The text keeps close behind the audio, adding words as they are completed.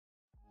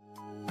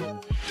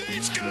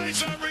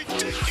guys are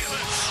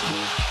ridiculous.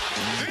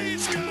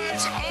 These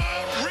guys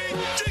are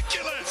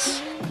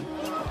ridiculous.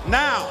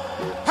 Now,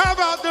 how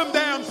about them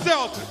damn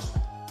Celtics?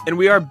 And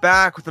we are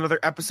back with another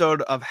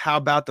episode of How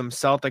About Them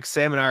Celtics.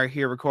 Sam and I are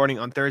here recording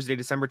on Thursday,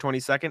 December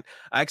 22nd,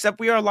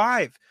 except we are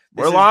live.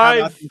 We're live.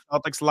 How About Them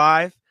Celtics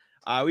live.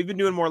 We've been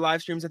doing more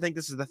live streams. I think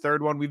this is the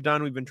third one we've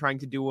done. We've been trying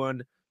to do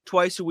one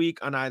twice a week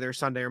on either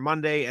Sunday or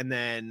Monday, and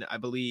then I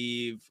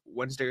believe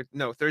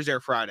Thursday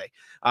or Friday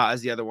as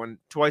the other one.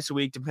 Twice a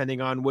week,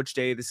 depending on which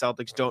day the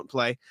Celtics don't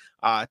play.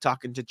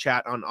 Talking to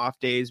chat on off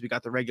days. We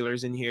got the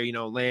regulars in here,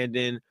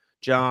 Landon,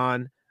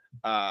 John,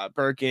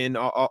 Birkin,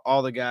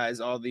 all the guys,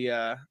 all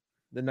the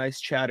nice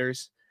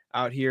chatters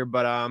out here.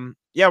 But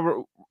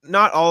we're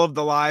not all of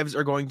the lives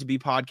are going to be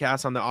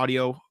podcasts on the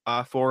audio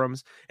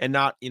forums, and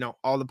not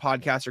all the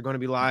podcasts are going to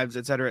be lives,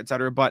 et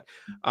cetera, but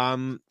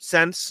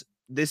since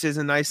this is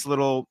a nice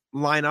little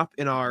lineup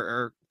in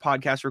our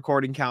podcast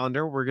recording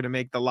calendar, we're going to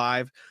make the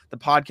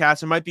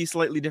podcast. It might be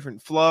slightly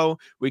different flow.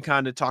 We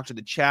kind of talk to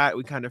the chat.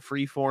 We kind of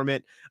free form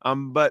it.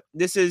 But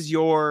this is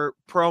your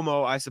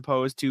promo, I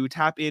suppose, to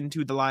tap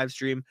into the live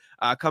stream.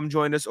 Come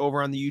join us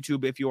over on the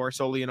YouTube. If you are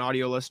solely an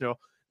audio listener,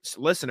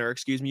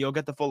 you'll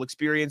get the full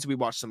experience. We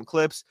watched some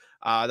clips.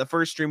 The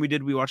first stream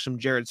we watched some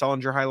Jared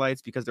Sullinger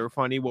highlights because they were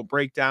funny. We'll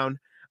break down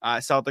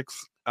Celtics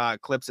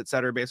clips,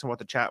 etc., based on what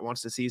the chat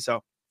wants to see.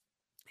 So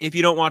if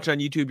you don't watch on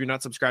YouTube, you're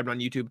not subscribed on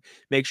YouTube,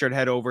 make sure to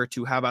head over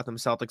to How About Them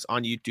Celtics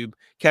on YouTube.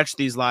 Catch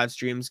these live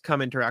streams.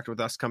 Come interact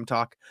with us. Come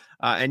talk.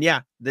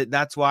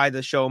 That's why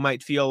the show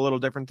might feel a little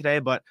different today,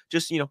 but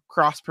just,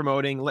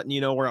 cross-promoting, letting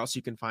you know where else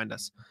you can find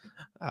us.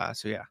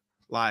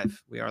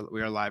 Live. We are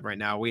live right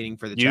now, waiting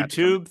for the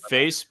YouTube,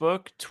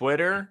 Facebook,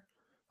 Twitter,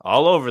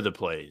 all over the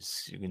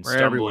place. You can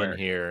stumble everywhere in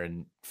here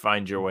and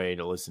find your way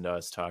to listen to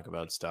us talk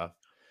about stuff.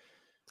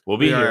 We'll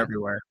be here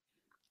everywhere.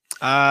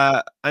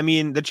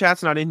 The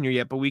chat's not in here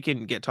yet, but we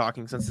can get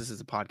talking since this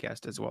is a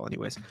podcast as well.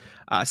 Anyways,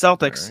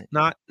 Celtics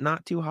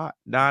not too hot,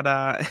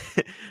 not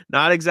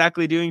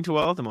exactly doing too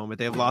well at the moment.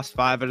 They've lost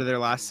 5 out of their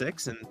last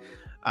 6, and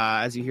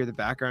as you hear the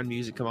background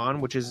music come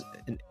on, which is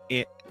an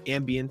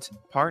ambient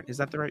part, is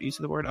that the right use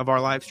of the word, of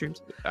our live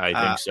streams? I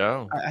think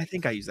so. I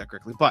think I used that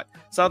correctly. But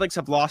Celtics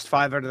have lost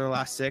 5 out of their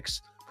last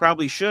 6.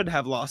 Probably should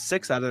have lost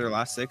 6 out of their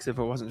last 6 if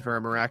it wasn't for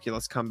a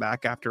miraculous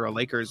comeback after a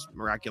Lakers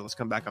miraculous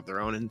comeback of their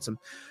own and some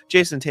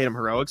Jason Tatum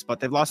heroics. But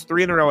they've lost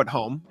 3 in a row at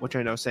home, which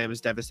I know Sam is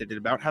devastated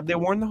about. Have they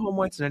worn the home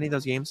whites in any of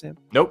those games, Sam?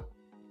 Nope.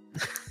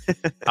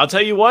 I'll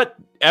tell you what,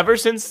 ever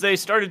since they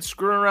started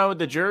screwing around with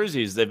the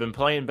jerseys, they've been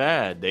playing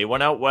bad. They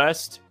went out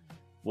west,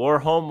 wore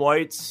home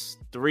whites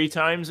 3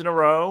 times in a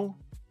row.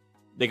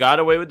 They got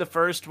away with the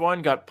first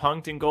one, got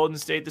punked in Golden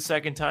State the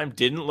second time,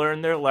 didn't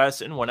learn their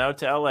lesson, went out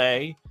to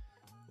LA,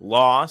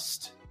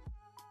 lost,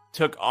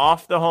 took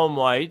off the home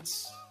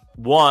whites,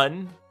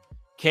 won,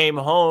 came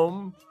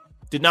home,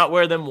 did not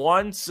wear them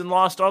once, and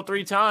lost all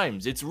 3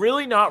 times. It's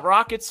really not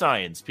rocket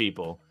science,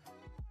 people.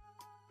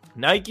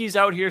 Nike's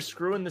out here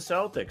screwing the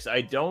Celtics. I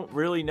don't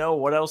really know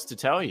what else to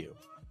tell you.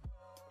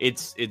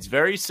 It's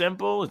very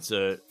simple. It's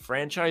a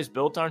franchise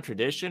built on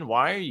tradition.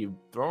 Why are you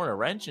throwing a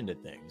wrench into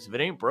things? If it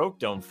ain't broke,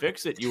 don't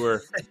fix it. You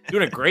were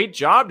doing a great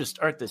job to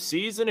start the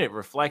season. It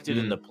reflected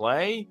in the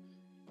play.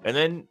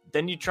 And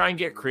then you try and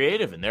get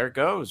creative, and there it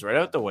goes, right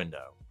out the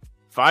window.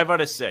 5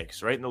 out of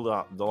 6, right in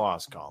the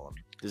loss column.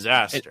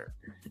 Disaster.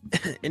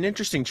 An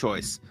interesting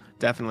choice.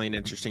 Definitely an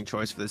interesting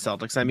choice for the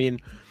Celtics.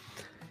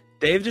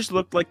 They've just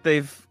looked like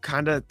they've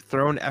kind of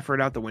thrown effort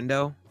out the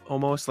window,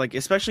 almost. Like,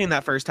 especially in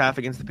that first half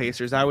against the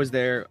Pacers. I was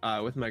there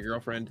with my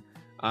girlfriend.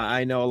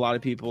 I know a lot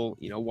of people,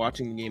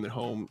 watching the game at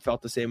home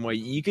felt the same way.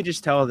 You could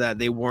just tell that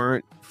they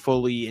weren't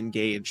fully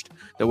engaged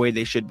the way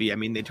they should be.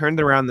 They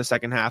turned it around in the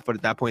second half, but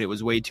at that point it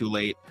was way too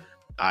late.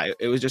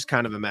 It was just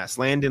kind of a mess.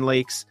 Landon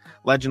Lakes,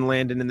 legend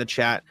Landon in the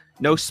chat.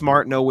 No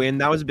Smart, no win.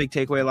 That was a big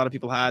takeaway a lot of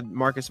people had.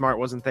 Marcus Smart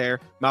wasn't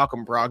there.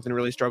 Malcolm Brogdon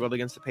really struggled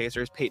against the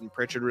Pacers. Peyton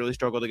Pritchard really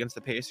struggled against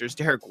the Pacers.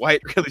 Derek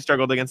White really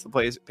struggled against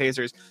the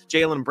Pacers.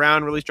 Jaylen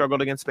Brown really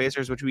struggled against the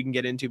Pacers, which we can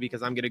get into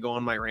because I'm going to go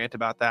on my rant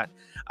about that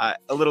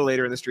a little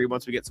later in the stream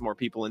once we get some more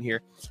people in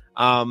here.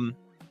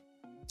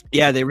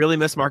 They really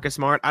miss Marcus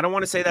Smart. I don't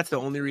want to say that's the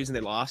only reason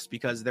they lost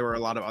because there were a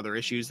lot of other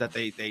issues that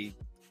they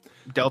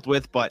dealt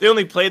with, but they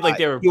only played like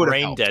they were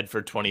brain dead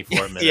for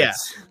 24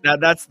 minutes.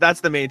 That's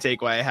the main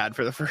takeaway I had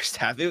for the first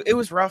half. It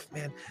was rough,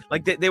 man.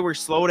 Like they were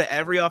slow to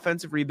every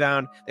offensive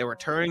rebound. They were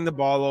turning the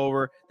ball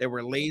over. They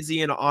were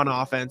lazy and on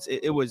offense.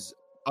 It was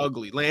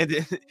ugly.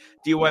 Landon,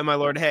 D. White, my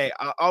lord. Hey,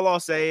 all I'll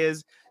say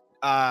is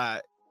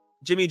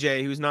Jimmy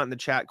J, who's not in the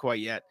chat quite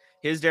yet,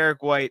 his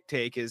Derek White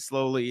take is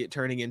slowly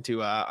turning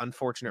into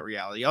unfortunate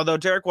reality. Although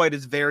Derek White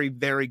is very,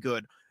 very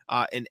good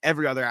in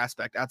every other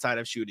aspect outside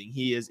of shooting.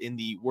 He is in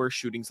the worst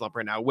shooting slump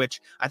right now, which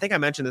I think I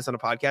mentioned this on a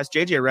podcast.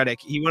 JJ Redick,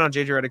 he went on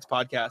JJ Redick's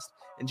podcast,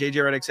 and JJ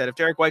Redick said, if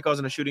Derek White goes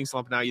in a shooting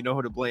slump now, you know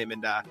who to blame.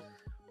 And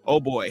oh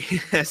boy,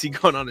 has he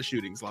gone on a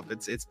shooting slump.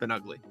 It's been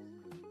ugly.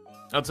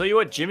 I'll tell you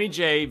what, Jimmy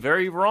J,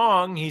 very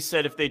wrong. He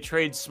said if they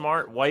trade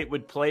Smart, White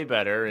would play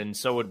better, and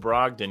so would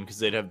Brogdon because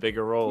they'd have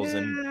bigger roles.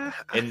 Yeah.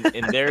 And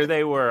there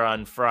they were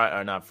on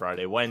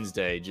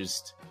Wednesday,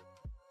 just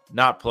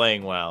not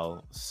playing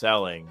well,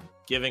 selling,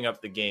 giving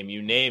up the game,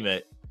 you name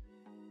it.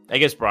 I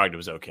guess Brogdon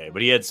was okay,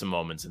 but he had some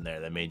moments in there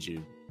that made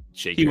you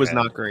shake He your was head.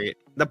 not great.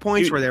 The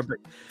points were there, but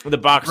The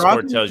box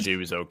score Brogdon- tells you he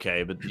was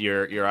okay, but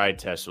your eye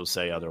test will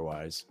say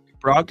otherwise.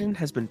 Brogdon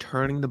has been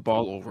turning the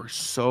ball over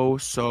so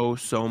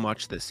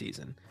much this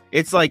season.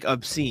 It's like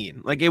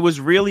obscene. Like it was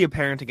really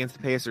apparent against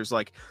the Pacers.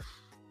 Like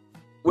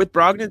with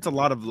Brogdon, it's a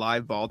lot of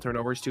live ball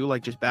turnovers too,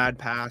 like just bad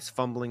pass,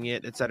 fumbling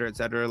it, et cetera, et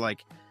cetera.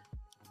 Like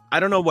I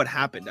don't know what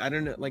happened. I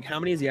don't know. Like how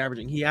many is he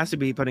averaging? He has to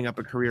be putting up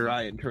a career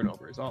high in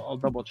turnovers. I'll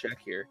double check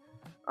here.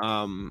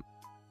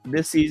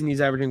 This season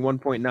he's averaging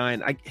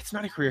 1.9. It's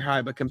not a career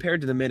high, but compared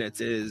to the minutes,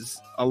 it is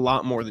a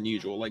lot more than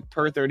usual. Like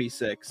per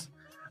 36.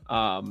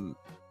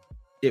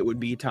 It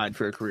would be tied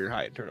for a career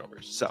high in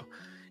turnovers. So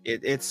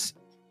it's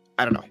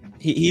I don't know.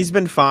 He's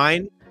been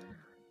fine.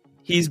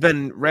 He's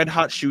been red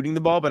hot shooting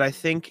the ball, but I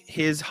think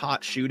his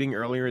hot shooting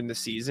earlier in the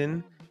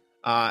season,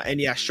 and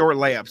yeah, short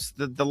layups.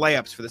 The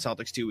layups for the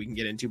Celtics too we can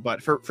get into,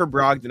 but for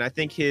Brogdon, I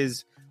think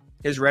his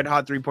red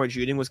hot 3-point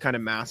shooting was kind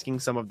of masking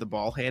some of the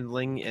ball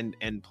handling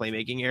and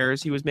playmaking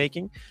errors he was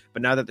making.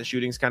 But now that the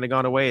shooting's kind of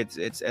gone away,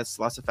 it's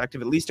less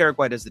effective. At least Derek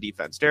White has the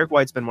defense. Derek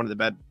White's been one of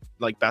the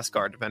best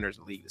guard defenders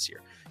in the league this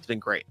year. He's been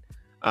great.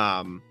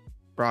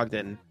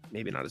 Brogdon,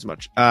 maybe not as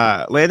much.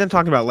 Landon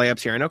talking about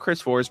layups here. I know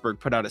Chris Forsberg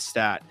put out a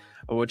stat,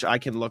 which I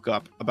can look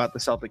up, about the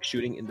Celtics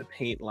shooting in the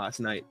paint last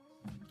night.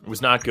 It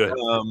was not good,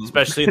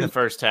 especially in the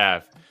first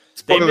half. They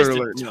Spoiler missed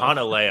alert, a ton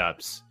of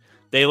layups.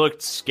 They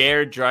looked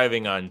scared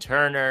driving on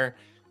Turner.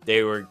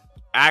 They were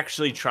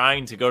actually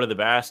trying to go to the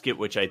basket,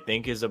 which I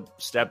think is a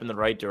step in the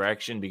right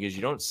direction because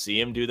you don't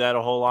see him do that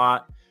a whole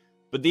lot.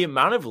 But the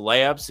amount of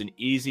layups and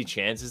easy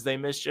chances they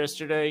missed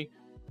yesterday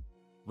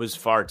was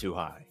far too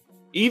high.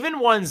 Even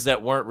ones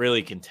that weren't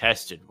really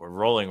contested were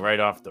rolling right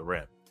off the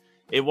rim.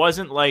 It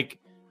wasn't like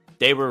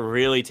they were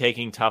really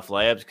taking tough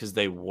layups because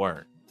they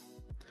weren't.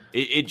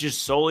 It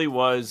just solely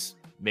was,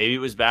 maybe it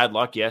was bad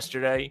luck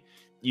yesterday.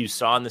 You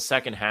saw in the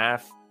second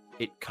half,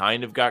 it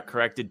kind of got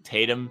corrected.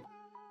 Tatum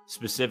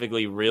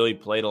specifically really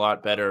played a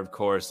lot better, of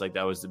course. Like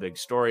that was the big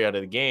story out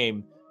of the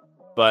game.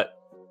 But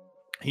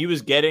he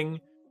was getting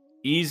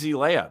easy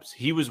layups.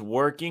 He was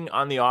working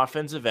on the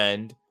offensive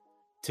end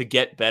to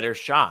get better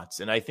shots.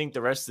 And I think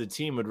the rest of the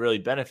team would really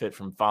benefit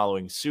from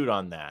following suit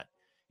on that.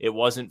 It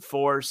wasn't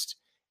forced.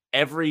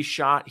 Every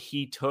shot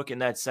he took in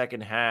that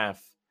second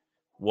half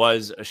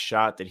was a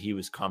shot that he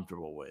was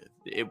comfortable with.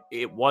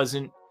 It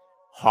wasn't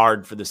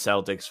hard for the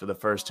Celtics for the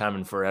first time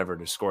in forever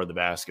to score the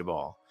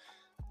basketball.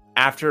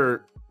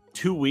 After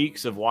 2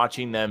 weeks of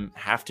watching them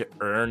have to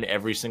earn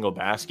every single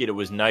basket, it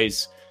was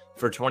nice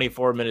for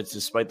 24 minutes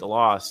despite the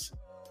loss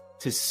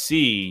to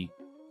see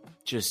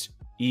just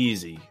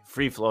easy,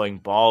 free-flowing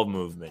ball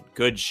movement,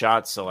 good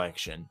shot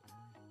selection.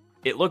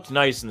 It looked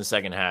nice in the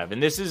second half.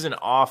 And this is an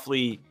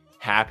awfully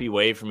happy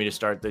way for me to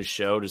start this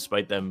show,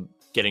 despite them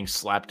getting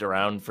slapped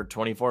around for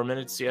 24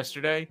 minutes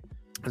yesterday.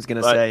 I was going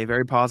to say,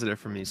 very positive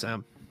for me,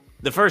 Sam.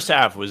 The first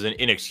half was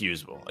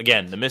inexcusable.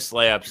 Again, the missed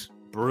layups,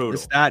 brutal. The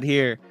stat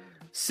here,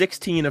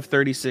 16 of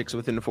 36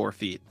 within 4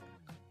 feet.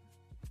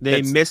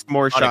 They missed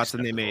more shots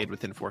than they made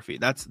within 4 feet.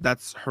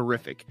 That's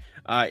horrific.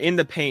 In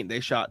the paint,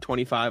 they shot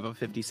 25 of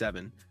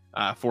 57,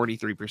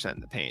 43% in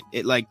the paint.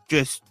 It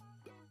just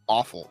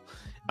awful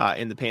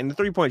in the paint. And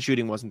the 3-point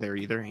shooting wasn't there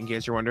either, in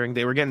case you're wondering.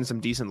 They were getting some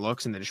decent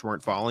looks and they just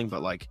weren't falling,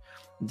 but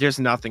just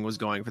nothing was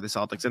going for the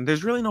Celtics. And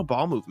there's really no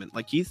ball movement.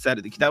 Like Keith said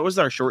it. That was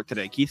our short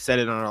today. Keith said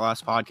it on our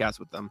last podcast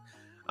with them.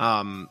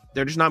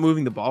 They're just not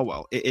moving the ball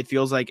well. It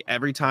feels like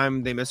every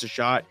time they miss a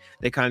shot,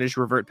 they kind of just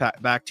revert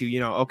back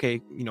to,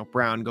 okay,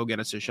 Brown, go get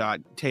us a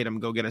shot. Tatum,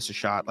 go get us a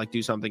shot.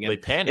 Do something. They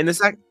panic. In the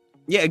second,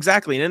 yeah,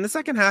 exactly. And in the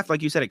second half,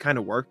 like you said, it kind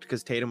of worked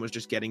because Tatum was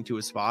just getting to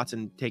his spots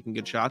and taking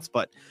good shots.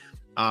 But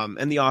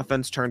and the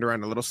offense turned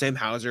around a little. Sam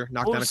Hauser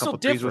knocked down a couple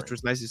threes, which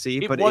was nice to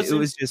see. But it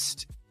was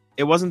just,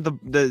 it wasn't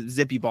the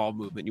zippy ball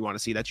movement you want to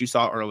see that you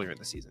saw earlier in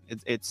the season.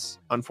 It's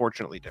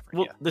unfortunately different.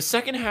 Well, the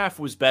second half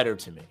was better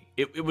to me.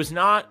 It was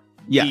not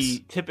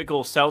the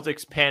typical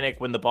Celtics panic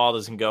when the ball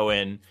doesn't go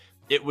in.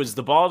 It was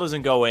the ball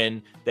doesn't go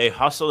in. They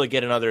hustle to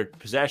get another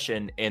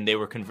possession, and they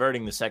were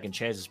converting the second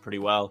chances pretty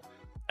well.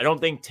 I don't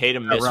think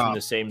Tatum missed from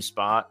the same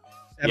spot.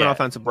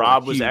 Offensive board,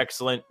 Rob was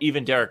excellent.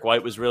 Even Derek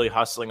White was really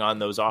hustling on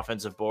those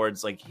offensive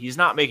boards. He's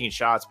not making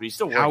shots, but he's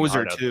still working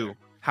Hauser hard too.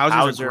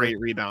 Hauser's a great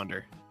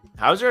rebounder.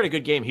 Hauser had a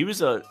good game. He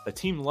was a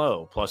team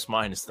low, plus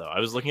minus, though. I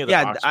was looking at the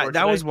box score that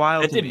today. was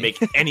wild. That didn't make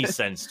any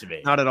sense to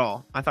me. Not at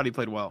all. I thought he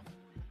played well.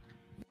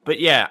 But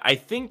yeah, I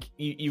think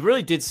you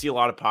really did see a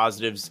lot of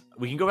positives.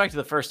 We can go back to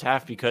the first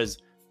half because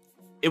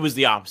it was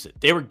the opposite.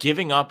 They were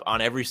giving up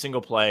on every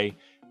single play.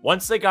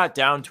 Once they got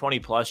down 20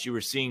 plus, you were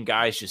seeing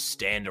guys just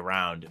stand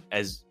around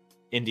as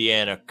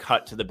Indiana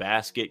cut to the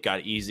basket,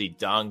 got easy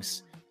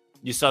dunks.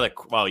 You saw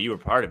you were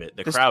part of it.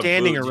 The crowd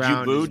standing booed.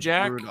 around. Did you boo,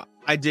 Jack? Brutal.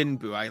 I didn't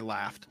boo. I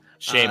laughed.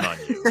 Shame on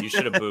you. You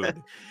should have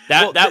booed.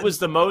 That was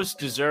the most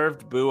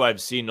deserved boo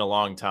I've seen in a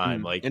long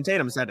time. Like, and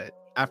Tatum said it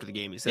after the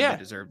game. He said Yeah. they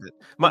deserved it.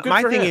 Well,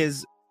 My good for thing him.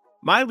 is,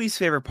 my least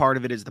favorite part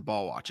of it is the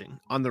ball watching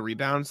on the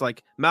rebounds.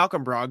 Like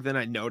Malcolm Brogdon,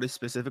 I noticed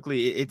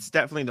specifically. It's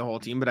definitely the whole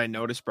team, but I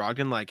noticed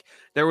Brogdon. Like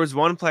there was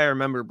one play I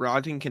remember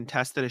Brogdon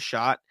contested a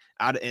shot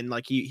and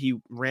like he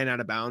ran out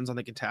of bounds on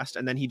the contest,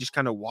 and then he just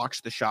kind of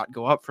watched the shot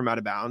go up from out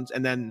of bounds,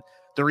 and then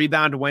the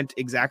rebound went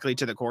exactly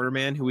to the corner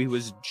man who he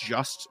was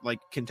just like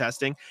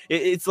contesting.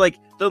 It's like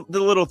the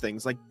little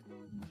things. Like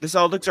the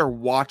Celtics are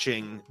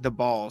watching the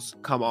balls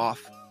come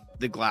off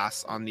the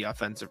glass on the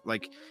offensive.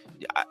 Like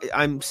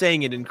I'm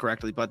saying it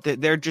incorrectly, but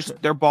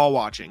they're ball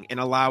watching and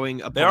allowing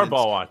they are opponents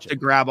ball to watching.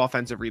 grab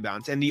offensive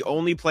rebounds. And the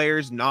only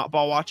players not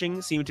ball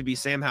watching seem to be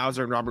Sam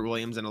Hauser and Robert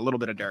Williams and a little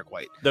bit of Derek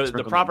White. The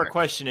sprinkled in proper there.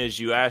 question is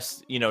you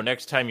ask,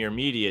 next time you're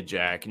media,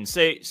 Jack, and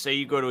say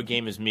you go to a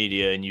game as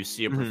media and you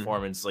see a Mhm.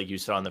 performance like you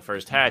saw in the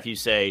first half, you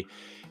say,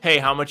 hey,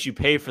 how much you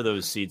pay for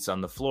those seats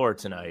on the floor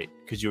tonight?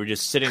 Because you were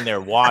just sitting there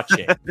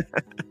watching.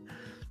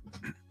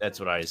 That's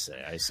what I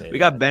say. We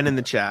got Ben in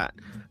the chat.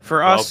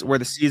 For us, where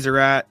the C's are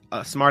at,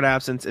 a Smart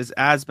absence is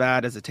as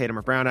bad as a Tatum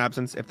or Brown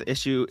absence. If the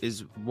issue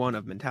is one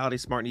of mentality,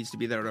 Smart needs to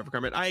be there to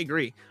overcome it. I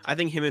agree. I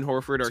think him and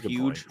Horford That's are a good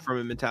huge point. from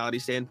a mentality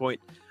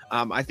standpoint.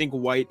 I think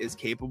White is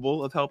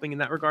capable of helping in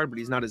that regard, but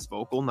he's not as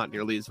vocal, not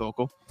nearly as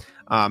vocal.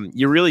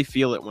 You really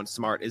feel it when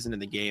Smart isn't in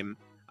the game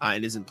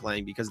and isn't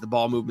playing because the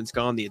ball movement's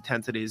gone, the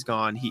intensity is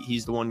gone.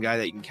 He's the one guy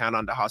that you can count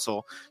on to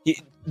hustle.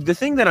 The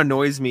thing that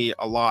annoys me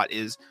a lot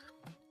is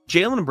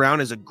Jaylen Brown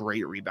is a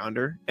great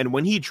rebounder, and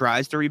when he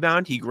tries to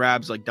rebound, he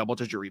grabs like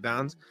double-digit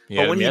rebounds.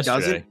 Yeah, But when he yesterday.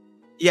 doesn't,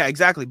 yeah,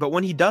 exactly. But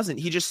when he doesn't,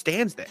 he just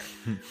stands there,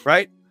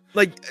 right?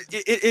 Like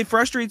it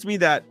frustrates me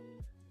that,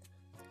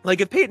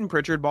 like, if Peyton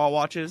Pritchard ball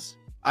watches,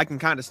 I can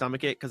kind of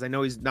stomach it because I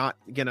know he's not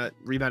gonna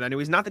rebound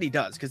anyways. Not that he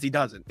does, because he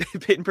doesn't.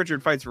 Peyton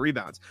Pritchard fights for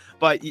rebounds,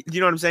 but you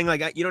know what I'm saying?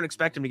 Like, you don't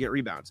expect him to get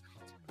rebounds.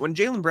 When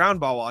Jaylen Brown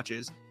ball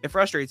watches, it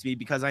frustrates me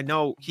because I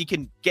know he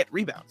can get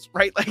rebounds,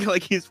 right?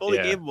 Like he's fully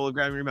Yeah. capable of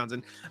grabbing rebounds,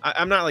 and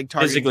I'm not like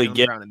targeting Physically Jaylen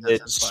get Brown in that it,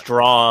 sense, but-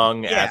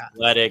 strong, Yeah.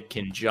 athletic,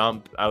 can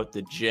jump out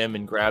the gym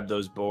and grab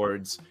those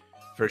boards.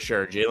 For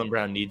sure, Jaylen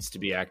Brown needs to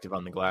be active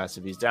on the glass.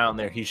 If he's down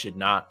there, he should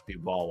not be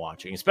ball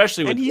watching,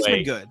 especially with and the he's way,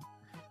 been good.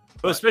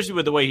 Well, especially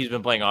with the way he's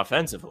been playing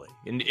offensively.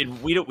 And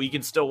we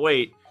can still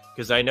wait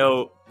because I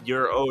know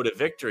you're owed a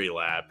victory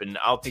lap, and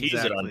I'll tease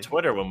it on Exactly.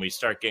 Twitter when we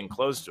start getting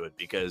close to it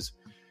because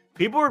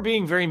people were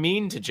being very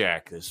mean to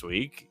Jack this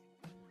week.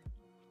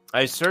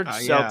 I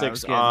searched Yeah, I was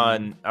Celtics getting-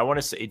 on, I want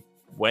to say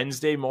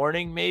Wednesday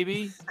morning,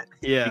 maybe,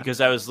 Yeah,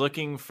 because I was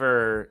looking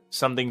for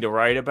something to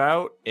write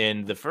about,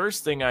 and the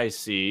first thing I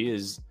see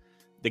is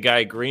the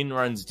guy Green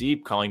Runs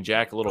Deep calling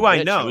Jack a little Who I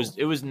bitch. know.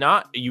 It was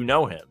not,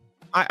 him.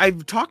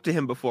 I've talked to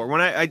him before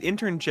when I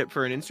internship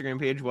for an Instagram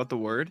page, What the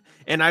Word,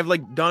 and I've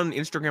like done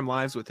Instagram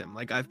lives with him.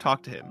 Like I've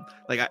talked to him.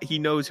 Like he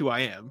knows who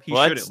I am. He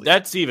Well, should at least.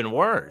 that's even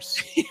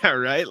worse. Yeah,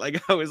 right.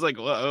 Like I was like,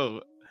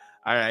 whoa,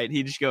 all right.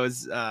 He just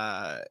goes,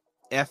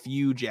 "F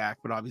you, Jack,"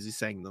 but obviously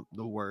saying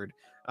the word,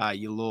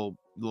 "You little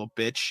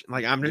bitch."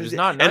 Like I'm It's just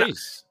not and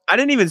nice. I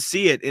didn't even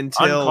see it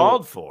until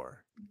Uncalled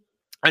for.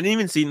 I didn't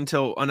even see it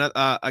until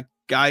a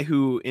guy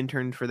who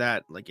interned for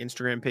that like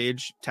Instagram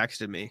page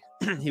texted me.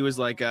 He was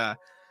like,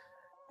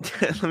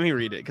 let me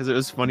read it because it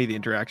was funny, the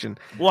interaction.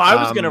 Well, I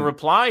was going to Um,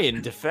 reply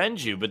and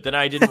defend you, but then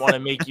I didn't want to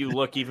make you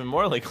look even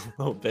more like a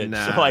little bitch,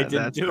 so I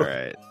didn't that's do it.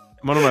 right.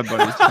 One of my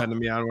buddies defended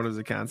me on one of his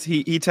accounts.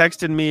 He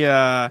texted me.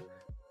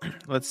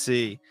 Let's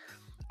see.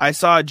 I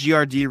saw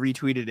GRD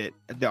retweeted it,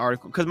 the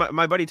article, because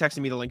my buddy texted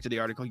me the link to the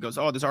article. He goes,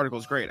 "Oh, this article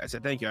is great." I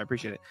said, "Thank you, I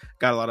appreciate it."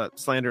 Got a lot of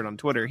slandered on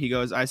Twitter. He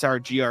goes, "I saw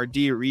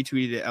GRD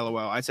retweeted it, LOL."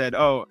 I said,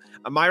 "Oh,"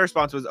 my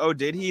response was, "Oh,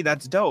 did he?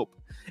 That's dope."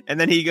 And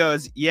then he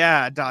goes,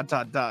 "Yeah, ...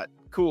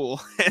 cool."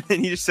 And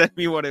then he just sent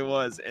me what it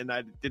was, and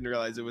I didn't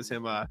realize it was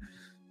him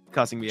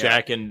cussing me out.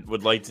 Jack and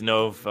would like to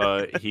know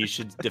if he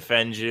should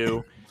defend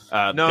you.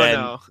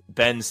 No.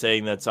 Ben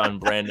saying that's on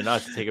Brandon,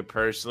 not to take it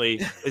personally.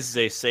 This is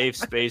a safe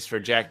space for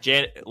Jack.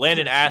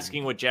 Landon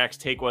asking what Jack's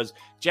take was.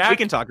 Jack, We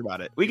can talk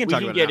about it. We can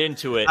talk about get it.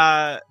 into it.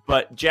 Now.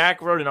 But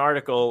Jack wrote an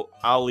article,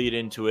 I'll lead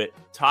into it,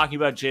 talking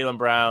about Jaylen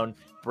Brown,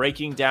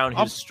 breaking down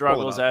I'll his pull it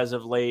struggles up. as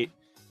of late.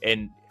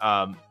 And,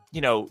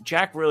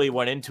 Jack really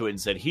went into it and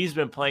said he's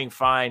been playing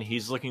fine.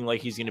 He's looking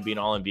like he's going to be an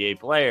all-NBA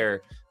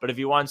player. But if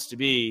he wants to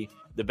be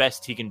the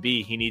best he can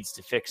be, he needs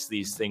to fix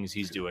these things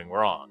he's doing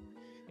wrong.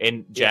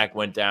 And Jack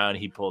went down.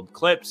 He pulled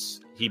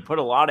clips. He put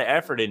a lot of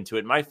effort into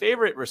it. My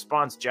favorite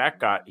response Jack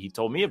got, he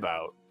told me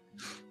about,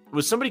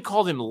 was somebody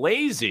called him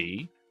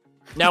lazy.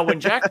 Now, when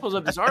Jack pulls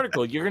up this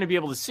article, you're going to be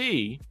able to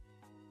see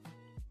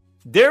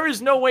there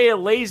is no way a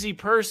lazy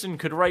person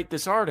could write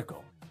this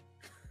article.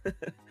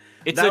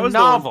 It's That a was the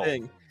one novel.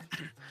 thing.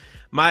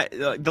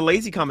 The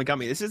lazy comment got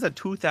me. This is a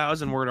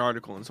 2,000 word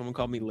article, and someone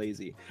called me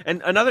lazy.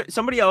 And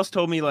somebody else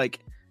told me like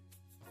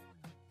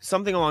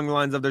something along the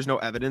lines of "there's no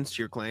evidence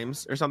to your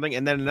claims" or something.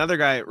 And then another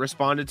guy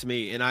responded to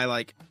me, and I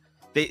like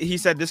he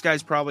said this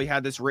guy's probably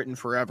had this written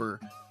forever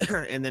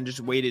and then just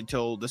waited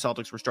till the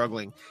Celtics were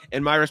struggling.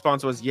 And my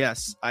response was,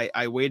 yes,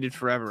 I waited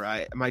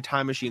forever. My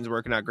time machine's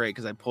working out great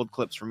because I pulled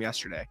clips from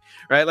yesterday,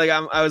 right? Like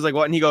I was like,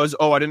 what? And he goes,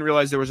 oh, I didn't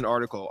realize there was an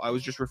article. I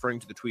was just referring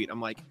to the tweet. I'm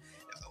like,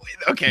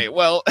 okay,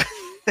 well,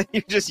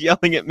 you're just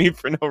yelling at me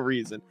for no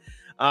reason.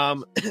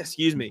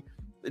 Excuse me.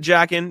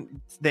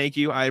 Jackin, thank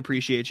you. I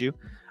appreciate you.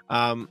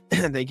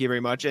 Thank you very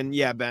much. And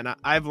yeah, Ben,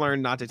 I've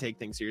learned not to take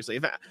things seriously.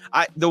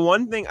 The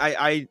one thing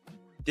I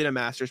did a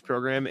master's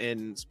program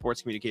in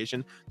sports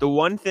communication. The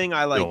one thing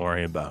I like, don't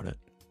worry about it.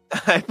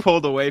 I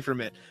pulled away from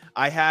it.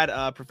 I had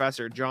a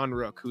professor, John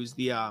Rook, who's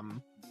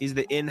he's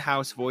the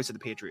in-house voice of the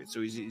Patriots.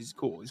 So he's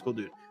cool. He's a cool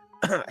dude.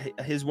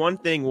 His one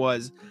thing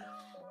was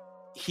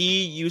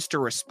he used to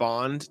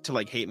respond to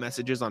like hate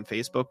messages on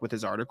Facebook with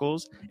his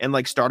articles and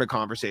like start a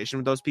conversation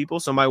with those people.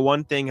 So my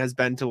one thing has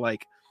been to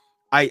like,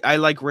 I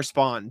like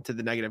respond to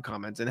the negative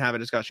comments and have a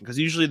discussion because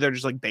usually they're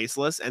just like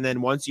baseless. And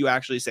then once you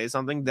actually say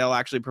something, they'll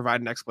actually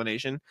provide an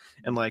explanation.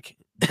 And like,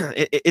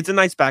 it's a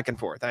nice back and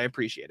forth. I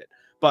appreciate it.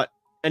 But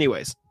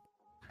anyways,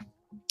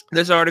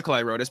 this article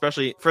I wrote,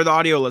 especially for the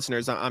audio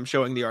listeners, I'm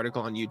showing the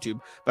article on YouTube,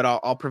 but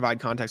I'll provide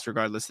context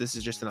regardless. This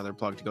is just another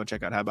plug to go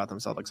check out How About Them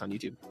Celtics on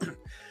YouTube.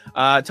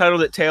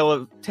 Titled it Tale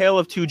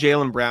of Two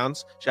Jaylen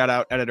Browns. Shout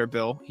out editor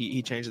Bill.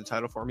 He changed the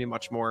title for me.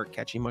 Much more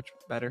catchy, much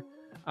better.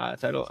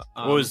 Title.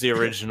 What was the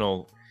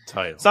original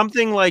title?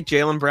 Something like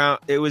Jaylen Brown.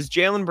 It was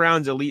Jaylen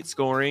Brown's elite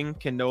scoring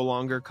can no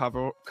longer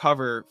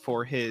cover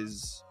for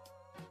his,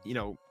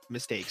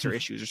 mistakes or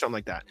issues or something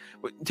like that.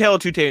 Tale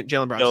of Two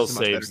Jaylen Browns. Bill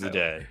saves the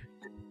day.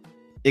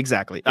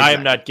 Exactly. I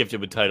am not gifted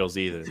with titles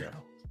either, though.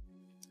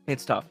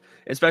 It's tough,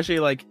 especially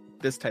like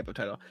this type of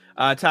title.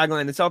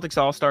 Tagline: The Celtics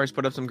All-Stars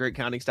put up some great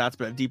counting stats,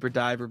 but a deeper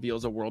dive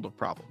reveals a world of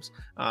problems,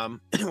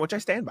 which I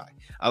stand by.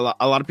 A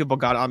lot of people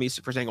got on me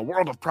for saying a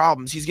world of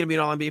problems. He's going to be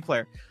an All-NBA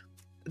player.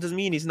 It doesn't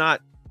mean he's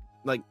not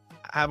like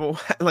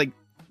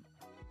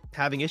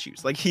having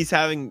issues. Like he's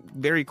having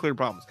very clear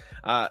problems.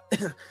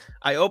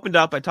 I opened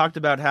up. I talked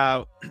about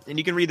how, and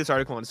you can read this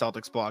article on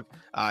Celtics blog.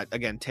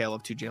 Again, Tale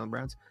of Two Jaylen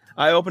Browns.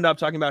 I opened up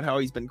talking about how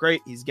he's been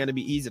great. He's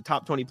a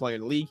top 20 player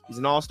in the league. He's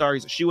an all-star.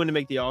 He's a shoo-in to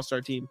make the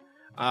all-star team.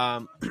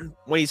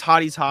 When he's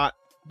hot, he's hot.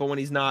 But when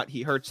he's not,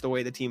 he hurts the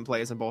way the team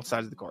plays on both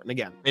sides of the court. And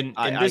again, and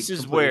this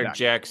is where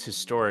Jack's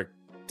historic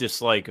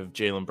dislike of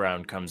Jaylen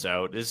Brown comes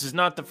out. This is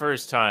not the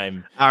first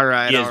time he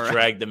has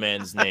dragged the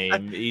man's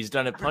name. He's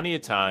done it plenty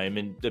of time,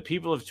 and the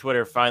people of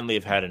Twitter finally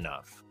have had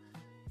enough.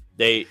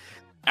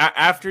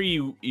 After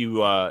you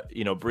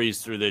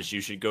breeze through this, you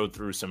should go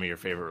through some of your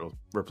favorite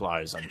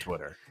replies on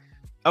Twitter.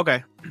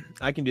 Okay,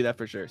 I can do that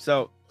for sure.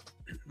 So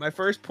my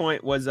first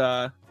point was,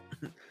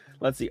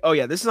 let's see. Oh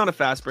yeah, this is on a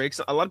fast break.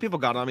 So a lot of people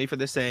got on me for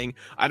this, saying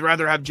I'd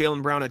rather have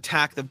Jaylen Brown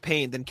attack the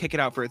paint than kick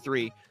it out for a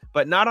three,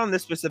 but not on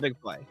this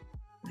specific play.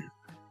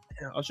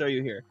 I'll show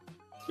you here.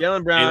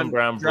 Jaylen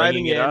Brown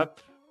driving it up.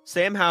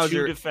 Sam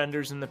Hauser, 2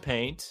 defenders in the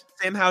paint.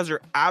 Sam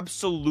Hauser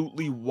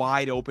absolutely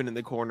wide open in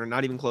the corner,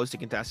 not even close to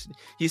contested.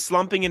 He's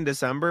slumping in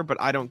December,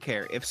 but I don't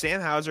care. If Sam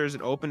Hauser is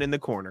open in the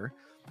corner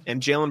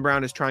and Jaylen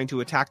Brown is trying to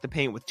attack the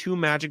paint with 2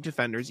 Magic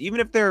defenders, even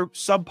if they're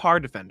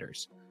subpar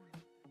defenders,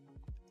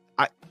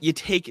 you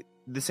take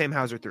the Sam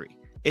Hauser 3.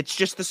 It's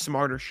just the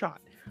smarter shot,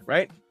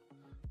 right?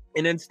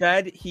 And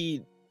instead,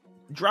 he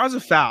draws a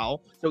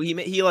foul, so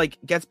he like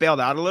gets bailed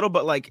out a little,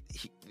 but like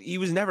he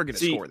was never going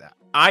to score that.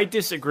 I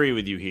disagree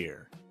with you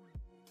here.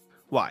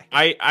 Why?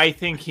 I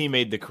think he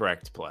made the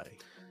correct play.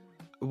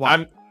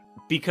 Why?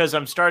 Because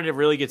I'm starting to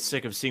really get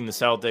sick of seeing the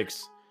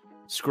Celtics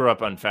screw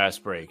up on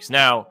fast breaks.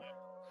 Now,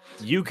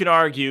 you can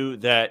argue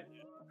that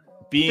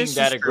being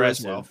that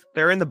aggressive, well.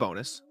 They're in the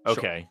bonus.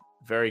 Okay,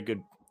 sure. Very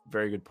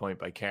good point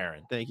by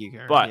Karen. Thank you,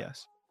 Karen. But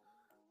yes,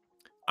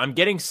 I'm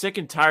getting sick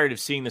and tired of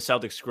seeing the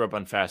Celtics screw up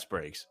on fast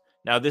breaks.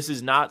 Now, this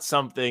is not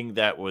something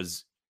that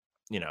was,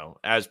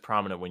 as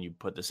prominent when you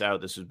put this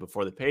out. This was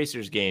before the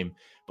Pacers game.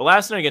 But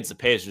last night against the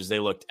Pacers, they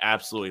looked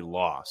absolutely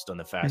lost on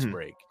the fast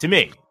break. To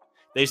me,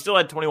 they still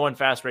had 21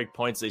 fast break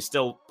points. They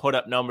still put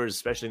up numbers,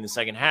 especially in the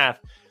second half.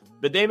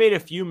 But they made a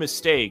few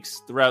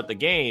mistakes throughout the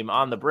game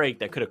on the break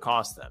that could have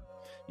cost them.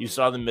 You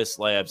saw them miss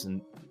layups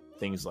and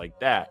things like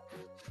that.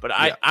 But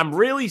I'm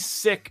really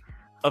sick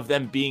of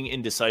them being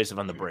indecisive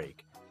on the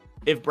break.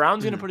 If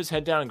Brown's going to put his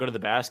head down and go to the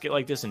basket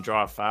like this and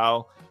draw a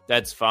foul,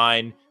 that's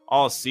fine.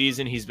 All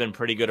season, he's been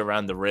pretty good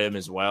around the rim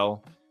as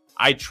well.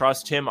 I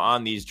trust him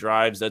on these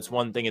drives. That's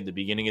one thing at the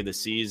beginning of the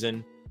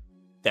season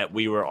that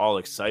we were all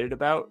excited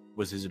about,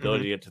 was his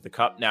ability to get to the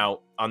cup. Now,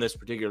 on this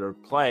particular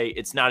play,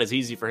 it's not as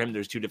easy for him.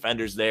 There's 2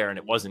 defenders there, and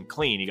it wasn't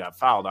clean. He got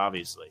fouled,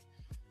 obviously.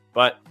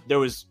 But there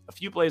was a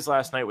few plays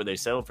last night where they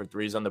settled for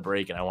threes on the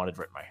break, and I wanted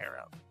to rip my hair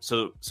out.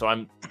 So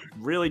I'm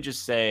really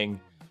just saying,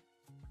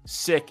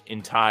 sick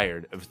and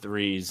tired of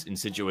threes in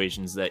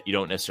situations that you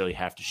don't necessarily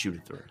have to shoot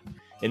a three.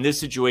 In this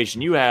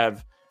situation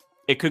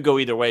it could go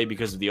either way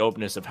because of the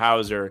openness of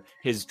Hauser,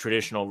 his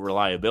traditional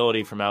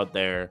reliability from out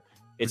there.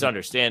 It's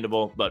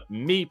understandable, but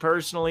me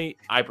personally,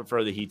 I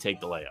prefer that he take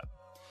the layup.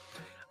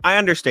 I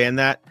understand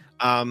that.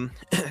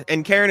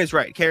 And Karen is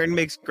right. Karen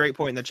makes a great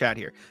point in the chat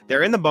here.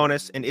 They're in the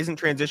bonus, and isn't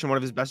transition one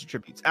of his best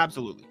attributes?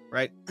 Absolutely,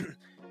 right?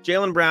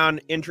 Jaylen Brown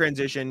in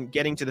transition,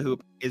 getting to the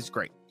hoop is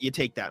great. You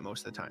take that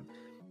most of the time.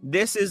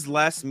 This is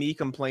less me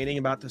complaining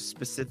about the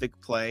specific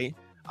play,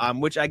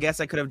 which I guess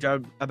I could have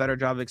done a better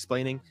job of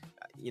explaining,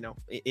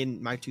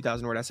 in my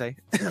 2,000-word essay.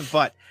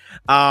 But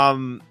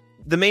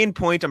the main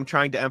point I'm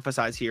trying to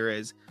emphasize here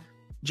is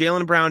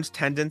Jaylen Brown's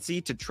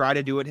tendency to try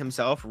to do it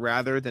himself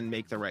rather than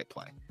make the right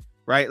play,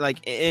 right? Like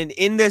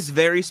in this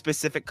very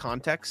specific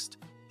context,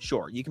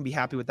 sure, you can be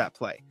happy with that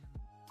play.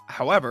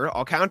 However,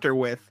 I'll counter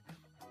with,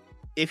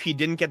 if he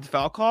didn't get the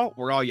foul call,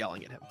 we're all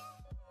yelling at him.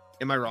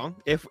 Am I wrong?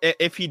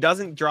 If he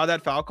doesn't draw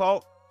that foul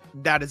call,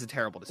 that is a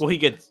terrible decision.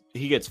 Well,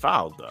 he gets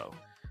fouled though.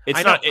 It's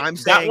I know, not I'm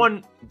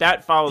saying,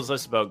 that foul is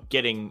less about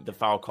getting the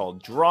foul call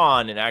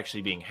drawn and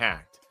actually being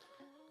hacked.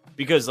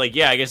 Because I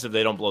guess if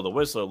they don't blow the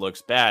whistle, it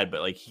looks bad.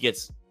 But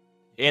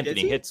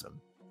Anthony hits him.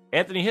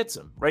 Anthony hits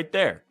him right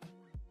there,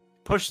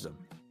 pushes him.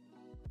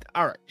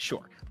 All right,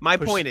 sure. My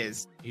point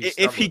is,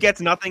 if he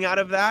gets nothing out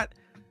of that,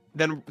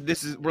 then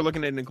we're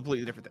looking at a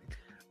completely different thing.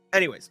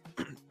 Anyways,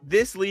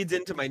 this leads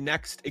into my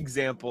next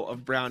example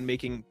of Brown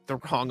making the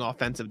wrong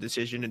offensive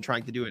decision and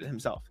trying to do it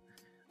himself.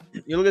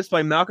 You look at this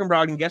play, Malcolm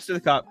Brogdon gets to the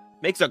cup,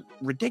 makes a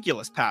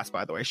ridiculous pass,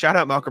 by the way. Shout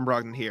out Malcolm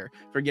Brogdon here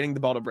for getting the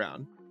ball to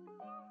Brown.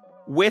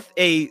 With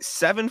a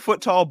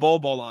 7-foot-tall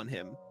Bol on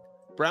him,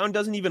 Brown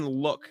doesn't even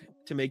look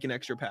to make an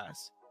extra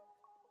pass.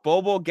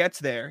 Bol gets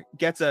there,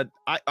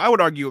 I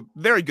would argue, a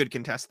very good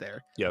contest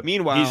there. Yep.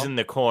 Meanwhile, he's in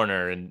the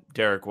corner and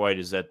Derek White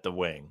is at the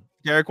wing.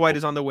 Derek White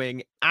is on the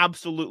wing,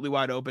 absolutely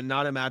wide open,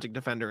 not a Magic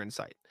defender in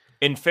sight.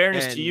 In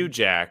fairness to you,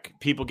 Jack,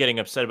 people getting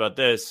upset about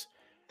this,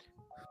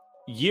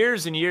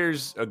 years and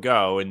years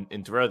ago,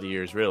 and throughout the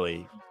years,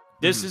 really,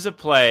 this is a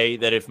play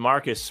that if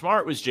Marcus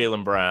Smart was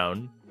Jaylen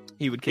Brown,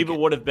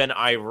 people would have been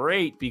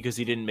irate because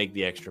he didn't make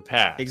the extra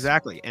pass.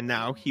 Exactly, and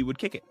now he would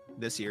kick it.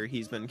 This year,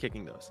 he's been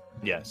kicking those.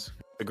 Yes,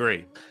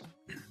 agree.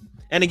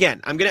 And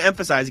again, I'm going to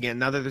emphasize again,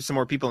 now that there's some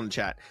more people in the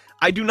chat,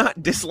 I do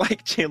not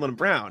dislike Jaylen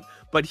Brown,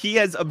 but he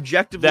has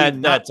objectively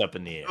that's up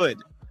in the air. Good.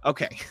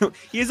 Okay.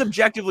 He has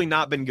objectively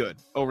not been good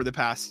over the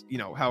past,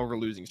 however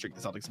losing streak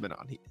the Celtics have been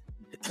on.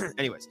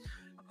 Anyways,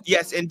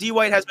 yes, and D.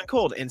 White has been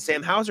cold, and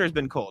Sam Hauser has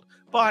been cold.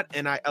 But,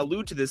 and I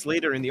allude to this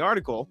later in the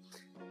article,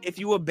 if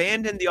you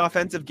abandon the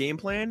offensive game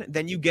plan,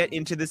 then you get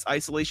into this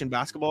isolation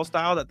basketball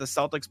style that the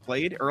Celtics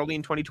played early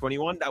in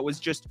 2021 that was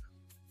just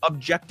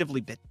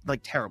objectively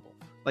terrible.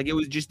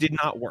 It just did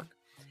not work.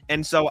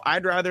 And so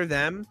I'd rather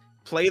them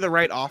play the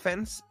right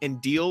offense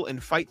and deal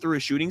and fight through a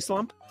shooting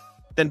slump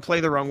than play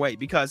the wrong way.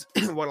 Because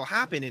what'll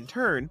happen in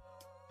turn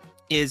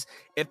is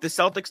if the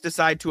Celtics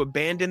decide to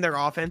abandon their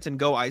offense and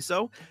go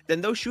ISO,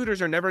 then those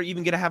shooters are never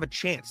even going to have a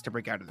chance to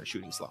break out of their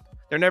shooting slump.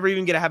 They're never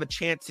even going to have a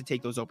chance to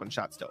take those open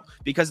shots still,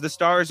 because the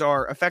Stars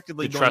are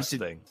effectively the going trust to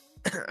thing.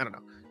 I don't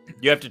know.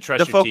 You have to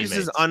trust the your focus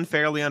teammates. is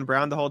unfairly on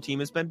Brown. The whole team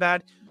has been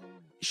bad.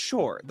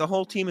 Sure, the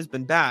whole team has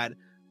been bad,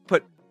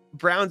 but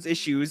Brown's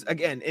issues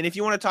again, and if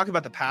you want to talk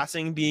about the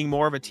passing being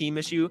more of a team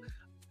issue,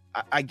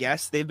 I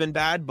guess they've been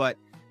bad, but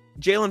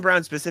Jaylen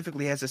Brown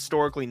specifically has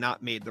historically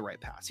not made the right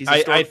pass.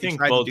 I think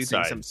both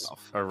sides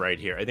are right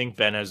here. I think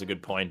Ben has a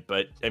good point,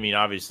 but I mean,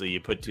 obviously, you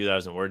put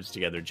 2,000 words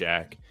together,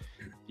 Jack.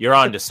 You're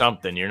on to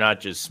something. You're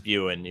not just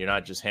spewing. You're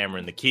not just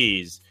hammering the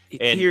keys.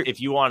 And if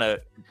you want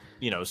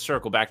to,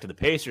 circle back to the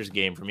Pacers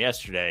game from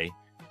yesterday,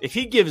 if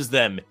he gives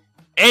them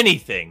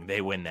anything, they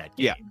win that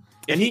game. Yeah.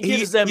 If he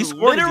gives them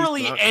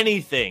literally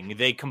anything,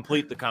 they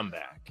complete the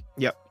comeback.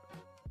 Yep.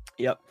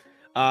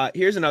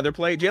 Here's another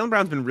play. Jaylen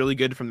Brown's been really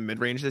good from the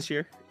mid-range this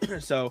year.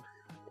 So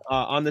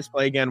on this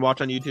play, again,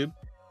 watch on YouTube.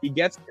 He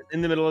gets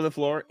in the middle of the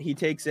floor. He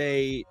takes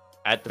a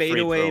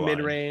fadeaway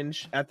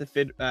mid-range at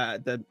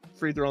the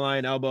free throw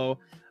line, elbow.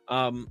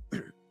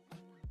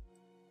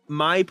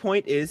 My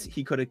point is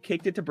he could have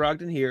kicked it to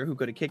Brogdon here, who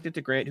could have kicked it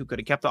to Grant, who could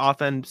have kept the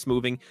offense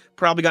moving,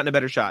 probably gotten a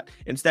better shot.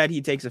 Instead, he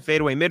takes a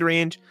fadeaway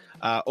mid-range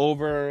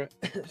over,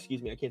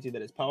 excuse me, I can't see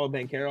that. It's Paolo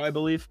Banchero, I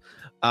believe,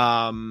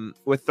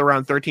 with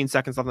around 13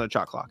 seconds left on the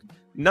shot clock.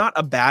 Not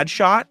a bad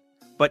shot,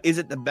 but is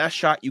it the best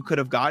shot you could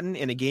have gotten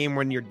in a game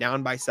when you're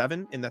down by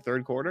 7 in the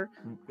third quarter?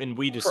 And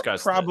we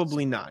discussed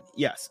probably not.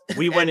 Yes.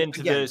 We went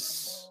into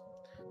this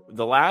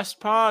the last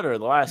pod or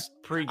the last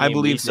pregame I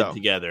believe so.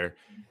 Together.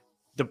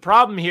 The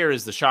problem here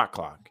is the shot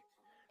clock.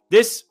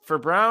 This, for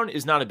Brown,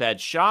 is not a bad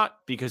shot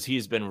because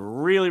he's been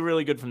really,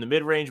 really good from the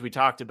mid-range. We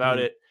talked about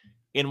it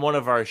in one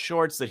of our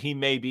shorts that he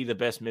may be the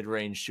best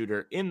mid-range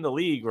shooter in the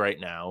league right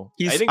now.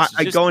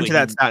 I go into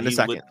that stat in a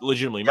second.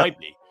 Legitimately might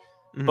be.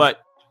 Mm-hmm.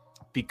 But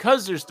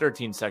because there's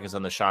 13 seconds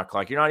on the shot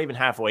clock, you're not even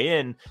halfway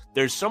in.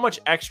 There's so much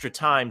extra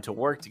time to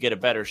work to get a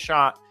better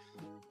shot.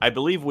 I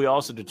believe we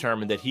also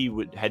determined that he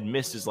had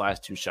missed his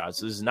last 2 shots.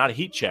 So this is not a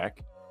heat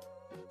check.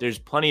 There's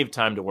plenty of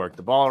time to work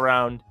the ball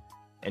around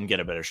and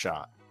get a better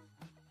shot.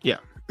 Yeah.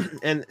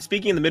 And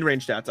speaking of the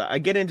mid-range stats, I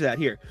get into that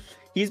here.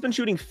 He's been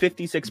shooting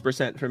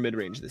 56% from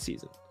mid-range this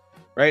season.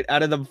 right?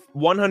 Out of the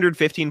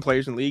 115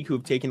 players in the league who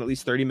have taken at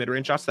least 30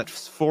 mid-range shots,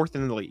 that's fourth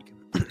in the league.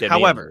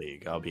 However,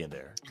 league. I'll be in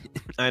there.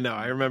 I know,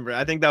 I remember.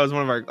 I think that was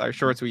one of our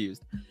shorts we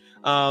used.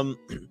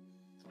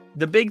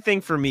 The big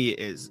thing for me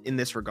is, in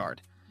this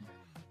regard,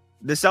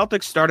 the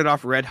Celtics started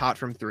off red hot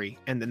from three,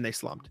 and then they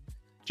slumped.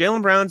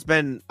 Jaylen Brown's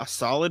been a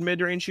solid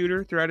mid-range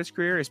shooter throughout his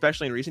career,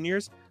 especially in recent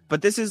years,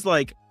 but this is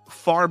like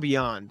far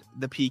beyond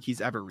the peak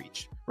he's ever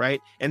reached, right?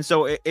 And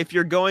so if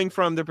you're going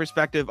from the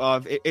perspective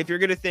of, if you're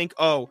going to think,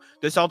 oh,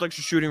 the Celtics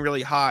are shooting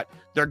really hot,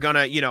 they're going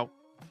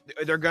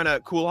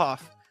to cool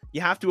off,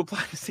 you have to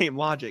apply the same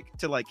logic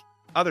to like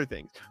other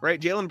things, right?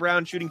 Jaylen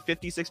Brown shooting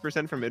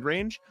 56% from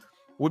mid-range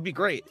would be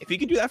great. If he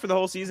could do that for the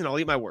whole season, I'll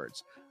eat my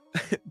words.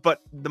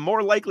 But the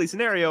more likely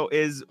scenario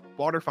is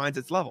water finds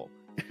its level,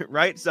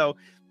 right? So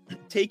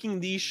taking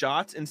these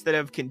shots instead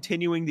of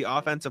continuing the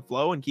offensive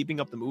flow and keeping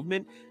up the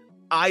movement,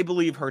 I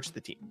believe hurts the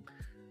team,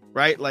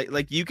 right?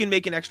 Like you can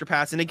make an extra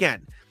pass. And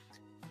again,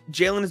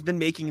 Jaylen has been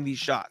making these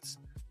shots,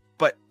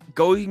 but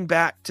going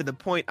back to the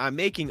point I'm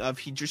making of,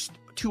 he just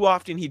too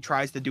often he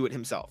tries to do it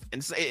himself.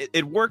 And so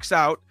it works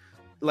out,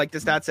 like the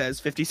stat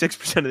says,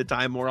 56% of the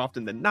time, more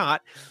often than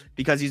not,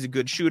 because he's a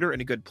good shooter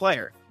and a good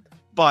player.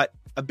 But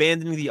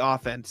abandoning the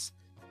offense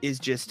is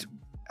just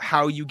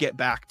how you get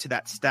back to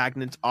that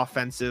stagnant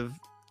offensive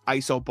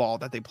ISO ball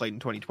that they played in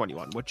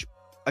 2021, which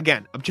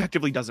again,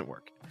 objectively doesn't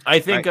work. I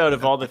think out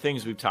of all the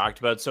things we've talked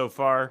about so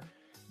far,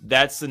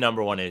 that's the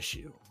number one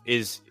issue,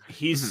 is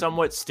he's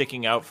somewhat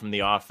sticking out from the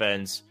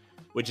offense,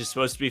 which is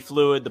supposed to be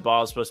fluid. The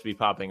ball is supposed to be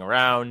popping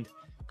around.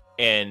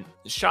 And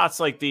shots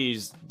like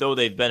these, though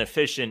they've been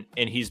efficient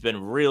and he's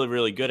been really,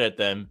 really good at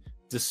them,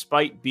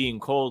 despite being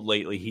cold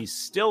lately, he's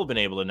still been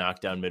able to knock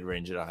down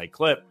mid-range at a high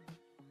clip.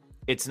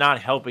 It's not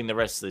helping the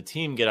rest of the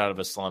team get out of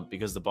a slump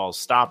because the ball's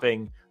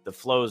stopping, the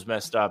flow's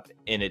messed up,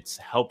 and it's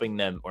helping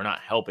them, or not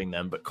helping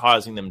them, but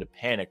causing them to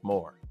panic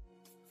more.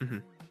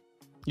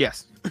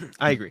 Yes,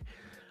 I agree.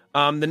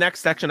 The next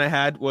section I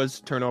had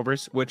was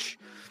turnovers, which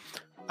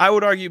I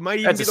would argue might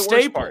even be the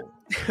worst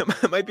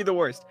part. Might be the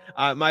worst.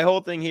 My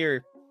whole thing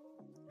here,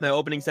 my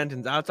opening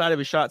sentence, outside of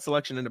his shot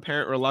selection and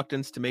apparent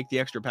reluctance to make the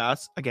extra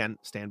pass, again,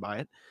 stand by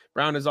it,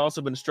 Brown has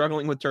also been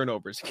struggling with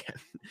turnovers again.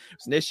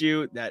 It's an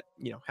issue that,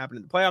 happened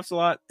in the playoffs a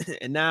lot,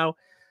 and now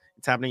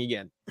it's happening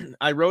again.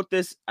 I wrote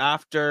this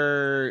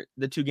after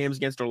the 2 games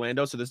against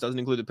Orlando, so this doesn't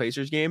include the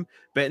Pacers game,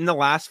 but in the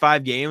last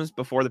 5 games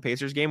before the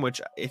Pacers game,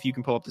 which if you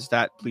can pull up the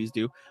stat, please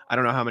do. I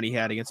don't know how many he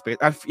had against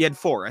Pacers. He had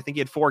 4. I think he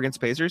had 4 against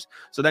Pacers.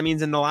 So that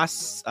means in the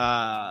last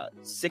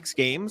 6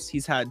 games,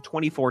 he's had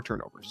 24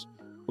 turnovers,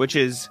 which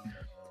is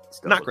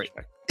not great,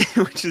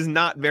 which is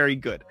not very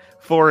good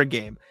for a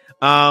game.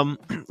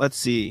 Let's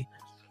see.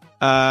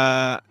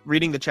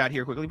 Reading the chat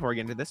here quickly before I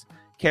get into this.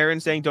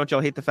 Karen saying, don't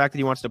y'all hate the fact that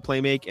he wants to play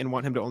make and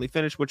want him to only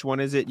finish? Which one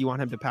is it? You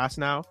want him to pass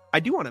now? I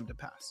do want him to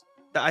pass.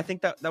 I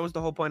think that was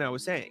the whole point I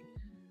was saying.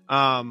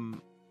 I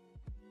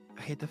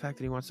hate the fact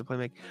that he wants to play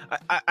make.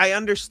 I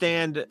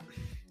understand.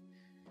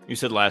 You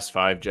said last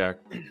 5, Jack.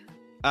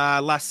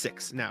 Last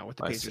 6 now with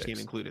the Last Pacers 6. game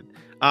included.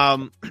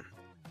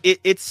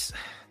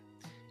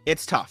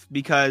 It's tough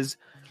because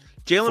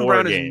Jaylen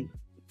Brown is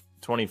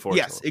 24.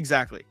 Yes, total.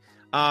 exactly.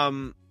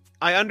 I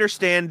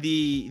understand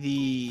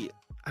the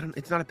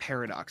it's not a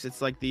paradox.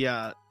 It's like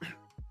the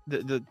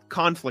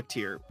conflict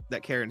here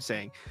that Karen's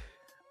saying.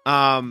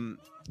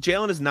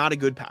 Jaylen is not a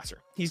good passer.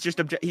 He's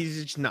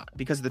just not,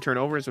 because of the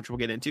turnovers, which we'll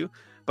get into,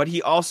 but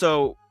he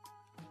also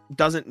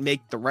doesn't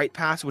make the right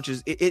pass, which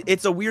is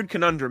it's a weird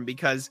conundrum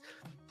because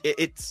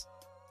it's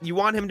you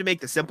want him to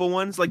make the simple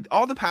ones. Like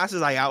all the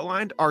passes I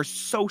outlined are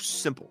so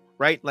simple,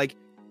 right? Like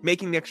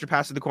making the extra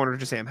pass to the corner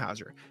to Sam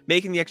Hauser,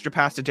 making the extra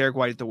pass to Derek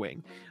White at the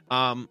wing.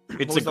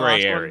 It's a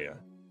gray area.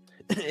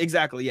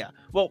 Exactly. Yeah.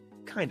 Well,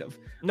 kind of.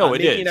 No,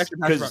 it is.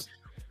 Because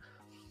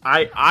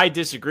I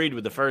disagreed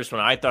with the first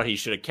one. I thought he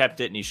should have kept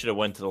it and he should have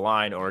went to the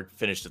line or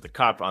finished at the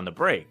cup on the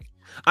break.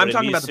 I'm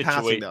talking about the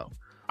passing though.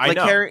 I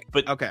know,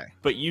 but okay.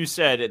 But you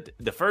said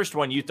the first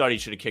one you thought he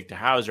should have kicked to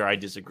Hauser. I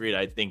disagreed.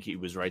 I think he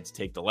was right to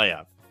take the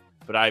layup.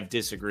 But I've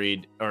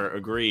disagreed or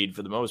agreed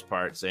for the most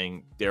part,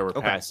 saying there were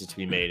passes to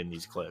be made in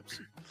these clips.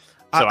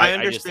 So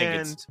I just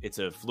think it's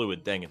a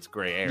fluid thing. It's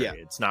gray area.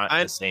 Yeah. It's not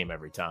the same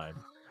every time.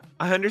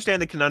 I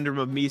understand the conundrum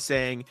of me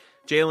saying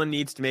Jaylen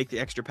needs to make the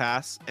extra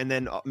pass and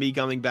then me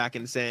coming back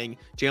and saying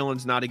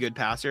Jaylen's not a good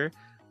passer.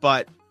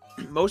 But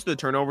most of the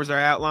turnovers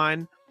I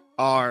outline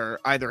are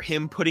either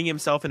him putting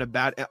himself in a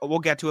bad, we'll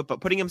get to it, but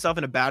putting himself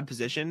in a bad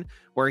position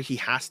where he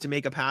has to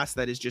make a pass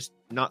that is just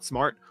not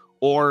smart,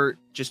 or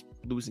just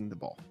losing the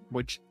ball,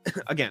 which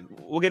again,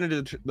 we'll get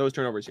into those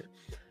turnovers here.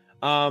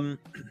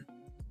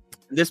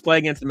 This play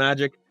against the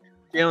Magic,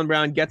 Jaylen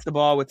Brown gets the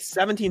ball with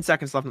 17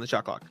 seconds left in the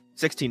shot clock.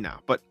 16 now,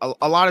 but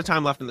a lot of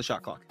time left in the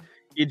shot clock.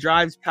 He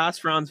drives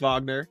past Franz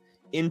Wagner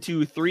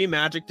into 3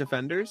 Magic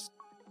defenders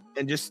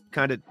and just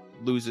kind of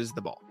loses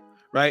the ball,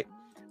 right?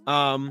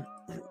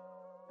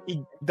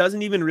 He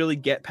doesn't even really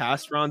get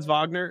past Franz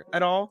Wagner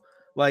at all.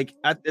 Like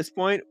at this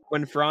point,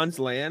 when Franz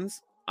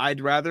lands,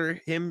 I'd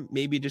rather him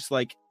maybe just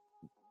like,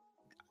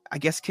 I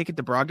guess, kick it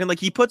to Brogdon. Like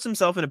he puts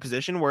himself in a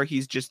position where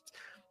he's just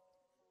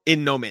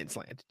in no man's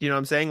land. You know what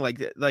I'm saying?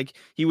 Like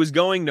he was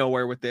going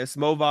nowhere with this.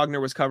 Mo Wagner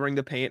was covering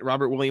the paint.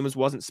 Robert Williams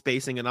wasn't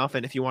spacing enough.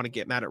 And if you want to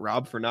get mad at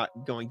Rob for not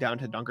going down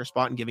to dunker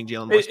spot and giving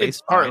Jalen more space,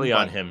 it's partly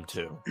on him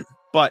too.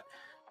 But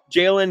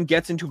Jalen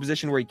gets into a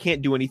position where he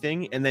can't do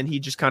anything, and then he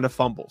just kind of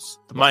fumbles.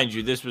 Mind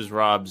you, this was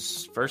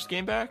Rob's first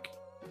game back,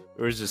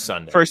 or is this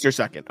Sunday? First or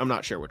second. I'm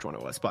not sure which one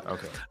it was, but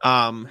okay.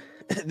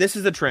 This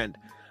is a trend.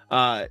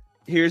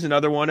 Here's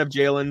another one of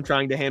Jalen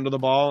trying to handle the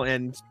ball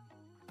and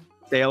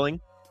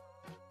failing.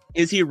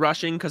 Is he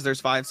rushing because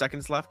there's 5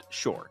 seconds left?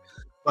 Sure.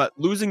 But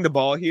losing the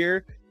ball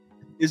here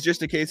is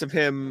just a case of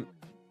him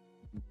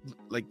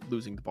like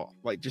losing the ball,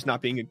 like just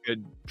not being a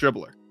good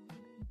dribbler.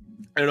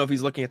 I don't know if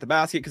he's looking at the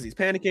basket because he's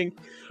panicking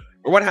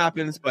or what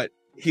happens, but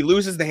he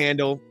loses the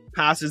handle,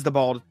 passes the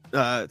ball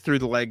through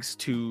the legs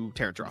to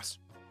Terrence Ross.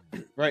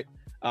 Right.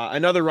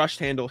 Another rushed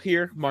handle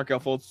here. Markelle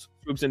Fultz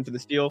swoops in for the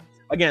steal.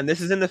 Again,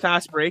 this is in the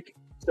fast break.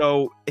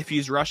 So if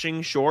he's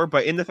rushing, sure.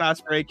 But in the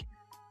fast break,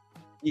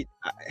 he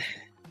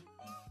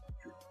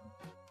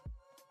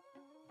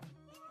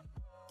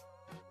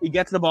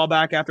gets the ball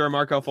back after a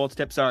Markelle Fultz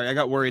tip. Sorry, I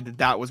got worried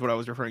that was what I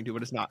was referring to,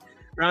 but it's not.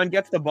 Brown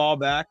gets the ball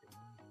back,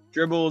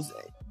 dribbles.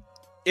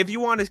 If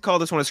you want to call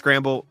this one a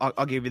scramble,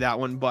 I'll give you that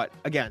one. But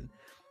again,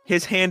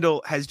 his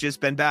handle has just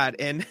been bad.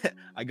 And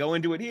I go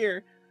into it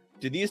here.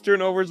 Do these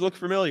turnovers look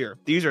familiar?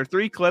 These are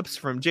 3 clips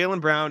from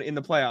Jaylen Brown in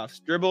the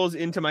playoffs. Dribbles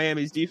into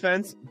Miami's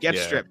defense,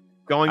 gets stripped.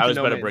 I was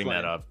about to bring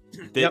that up.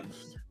 Yep.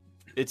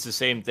 It's the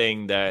same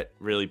thing that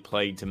really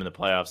plagued him in the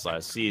playoffs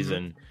last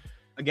season.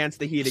 Against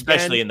the Heat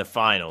especially again. In the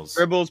finals.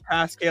 Dribbles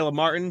past Caleb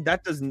Martin.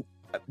 That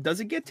does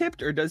it get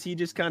tipped, or does he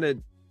just kind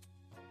of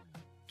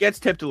gets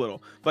tipped a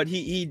little? But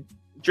he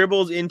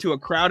dribbles into a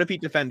crowd of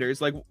Heat defenders.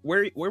 Like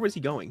where was he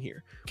going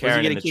here? Was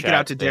he going to kick it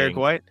out to Derek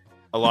White?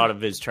 A lot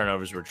of his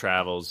turnovers were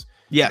travels.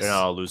 Yes. They're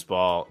not a loose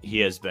ball. He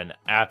has been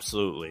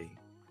absolutely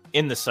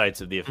in the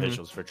sights of the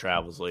officials for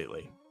travels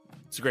lately.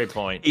 It's a great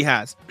point. He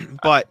has,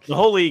 but the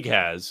whole league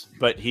has,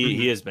 but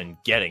he has been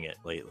getting it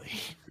lately.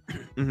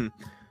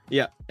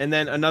 Yeah, and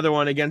then another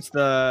one against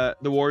the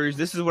Warriors.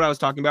 This is what I was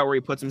talking about, where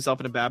he puts himself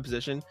in a bad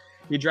position.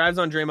 He drives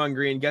on Draymond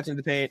Green, gets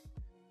into the paint,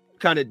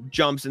 kind of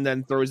jumps, and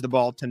then throws the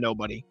ball to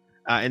nobody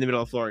in the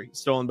middle of the floor,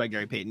 stolen by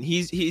Gary Payton.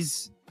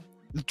 He's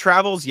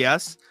travels,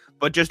 yes,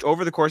 but just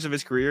over the course of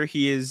his career,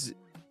 he is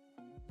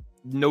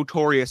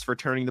notorious for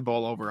turning the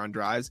ball over on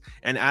drives.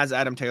 And as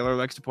Adam Taylor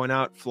likes to point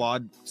out,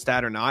 flawed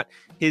stat or not,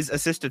 his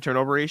assist to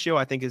turnover ratio,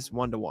 I think, is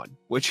 1-1,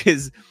 which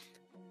is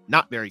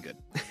not very good.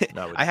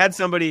 I had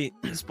somebody,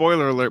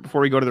 spoiler alert, before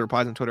we go to the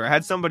replies on Twitter, I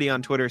had somebody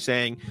on Twitter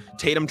saying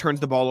Tatum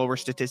turns the ball over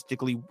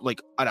statistically like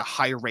at a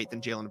higher rate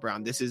than Jaylen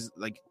Brown. This is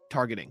like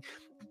targeting,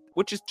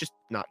 which is just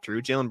not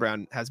true. Jaylen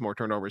Brown has more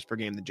turnovers per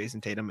game than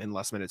Jason Tatum in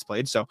less minutes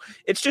played. So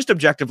it's just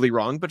objectively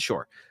wrong, but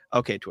sure.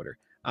 Okay, Twitter.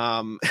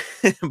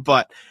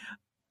 But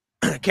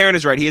Karen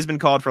is right. He has been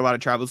called for a lot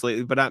of travels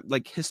lately, but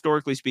like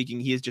historically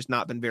speaking, he has just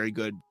not been very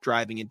good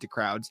driving into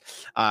crowds.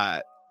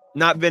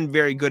 Not been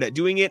very good at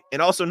doing it,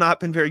 and also not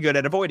been very good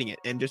at avoiding it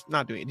and just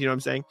not doing it. You know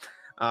what I'm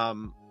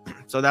saying?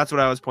 So that's what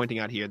I was pointing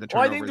out here.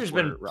 I think there's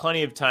been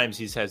plenty of times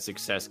he's had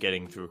success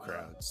getting through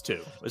crowds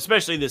too,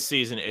 especially this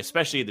season,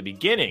 especially at the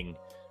beginning.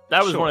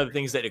 That was one of the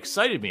things that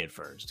excited me at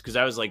first, because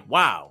I was like,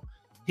 wow,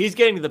 he's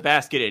getting to the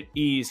basket at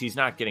ease. He's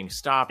not getting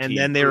stopped. And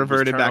then they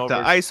reverted back to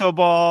ISO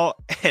ball,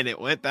 and it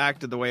went back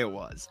to the way it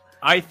was.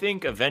 I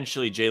think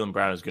eventually Jaylen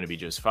Brown is going to be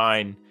just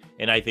fine.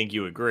 And I think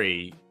you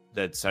agree.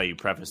 That's how you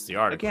preface the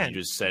article. Again, you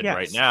just said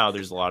right now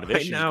there's a lot of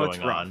issues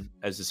going on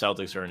as the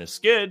Celtics are in a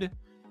skid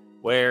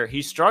where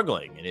he's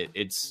struggling, and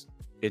it's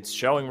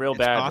showing real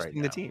bad right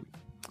now. The team.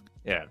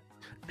 Yeah.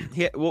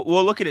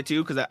 We'll look at it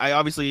too, because I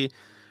obviously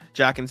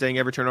Jack and saying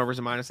every turnover is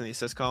a minus in the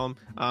assist column.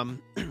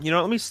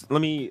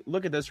 Let me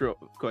look at this real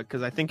quick,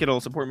 because I think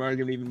it'll support my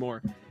argument even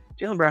more.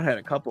 Jaylen Brown had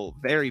a couple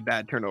very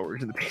bad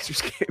turnovers in the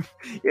Pacers game.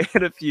 He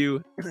had a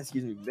few.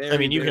 Excuse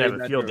me. You can have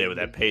a field day with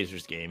that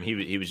Pacers game.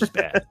 He was just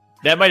bad.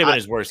 That might have been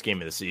his worst game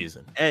of the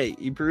season. Hey,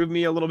 you proved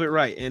me a little bit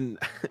right. And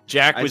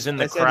Jack was in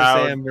the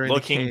crowd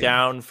looking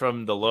down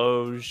from the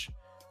loge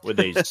with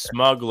a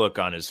smug look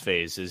on his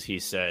face as he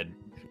said,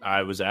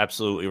 I was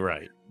absolutely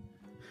right.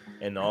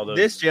 And all those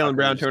this Jaylen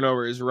Brown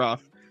turnover is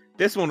rough.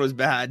 This one was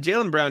bad.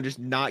 Jaylen Brown just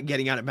not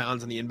getting out of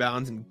bounds on the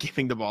inbounds and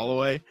giving the ball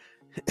away.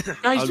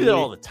 Guys do that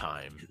all the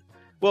time.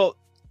 Well,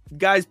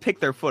 guys pick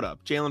their foot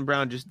up. Jaylen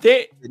Brown just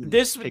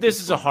this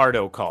is a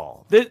hardo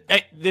call.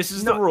 This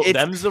is the rule.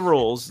 Them's the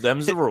rules.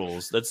 Them's the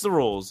rules. That's the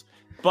rules.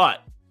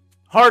 But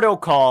hardo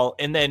call,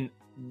 and then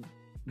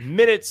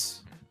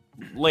minutes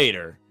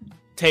later,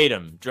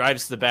 Tatum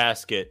drives to the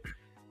basket,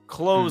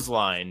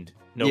 clotheslined,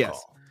 no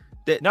call.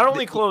 Not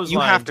only clotheslined. You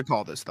have to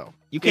call this though.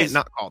 You can't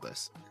not call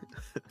this.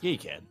 Yeah, you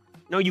can.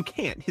 No, you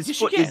can't. His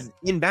foot is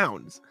in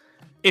bounds.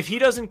 If he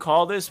doesn't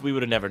call this, we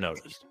would have never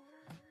noticed.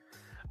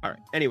 All right.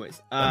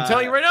 Anyways, I'm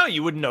telling you right now,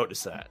 you wouldn't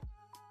notice that.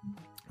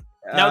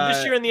 Now,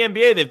 this year in the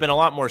NBA, they've been a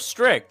lot more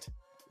strict.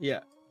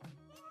 Yeah.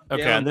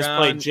 Okay, on this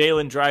play,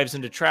 Jaylen drives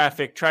into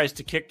traffic, tries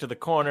to kick to the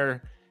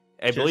corner.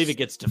 I believe it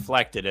gets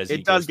deflected as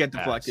it does get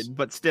deflected,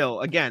 but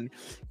still, again,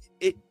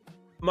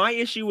 my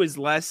issue is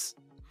less,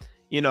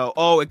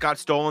 it got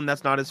stolen.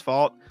 That's not his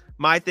fault.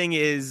 My thing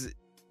is,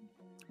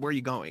 where are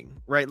you going?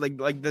 Right?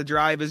 Like the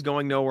drive is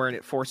going nowhere and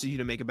it forces you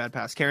to make a bad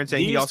pass. Karen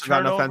saying he also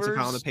got an offensive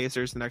foul on the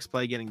Pacers the next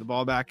play, getting the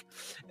ball back.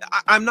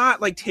 I'm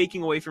not like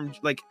taking away from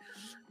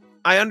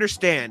I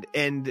understand.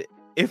 And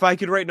if I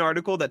could write an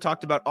article that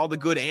talked about all the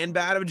good and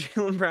bad of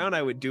Jaylen Brown,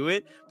 I would do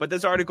it. But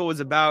this article was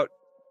about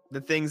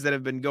the things that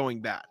have been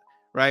going bad,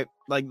 right?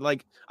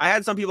 Like I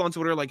had some people on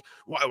Twitter like,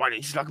 why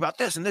didn't you talk about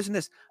this and this and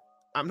this?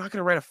 I'm not going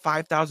to write a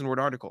 5,000 word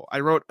article. I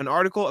wrote an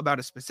article about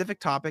a specific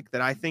topic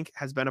that I think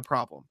has been a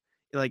problem.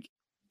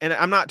 And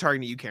I'm not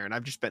targeting you, Karen.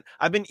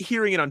 I've been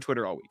hearing it on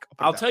Twitter all week.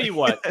 I'll tell you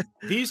what,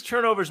 these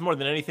turnovers more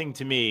than anything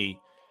to me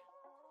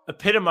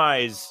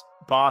epitomize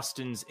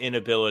Boston's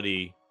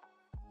inability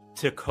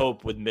to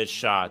cope with missed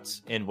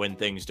shots and when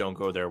things don't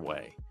go their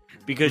way,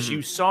 because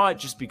you saw it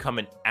just become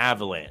an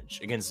avalanche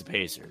against the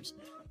Pacers.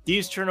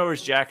 These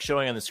turnovers Jack's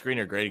showing on the screen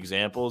are great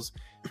examples,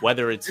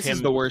 whether it's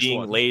him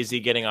being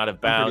lazy, getting out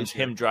of bounds,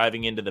 him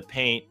driving into the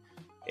paint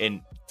and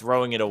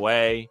throwing it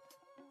away.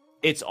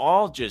 It's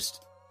all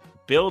just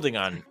building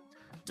on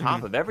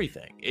top of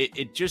everything.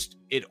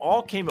 It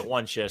all came at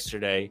once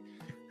yesterday.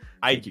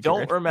 I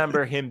don't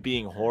remember him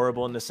being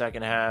horrible in the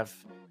second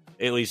half,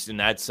 at least in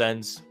that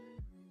sense.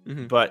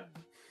 But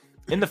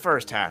in the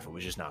first half, it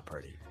was just not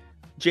pretty.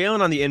 Jaylen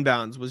on the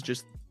inbounds was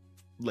just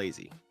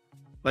lazy.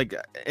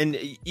 And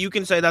you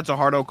can say that's a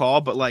hard-o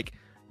call, but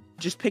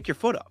just pick your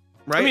foot up,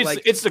 right? I mean,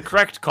 it's the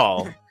correct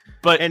call.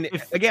 But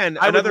again,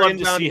 I would love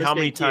to see how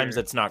many times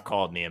that's not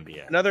called in the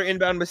NBA. Another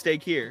inbound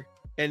mistake here.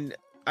 And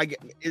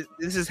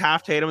this is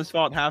half Tatum's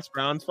fault, half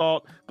Brown's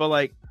fault,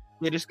 but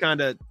they just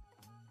kind of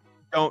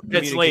don't.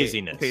 It's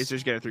laziness. The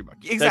Pacers get a 3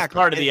 bucket. Exactly. That's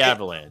part of the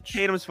avalanche.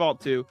 Tatum's fault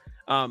too.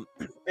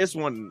 This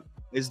one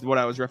is what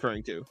I was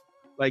referring to.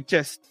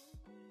 Just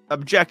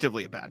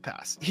objectively a bad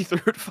pass. He threw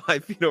it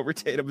 5 feet over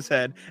Tatum's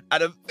head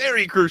at a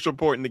very crucial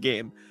point in the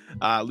game,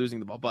 losing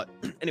the ball. But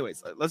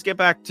anyways, let's get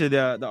back to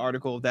the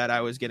article that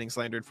I was getting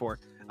slandered for.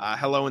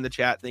 Hello in the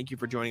chat. Thank you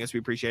for joining us. We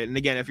appreciate it. And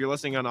again, if you're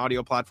listening on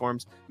audio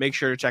platforms, make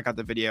sure to check out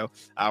the video.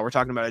 We're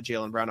talking about a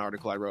Jaylen Brown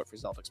article I wrote for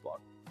Celtics blog.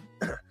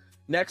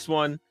 Next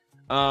one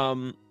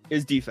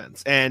is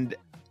defense. And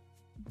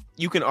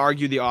you can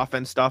argue the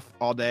offense stuff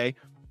all day.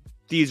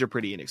 These are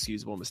pretty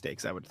inexcusable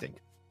mistakes, I would think.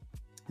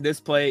 This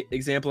play,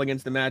 example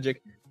against the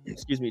Magic,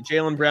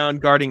 Jaylen Brown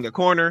guarding the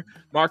corner,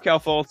 Markelle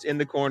Fultz in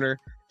the corner,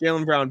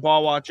 Jaylen Brown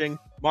ball watching,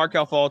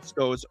 Markelle Fultz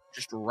goes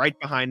just right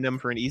behind them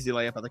for an easy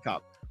layup at the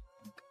cup.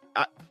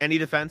 Any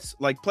defense,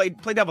 play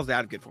devil's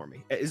advocate for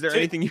me. Is there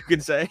anything you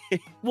can say?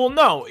 Well,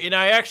 no, and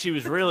I actually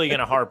was really going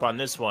to harp on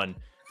this one.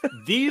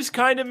 These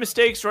kind of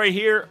mistakes right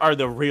here are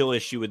the real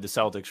issue with the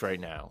Celtics right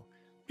now,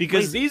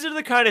 because these are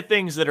the kind of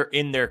things that are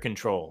in their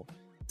control.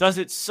 Does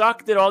it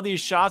suck that all these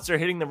shots are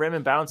hitting the rim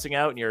and bouncing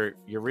out and you're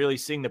really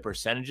seeing the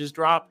percentages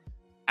drop?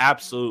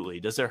 Absolutely.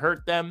 Does it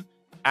hurt them?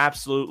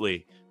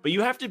 Absolutely. But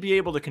you have to be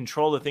able to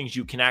control the things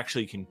you can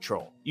actually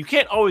control. You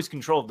can't always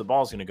control if the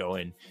ball's going to go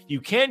in. You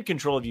can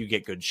control if you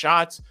get good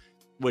shots,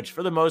 which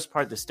for the most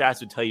part, the stats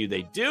would tell you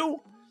they do,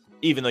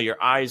 even though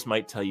your eyes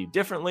might tell you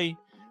differently.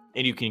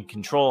 And you can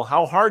control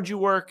how hard you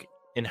work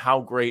and how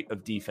great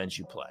of defense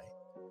you play.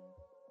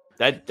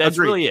 That's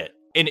really it.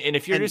 And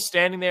if you're just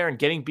standing there and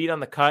getting beat on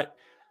the cut,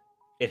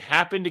 it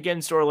happened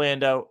against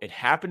Orlando. It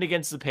happened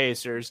against the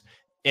Pacers.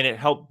 And it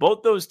helped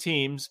both those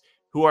teams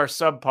who are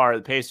subpar.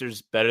 The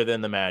Pacers better than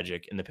the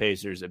Magic, and the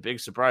Pacers, a big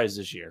surprise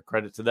this year.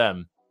 Credit to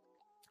them.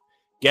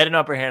 Get an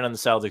upper hand on the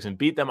Celtics and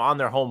beat them on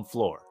their home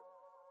floor.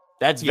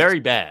 That's very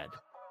bad.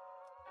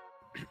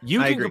 You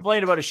can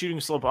complain about a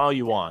shooting slip all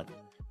you want,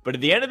 but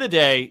at the end of the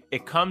day,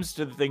 it comes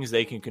to the things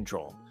they can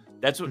control.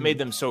 That's what made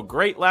them so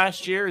great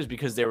last year, is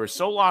because they were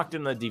so locked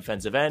in the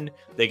defensive end.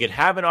 They could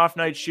have an off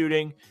night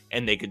shooting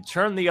and they could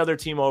turn the other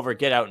team over,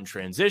 get out in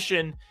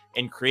transition,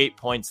 and create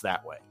points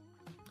that way.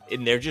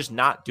 And they're just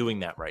not doing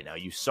that right now.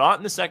 You saw it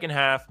in the second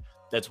half.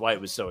 That's why it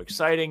was so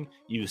exciting.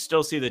 You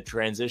still see the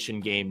transition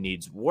game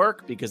needs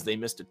work because they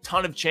missed a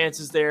ton of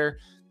chances there.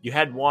 You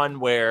had one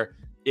where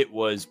it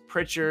was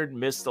Pritchard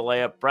missed the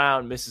layup,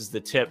 Brown misses the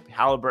tip,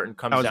 Halliburton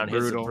comes down,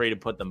 hits a three to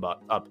put them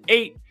up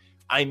 8.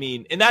 I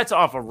mean, and that's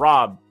off a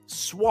Rob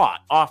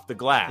swat off the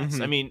glass.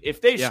 I mean,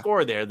 if they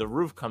score there, the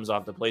roof comes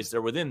off the place.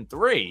 They're within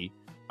 3.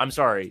 I'm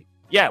sorry.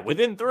 Yeah,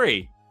 within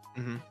 3.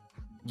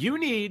 You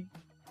need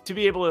to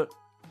be able to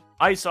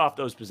ice off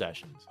those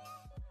possessions.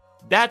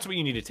 That's what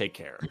you need to take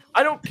care of.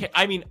 I don't care.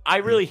 I mean, I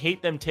really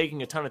hate them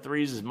taking a ton of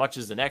threes as much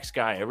as the next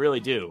guy. I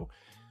really do.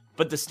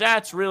 But the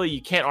stats, really,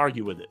 you can't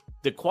argue with it.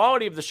 The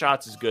quality of the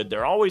shots is good.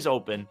 They're always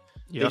open.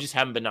 They just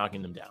haven't been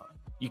knocking them down.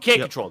 You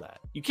can't control that.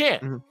 You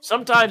can't.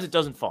 Sometimes it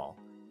doesn't fall.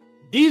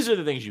 These are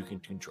the things you can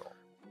control.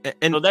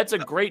 And so that's a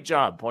great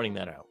job pointing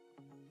that out.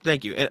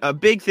 Thank you. And a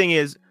big thing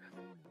is,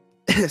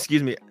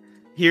 excuse me,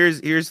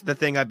 here's the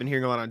thing I've been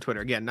hearing a lot on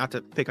Twitter. Again, not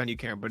to pick on you,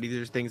 Karen, but these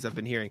are things I've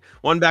been hearing.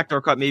 One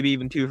backdoor cut, maybe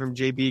even 2 from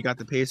JB, got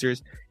the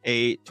Pacers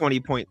a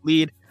 20-point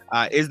lead.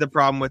 Is the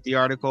problem with the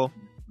article?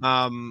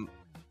 I'm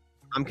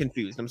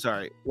confused. I'm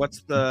sorry.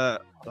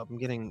 I'm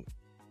getting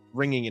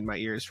ringing in my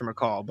ears from a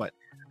call, but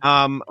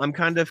I'm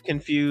kind of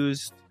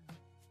confused.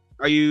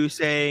 Are you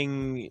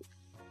saying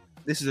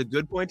this is a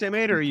good point I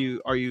made, or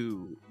are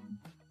you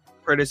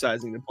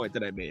criticizing the point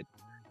that I made?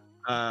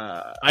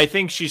 I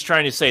think she's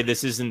trying to say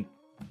this isn't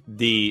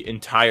the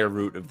entire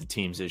root of the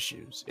team's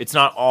issues. It's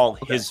not all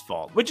his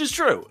fault, which is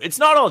true. It's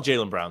not all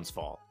Jaylen Brown's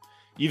fault.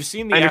 You've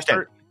seen the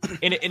effort,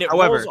 and it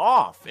rolls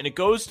off, and it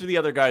goes to the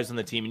other guys on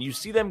the team, and you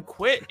see them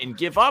quit and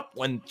give up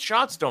when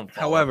shots don't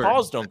fall, however,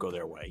 balls don't go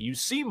their way. You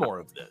see more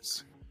of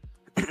this.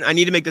 I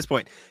need to make this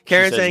point.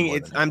 Karen's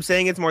saying I'm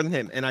saying it's more than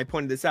him, and I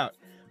pointed this out.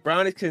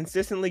 Brown is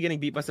consistently getting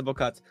beat by simple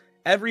cuts.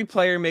 Every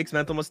player makes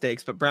mental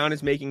mistakes, but Brown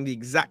is making the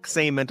exact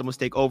same mental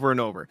mistake over and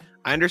over.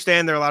 I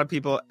understand there are a lot of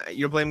people,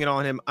 you're blaming it all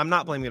on him. I'm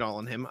not blaming it all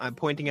on him. I'm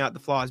pointing out the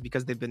flaws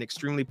because they've been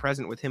extremely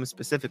present with him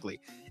specifically.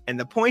 And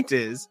the point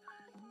is,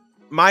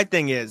 my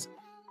thing is,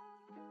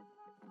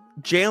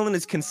 Jaylen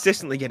is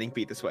consistently getting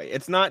beat this way.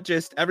 It's not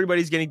just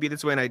everybody's getting beat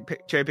this way and I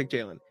cherry pick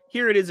Jaylen.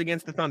 Here it is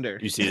against the Thunder.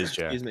 You see this,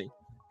 Jack. Excuse me.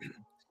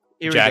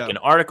 Jack, an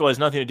article has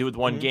nothing to do with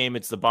one game.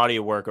 It's the body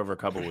of work over a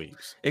couple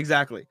weeks.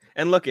 Exactly.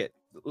 And let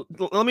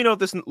me know if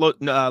this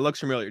looks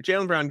familiar.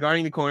 Jaylen Brown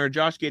guarding the corner,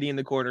 Josh Giddey in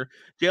the corner,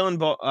 Jaylen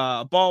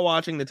ball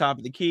watching the top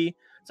of the key.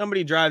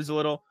 Somebody drives a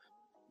little.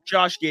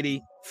 Josh Giddey,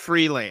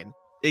 free lane.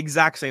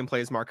 Exact same play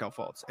as Markelle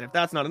Fultz. And if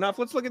that's not enough,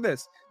 let's look at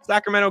this.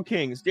 Sacramento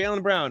Kings,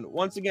 Jaylen Brown,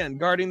 once again,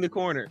 guarding the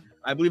corner.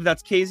 I believe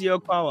that's KZ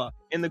Okpala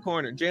in the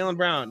corner. Jaylen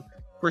Brown,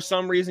 for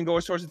some reason,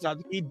 goes towards the top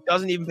of the key,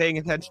 doesn't even paying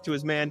attention to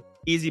his man.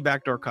 Easy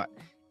backdoor cut.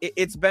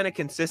 It's been a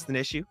consistent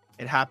issue.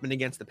 It happened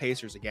against the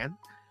Pacers again.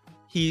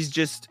 He's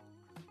just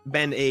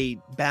been a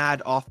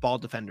bad off-ball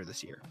defender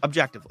this year,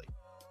 objectively.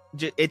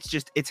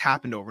 It's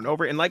happened over and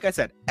over. And like I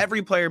said,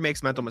 every player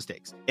makes mental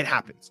mistakes. It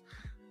happens.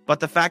 But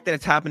the fact that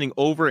it's happening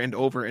over and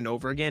over and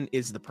over again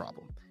is the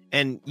problem.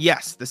 And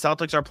yes, the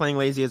Celtics are playing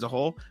lazy as a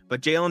whole, but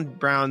Jaylen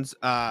Brown's,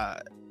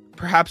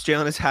 perhaps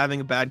Jaylen is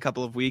having a bad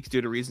couple of weeks due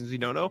to reasons we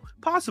don't know.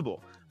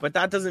 Possible. But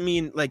that doesn't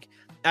mean, like,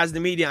 as the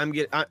media,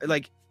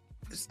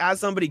 as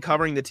somebody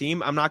covering the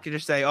team, I'm not going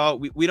to say,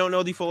 oh, we don't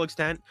know the full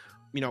extent.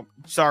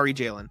 Sorry,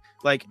 Jaylen.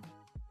 Like,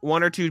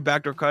 one or two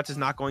backdoor cuts is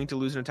not going to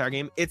lose an entire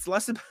game. It's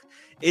less about,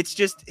 it's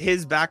just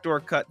his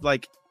backdoor cut.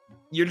 Like,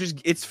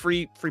 it's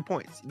free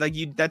points. Like,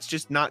 that's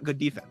just not good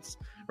defense,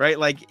 right?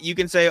 Like, you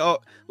can say, oh,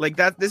 like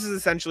that. This is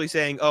essentially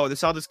saying, oh, the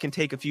Celtics can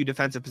take a few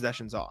defensive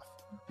possessions off,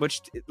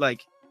 which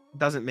like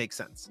doesn't make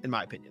sense in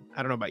my opinion.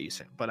 I don't know about you,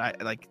 Sam, but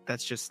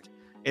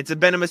it's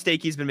been a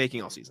mistake he's been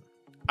making all season.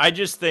 I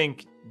just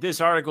think this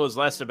article is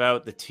less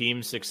about the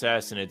team's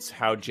success and it's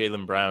how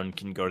Jaylen Brown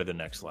can go to the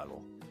next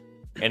level.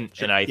 And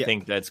I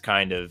think that's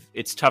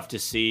it's tough to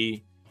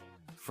see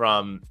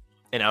from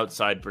an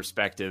outside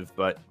perspective,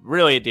 but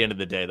really at the end of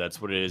the day,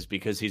 that's what it is,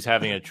 because he's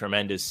having a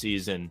tremendous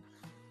season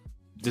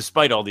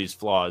despite all these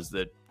flaws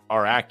that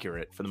are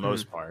accurate for the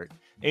most part.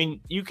 I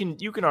mean, you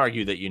can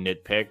argue that you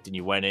nitpicked and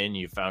you went in,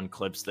 you found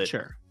clips that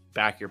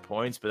back your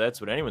points, but that's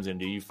what anyone's going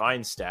to do. You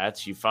find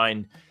stats, you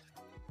find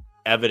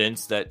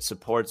evidence that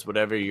supports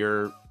whatever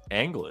your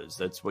angle is.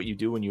 That's what you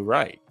do when you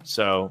write.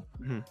 So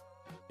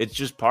it's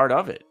just part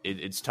of it.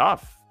 It's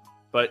tough,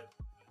 but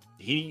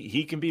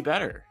he can be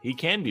better. He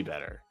can be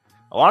better.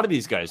 A lot of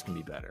these guys can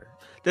be better.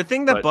 The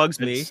thing that bugs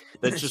me,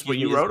 that's just what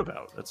you wrote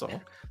about. That's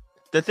all.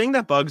 The thing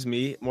that bugs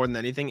me more than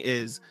anything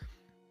is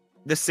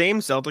the same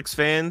Celtics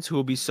fans who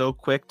will be so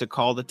quick to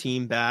call the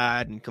team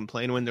bad and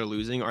complain when they're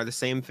losing are the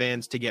same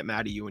fans to get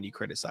mad at you when you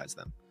criticize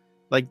them.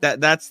 Like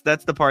that's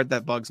the part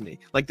that bugs me.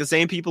 Like the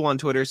same people on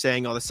Twitter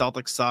saying, "Oh, the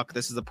Celtics suck.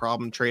 This is a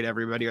problem. Trade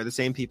everybody." Are the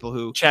same people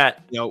who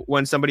chat.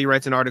 When somebody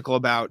writes an article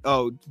about,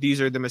 "Oh, these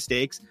are the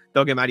mistakes,"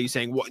 they'll get mad at you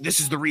saying, "Well, this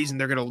is the reason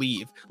they're going to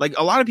leave." Like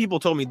a lot of people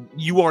told me,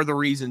 "You are the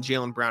reason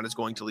Jaylen Brown is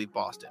going to leave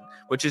Boston,"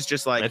 which is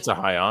just like it's a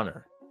high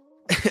honor.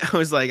 I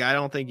was like, I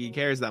don't think he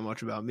cares that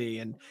much about me.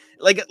 And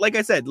like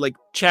I said, like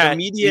chat, the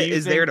media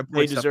is there to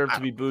point they deserve to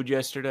be booed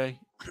yesterday.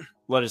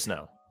 Let us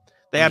know.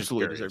 They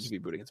absolutely deserve to be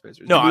booed against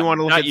Pacers. No, we want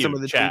to look at you, some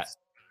of the chat. tweets.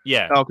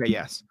 Yeah. Okay.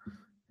 Yes.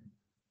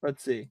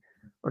 Let's see.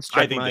 Let's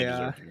check I think they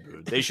deserve to be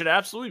booed. They should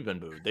absolutely been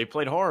booed. They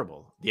played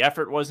horrible. The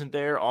effort wasn't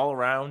there all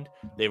around.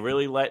 They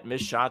really let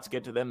missed shots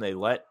get to them. They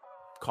let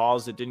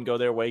calls that didn't go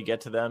their way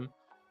get to them.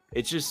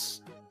 It's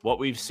just what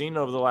we've seen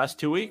over the last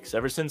 2 weeks,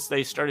 ever since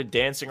they started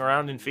dancing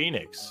around in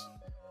Phoenix.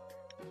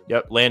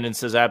 Yep. Landon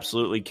says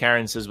absolutely.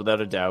 Karen says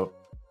without a doubt.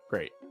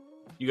 Great.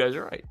 You guys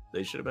are right.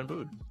 They should have been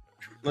booed.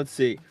 Let's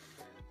see.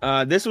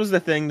 This was the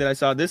thing that I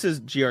saw. This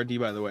is GRD,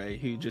 by the way.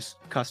 He just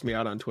cussed me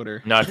out on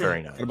Twitter. Not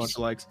very nice. Got a bunch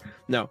of likes.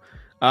 No.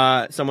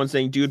 Someone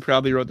saying, dude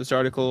probably wrote this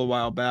article a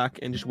while back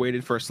and just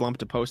waited for a slump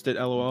to post it,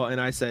 LOL. And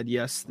I said,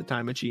 yes, the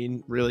time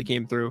machine really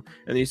came through.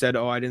 And he said,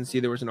 oh, I didn't see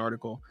there was an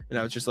article. And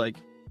I was just like,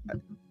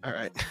 all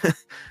right.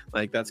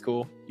 Like, that's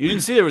cool. You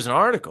didn't see there was an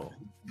article?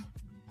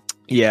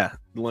 Yeah,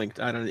 linked.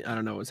 I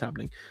don't know what's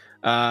happening.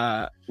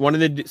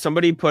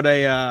 Somebody put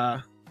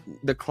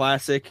the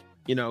classic,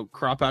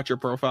 crop out your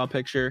profile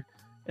picture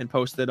and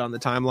post it on the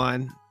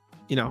timeline.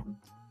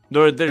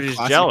 They're just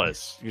classic.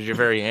 Jealous because you're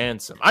very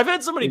handsome. I've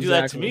had somebody do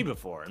that to me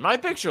before, and my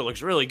picture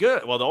looks really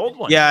good. Well, the old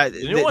one, yeah,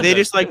 they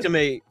just like to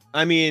make.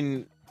 I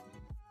mean,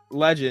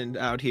 legend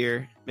out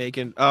here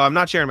making. Oh, I'm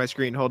not sharing my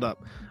screen. Hold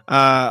up.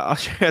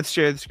 Let's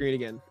share the screen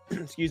again.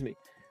 Excuse me.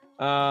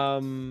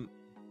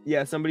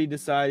 Yeah, somebody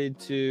decided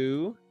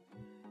to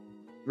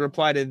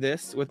reply to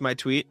this with my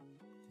tweet.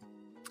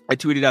 I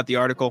tweeted out the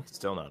article.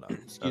 Still not up.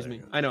 Excuse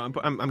me. I know.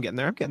 I'm getting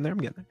there.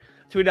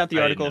 Tweeted out the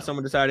article.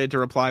 Someone decided to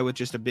reply with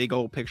just a big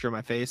old picture of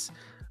my face,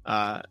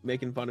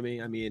 making fun of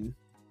me. I mean,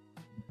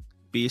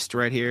 beast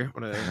right here.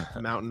 What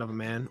a mountain of a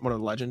man. What a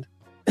legend.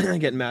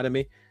 Getting mad at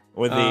me.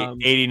 With the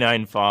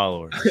 89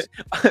 followers.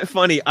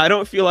 Funny. I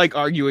don't feel like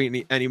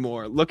arguing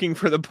anymore. Looking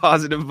for the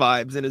positive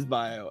vibes in his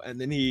bio. And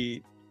then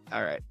he...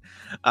 All right.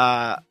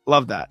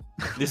 Love that.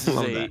 This is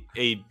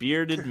a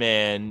bearded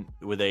man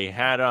with a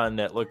hat on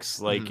that looks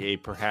like a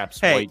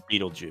perhaps white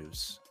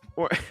Beetlejuice.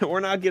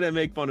 We're not going to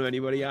make fun of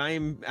anybody. I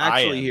am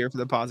actually here for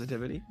the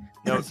positivity.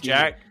 No,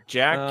 Jack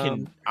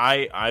can...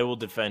 I will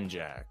defend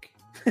Jack.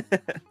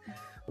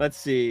 Let's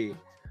see.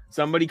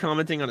 Somebody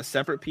commenting on a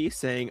separate piece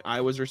saying I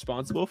was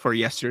responsible for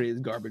yesterday's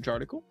garbage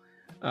article.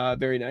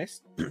 Very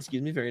nice.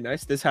 Excuse me. Very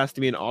nice. This has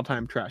to be an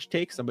all-time trash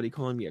take. Somebody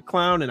calling me a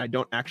clown and I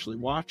don't actually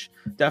watch.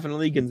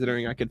 Definitely,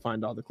 considering I could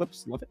find all the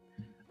clips. Love it.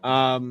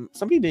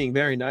 Somebody being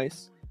very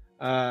nice.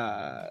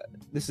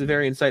 This is a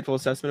very insightful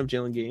assessment of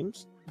Jalen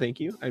games.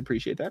 Thank you. I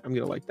appreciate that. I'm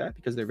going to like that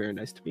because they're very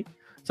nice to me.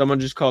 Someone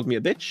just called me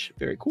a bitch.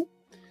 Very cool.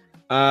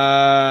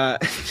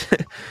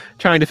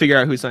 Trying to figure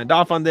out who signed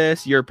off on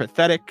this. You're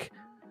pathetic.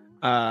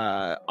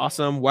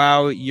 Awesome.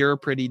 Wow, you're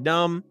pretty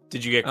dumb.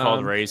 Did you get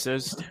called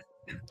racist?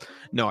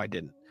 No, I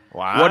didn't.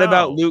 Wow. What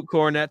about Luke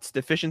Cornett's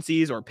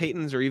deficiencies or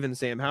Peyton's or even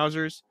Sam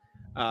Hauser's?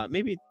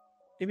 Maybe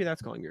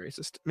that's calling me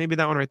racist. Maybe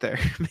that one right there.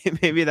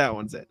 Maybe that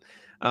one's it.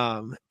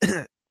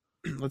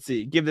 Let's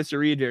see. Give this a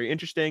read. Very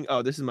interesting.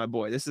 Oh, this is my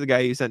boy. This is the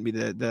guy who sent me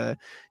the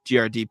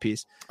GRD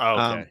piece.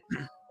 Oh,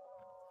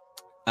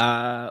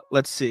 okay.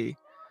 Let's see.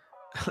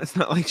 It's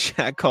not like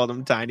Shaq called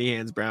him Tiny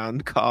Hands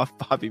Brown, cough,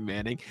 Bobby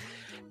Manning.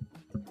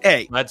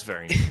 Hey, that's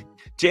very nice.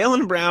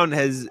 Jaylen Brown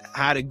has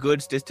had a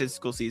good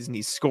statistical season.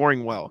 He's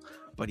scoring well,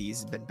 but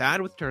he's been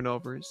bad with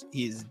turnovers.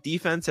 His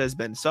defense has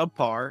been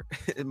subpar,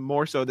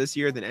 more so this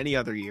year than any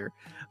other year.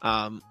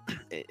 And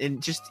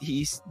just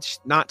he's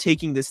not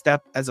taking the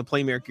step as a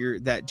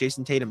playmaker that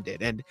Jason Tatum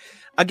did. And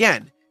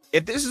again,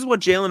 if this is what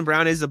Jaylen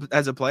Brown is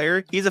as a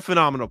player, he's a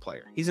phenomenal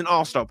player. He's an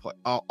all-star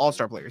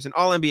player. He's an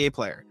all-NBA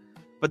player.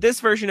 But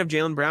this version of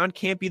Jaylen Brown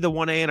can't be the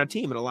 1A on a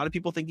team, and a lot of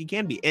people think he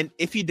can be. And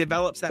if he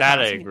develops that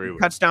I agree with.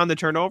 Cuts down the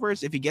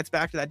turnovers, if he gets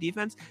back to that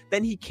defense,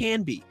 then he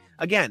can be.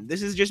 Again,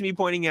 this is just me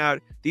pointing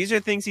out these are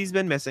things he's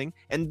been missing.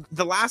 And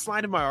the last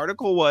line of my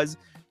article was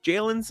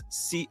Jalen's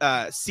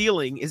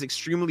ceiling is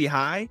extremely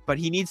high, but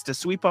he needs to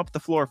sweep up the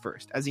floor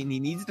first, as he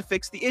needs to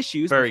fix the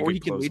issues before he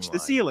can reach the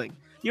ceiling.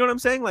 You know what I'm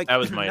saying? Like, that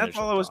was my that's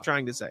all I was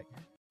trying to say.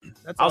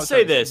 I'll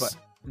say this.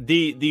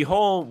 The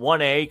whole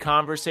 1A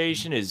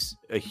conversation is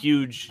a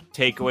huge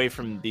takeaway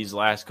from these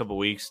last couple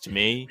weeks to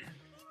me,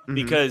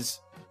 because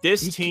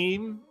this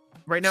team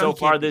right now so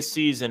far this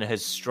season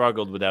has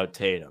struggled without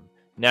Tatum.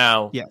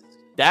 Now,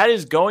 that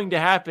is going to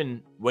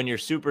happen when your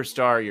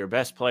superstar, your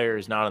best player,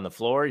 is not on the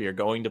floor. You're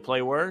going to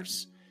play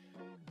worse.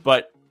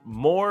 But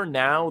more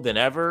now than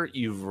ever,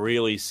 you've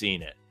really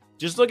seen it.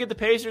 Just look at the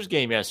Pacers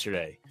game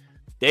yesterday.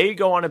 They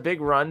go on a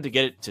big run to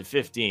get it to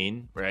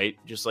 15, right?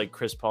 Just like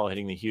Chris Paul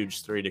hitting the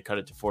huge three to cut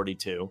it to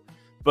 42.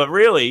 But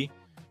really,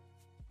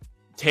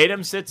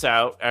 Tatum sits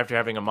out after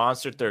having a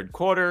monster third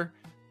quarter.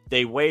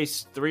 They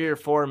waste 3 or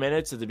 4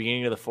 minutes at the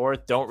beginning of the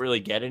fourth, don't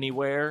really get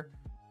anywhere.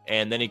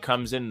 And then he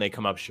comes in and they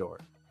come up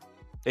short.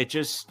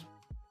 It's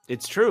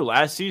true.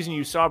 Last season,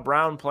 you saw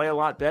Brown play a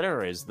lot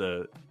better as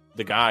the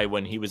guy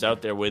when he was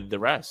out there with the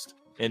rest.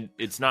 And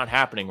it's not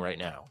happening right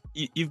now.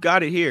 You've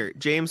got it here.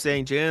 James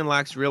saying Jalen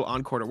lacks real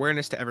on-court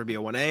awareness to ever be a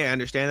 1A. I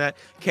understand that.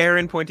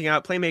 Karen pointing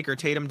out playmaker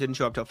Tatum didn't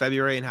show up till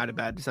February and had a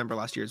bad December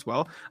last year as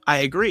well. I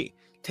agree.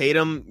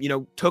 Tatum,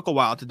 took a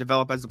while to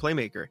develop as a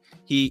playmaker.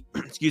 He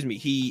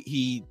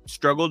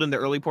struggled in the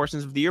early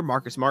portions of the year.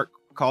 Marcus Smart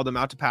called him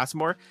out to pass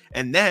more.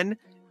 And then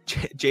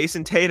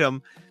Jason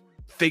Tatum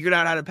figured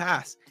out how to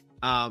pass.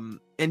 And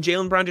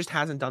Jaylen Brown just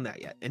hasn't done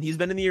that yet. And he's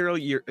been in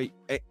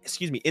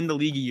the in the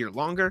league a year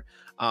longer.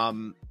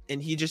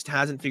 And he just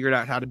hasn't figured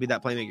out how to be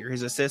that playmaker.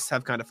 His assists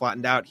have kind of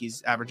flattened out.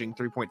 He's averaging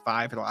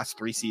 3.5 for the last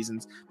 3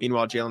 seasons.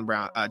 Meanwhile,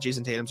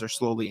 Jason Tatum's are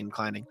slowly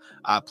inclining.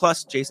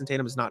 Plus, Jason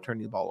Tatum is not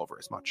turning the ball over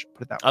as much.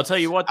 Put it that way. I'll tell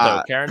you what,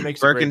 though. Karen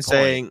makes a great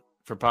point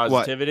for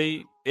positivity.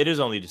 What? It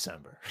is only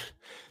December.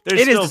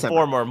 There's still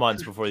 4 more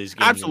months before these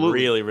games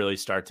really, really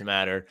start to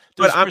matter.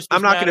 But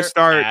I'm not going to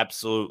start.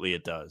 Absolutely,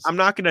 it does. I'm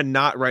not going to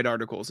not write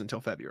articles until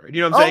February.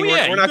 You know what I'm saying?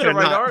 Yeah, we're not going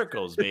to write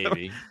articles,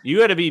 baby. You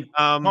got to be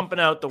pumping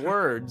out the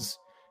words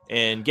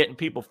and getting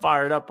people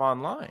fired up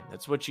online.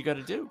 That's what you got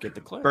to do. Get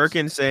the clips.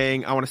 Birkin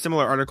saying, I want a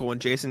similar article when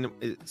Jason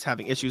is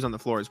having issues on the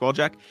floor as well,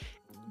 Jack.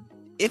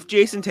 If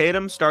Jason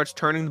Tatum starts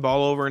turning the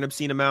ball over an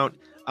obscene amount,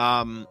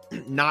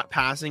 not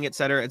passing, et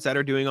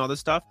cetera, doing all this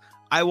stuff,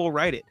 I will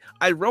write it.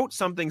 I wrote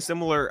something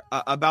similar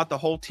about the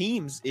whole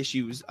team's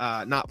issues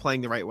not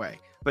playing the right way.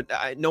 but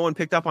no one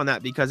picked up on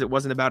that because it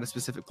wasn't about a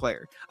specific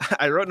player.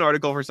 I wrote an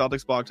article for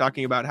Celtics blog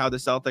talking about how the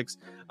Celtics,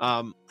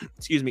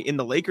 in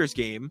the Lakers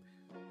game,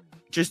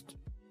 just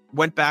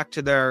went back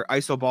to their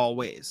iso ball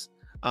ways.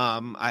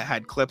 I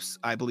had clips,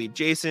 I believe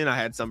Jason, I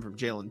had some from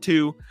Jalen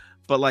too,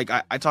 but like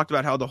I talked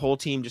about how the whole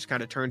team just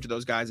kind of turned to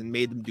those guys and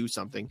made them do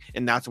something,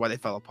 and that's why they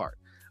fell apart.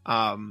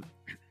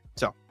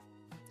 So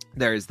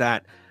there is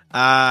that.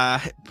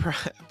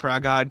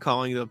 Pragad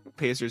calling the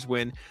Pacers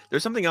win.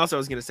 There's something else I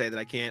was going to say that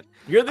I can't.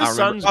 You're the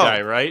Suns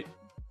guy, right?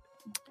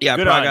 Yeah,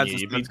 good Pragad's on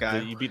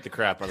you. You beat the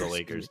crap out of the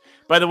Lakers.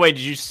 By the way,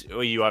 did you?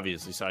 Well, you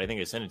obviously saw. I think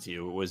I sent it to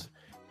you. It was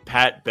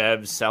Pat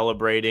Bev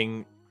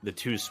celebrating the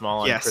too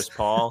small on Chris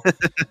Paul.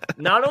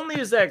 Not only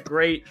is that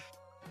great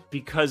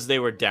because they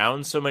were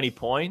down so many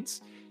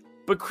points,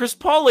 but Chris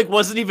Paul like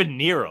wasn't even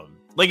near him.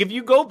 Like if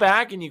you go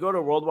back and you go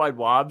to Worldwide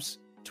Wob's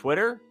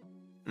Twitter,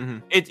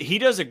 he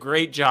does a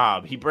great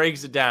job. He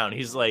breaks it down.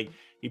 He's like,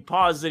 he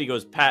pauses it. He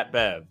goes Pat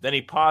Bev. Then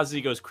he pauses.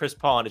 He goes Chris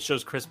Paul, and it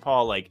shows Chris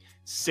Paul like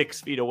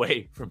 6 feet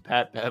away from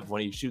Pat Bev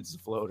when he shoots the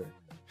floater.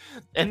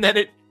 And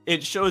then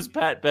it shows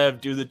Pat Bev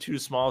do the too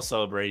small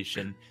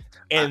celebration.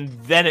 And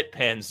then it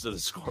pans to the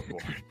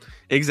scoreboard.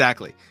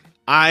 Exactly.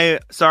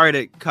 Sorry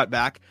to cut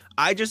back.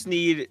 I just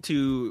need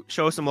to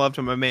show some love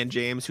to my man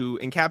James, who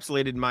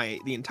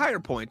encapsulated the entire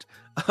point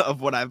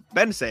of what I've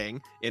been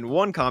saying in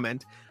one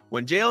comment.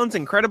 When Jalen's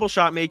incredible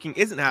shot making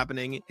isn't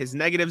happening, his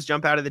negatives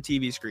jump out of the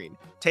TV screen.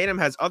 Tatum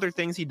has other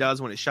things he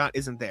does when his shot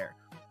isn't there.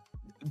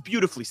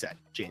 Beautifully said,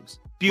 James.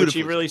 Which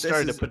he really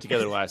started to put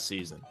together last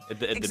season at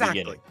the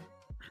beginning.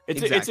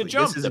 It's a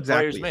jump that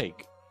players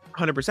make.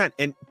 100%.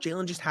 And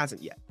Jalen just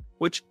hasn't yet.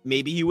 Which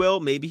maybe he will,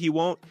 maybe he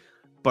won't.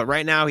 But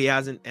right now he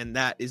hasn't, and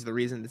that is the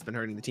reason it's been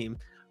hurting the team.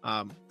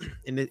 And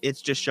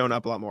it's just shown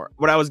up a lot more.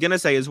 What I was going to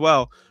say as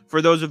well,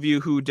 for those of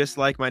you who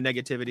dislike my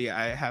negativity,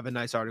 I have a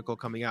nice article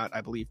coming out, I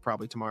believe,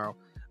 probably tomorrow.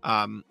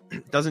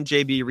 Doesn't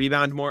JB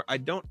rebound more? I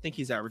don't think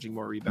he's averaging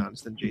more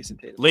rebounds than Jason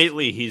Tatum.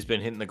 Lately, he's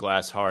been hitting the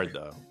glass hard,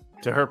 though.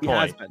 To her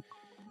point,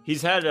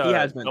 he's had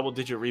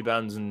double-digit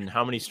rebounds in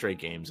how many straight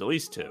games? At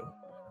least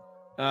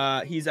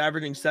 2. He's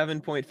averaging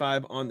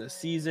 7.5 on the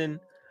season.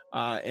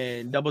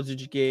 And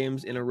double-digit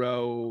games in a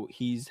row.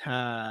 He's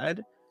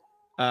had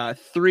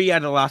 3 out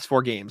of the last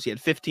 4 games. He had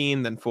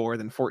 15, then 4,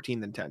 then 14,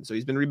 then 10. So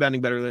he's been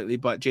rebounding better lately.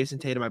 But Jason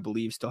Tatum, I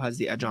believe, still has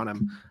the edge on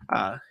him.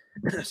 Over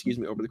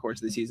the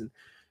course of the season.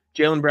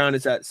 Jaylen Brown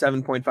is at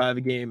 7.5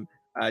 a game.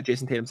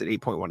 Jason Tatum's at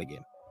 8.1 a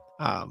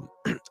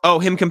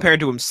game. Him compared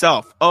to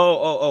himself.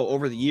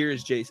 Over the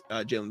years,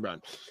 Jaylen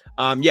Brown.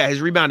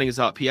 His rebounding is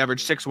up. He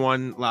averaged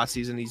 6.1 last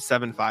season. He's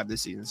 7.5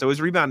 this season. So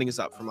his rebounding is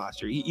up from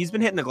last year. He's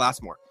been hitting the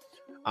glass more.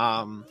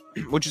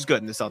 Which is good,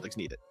 and the Celtics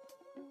need it.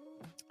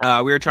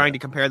 We were trying to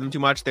compare them too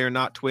much. They're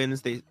not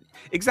twins.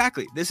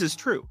 Exactly. This is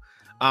true.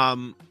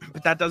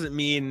 But that doesn't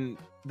mean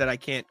that I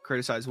can't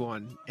criticize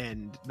one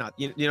and not.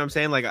 You know what I'm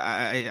saying? Like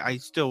I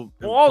still.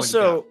 Well,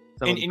 also,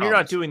 and you're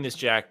not doing this,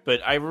 Jack.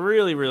 But I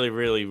really, really,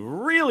 really,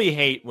 really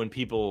hate when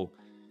people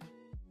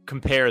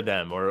compare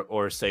them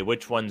or say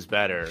which one's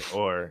better,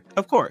 or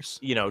of course,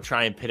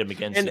 try and pit them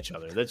against each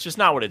other. That's just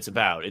not what it's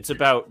about. It's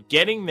about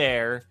getting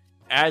there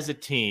as a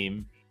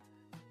team.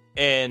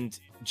 And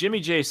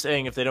Jimmy J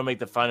saying if they don't make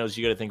the finals,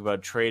 you got to think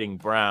about trading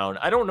Brown.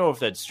 I don't know if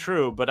that's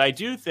true, but I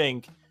do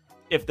think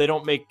if they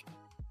don't make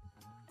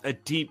a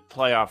deep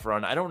playoff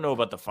run, I don't know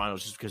about the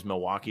finals just because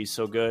Milwaukee's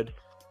so good.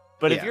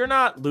 But if you're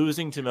not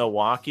losing to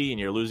Milwaukee and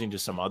you're losing to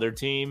some other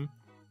team,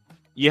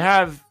 you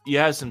have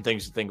some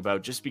things to think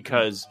about just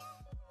because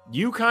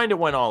you kind of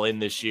went all in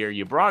this year.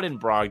 You brought in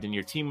Brogdon.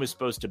 Your team was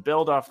supposed to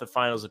build off the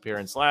finals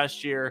appearance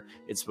last year.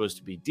 It's supposed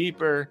to be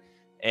deeper.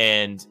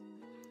 And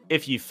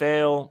if you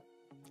fail,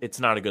 it's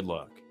not a good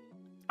look.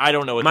 I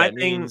don't know what that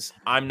means.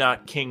 I'm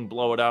not king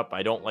blow it up.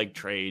 I don't like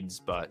trades,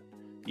 but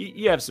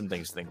you have some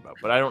things to think about.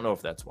 But I don't know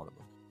if that's one of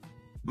them.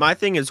 My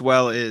thing as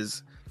well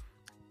is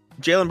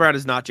Jaylen Brown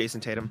is not Jason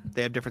Tatum.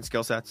 They have different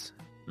skill sets.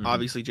 Mm-hmm.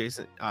 Obviously,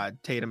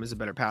 Tatum is a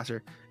better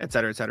passer, et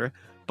cetera, et cetera.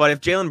 But if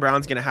Jaylen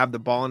Brown's going to have the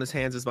ball in his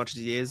hands as much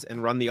as he is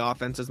and run the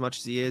offense as much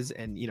as he is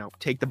and,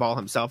 take the ball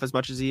himself as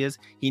much as he is,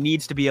 he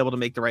needs to be able to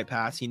make the right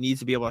pass. He needs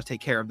to be able to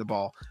take care of the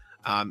ball.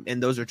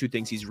 And those are two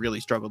things he's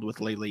really struggled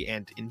with lately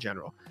and in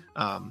general.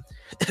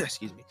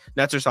 Excuse me.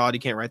 Nets are solid.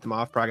 You can't write them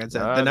off. The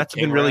Nets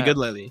have been really good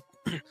lately.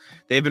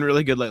 They've been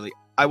really good lately.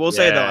 I will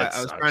say, though,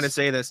 I was trying to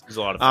say this. There's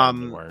a lot of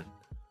fun that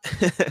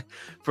weren't.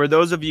 For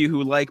those of you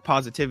who like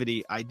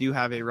positivity, I do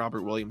have a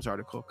Robert Williams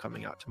article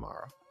coming out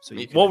tomorrow. So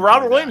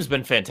Robert Williams has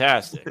been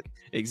fantastic.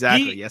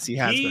 Exactly. Yes, he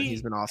has been.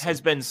 He's been awesome. Has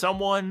been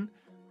someone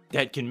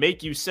that can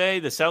make you say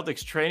the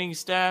Celtics training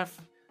staff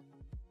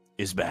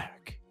is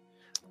back.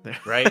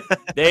 Right?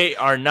 They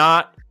are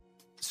not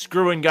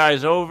screwing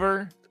guys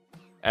over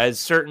as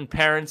certain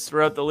parents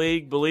throughout the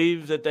league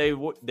believe that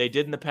they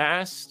did in the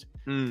past.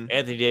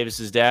 Anthony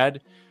Davis's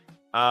dad.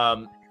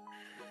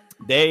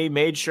 They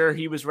made sure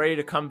he was ready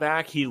to come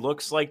back. He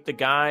looks like the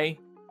guy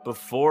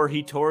before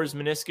he tore his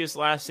meniscus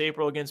last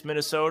April against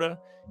Minnesota.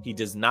 He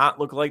does not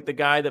look like the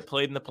guy that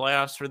played in the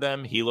playoffs for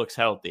them. He looks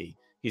healthy.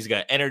 He's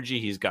got energy.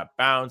 He's got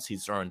bounce.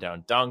 He's throwing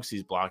down dunks.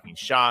 He's blocking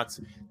shots.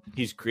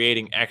 He's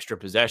creating extra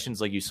possessions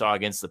like you saw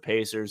against the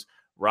Pacers.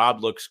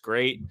 Rob looks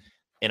great.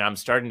 And I'm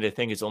starting to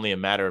think it's only a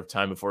matter of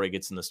time before he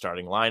gets in the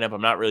starting lineup.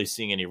 I'm not really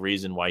seeing any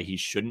reason why he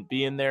shouldn't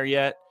be in there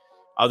yet,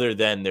 other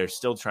than they're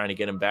still trying to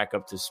get him back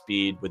up to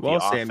speed with the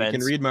offense. Sam, you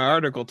can read my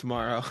article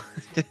tomorrow.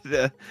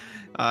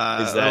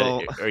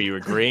 Are you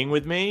agreeing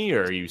with me,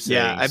 or are you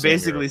saying? Yeah, I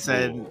basically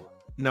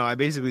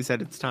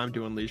said it's time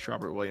to unleash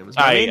Robert Williams.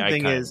 I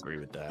kind of agree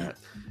with that.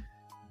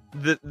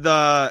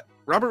 The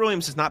Robert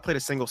Williams has not played a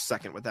single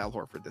second with Al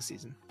Horford this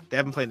season. They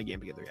haven't played a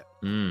game together yet.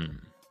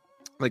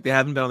 Like, they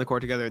haven't been on the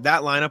court together.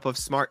 That lineup of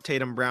Smart,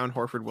 Tatum, Brown,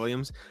 Horford,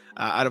 Williams,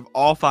 out of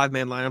all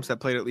 5-man lineups that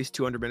played at least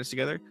 200 minutes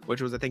together,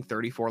 which was, I think,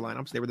 34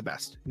 lineups, they were the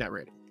best net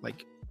rating,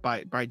 like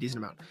by a decent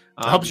amount.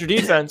 Helps your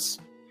defense.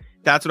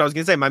 That's what I was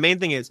going to say. My main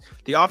thing is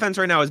the offense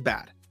right now is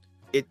bad.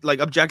 It, like,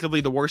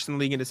 objectively the worst in the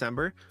league in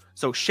December.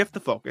 So shift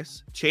the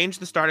focus, change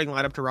the starting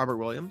lineup to Robert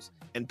Williams,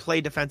 and play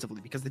defensively,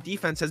 because the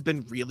defense has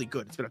been really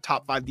good. It's been a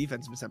top 5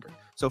 defense in December.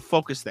 So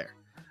focus there.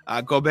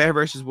 Gobert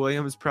versus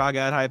Williams,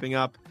 Pragat hyping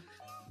up.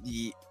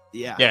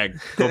 Yeah,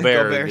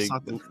 Gobert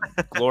the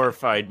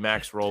glorified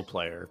max role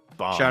player.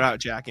 Bomb. Shout out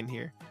Jack in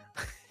here.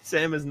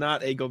 Sam is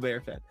not a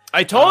Gobert fan.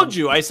 I told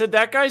you. I said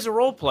that guy's a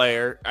role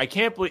player. I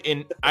can't believe,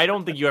 and I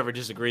don't think you ever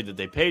disagreed that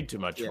they paid too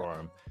much for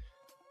him.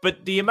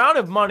 But the amount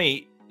of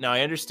money, now I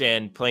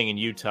understand playing in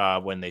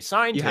Utah when they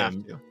signed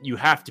him, you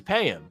have to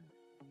pay him.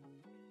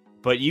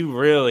 But you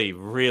really,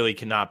 really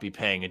cannot be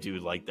paying a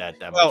dude like that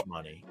much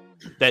money.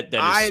 That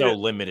is so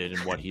limited in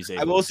what he's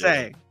able to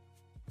do.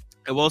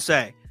 I will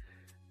say.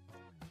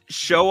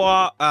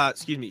 Shout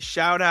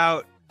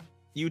out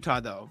Utah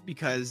though,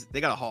 because they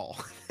got a haul.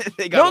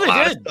 They got a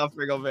lot of stuff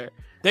for Gobert.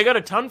 They got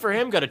a ton for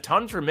him, got a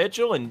ton for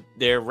Mitchell, and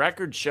their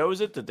record shows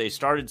it that they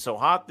started so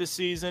hot this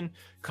season.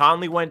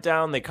 Conley went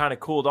down, they kind of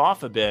cooled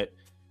off a bit,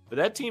 but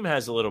that team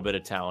has a little bit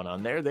of talent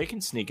on there. They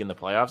can sneak in the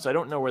playoffs. I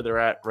don't know where they're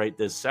at right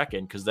this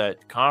second because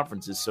that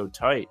conference is so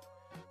tight.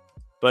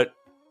 But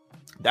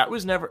that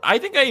was never, I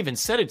think I even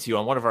said it to you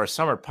on one of our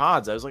summer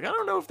pods. I was like, I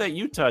don't know if that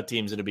Utah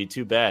team's going to be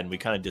too bad, and we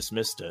kind of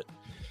dismissed it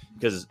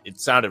because it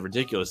sounded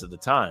ridiculous at the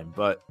time,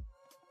 but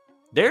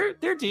they're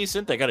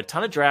decent. They got a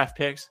ton of draft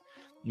picks.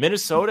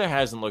 Minnesota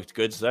hasn't looked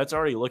good, so that's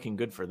already looking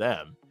good for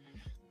them.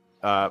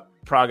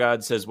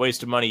 Pragad says,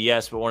 waste of money,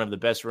 yes, but one of the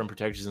best rim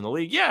protectors in the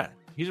league. Yeah,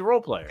 he's a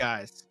role player.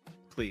 Guys,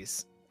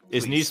 please.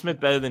 Is Neesmith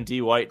better than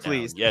D. White now?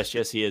 Please. Yes,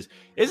 he is.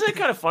 Isn't it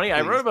kind of funny?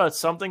 I wrote about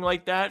something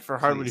like that for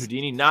Harlan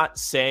Houdini, not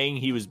saying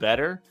he was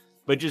better,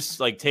 but just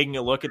like taking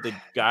a look at the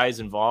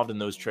guys involved in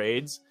those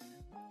trades.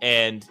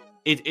 And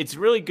it's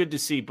really good to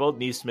see both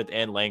Neesmith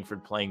and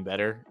Langford playing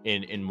better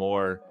in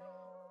more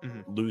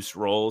loose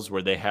roles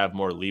where they have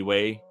more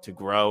leeway to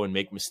grow and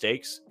make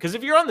mistakes. Because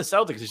if you're on the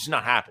Celtics, it's just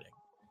not happening.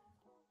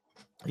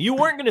 You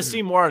weren't going to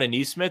see more out of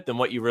Neesmith than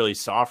what you really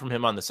saw from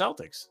him on the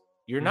Celtics.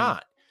 You're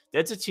not.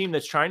 That's a team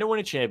that's trying to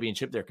win a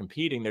championship. They're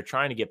competing. They're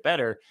trying to get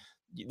better.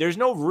 There's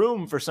no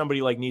room for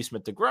somebody like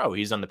Neesmith to grow.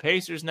 He's on the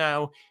Pacers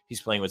now.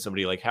 He's playing with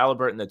somebody like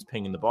Halliburton that's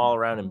pinging the ball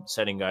around and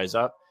setting guys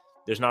up.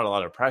 There's not a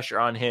lot of pressure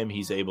on him.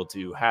 He's able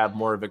to have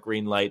more of a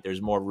green light.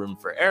 There's more room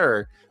for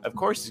error. Of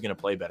course, he's going to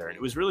play better. And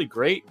it was really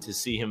great to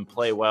see him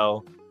play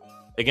well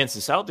against the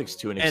Celtics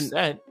to an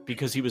extent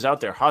because he was out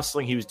there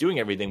hustling. He was doing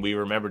everything we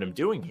remembered him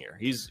doing here.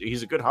 He's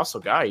a good hustle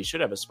guy. He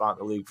should have a spot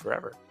in the league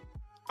forever.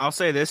 I'll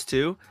say this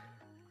too.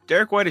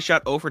 Derek White has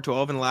shot 0 for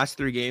 12 in the last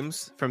 3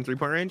 games from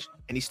 3-point range,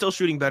 and he's still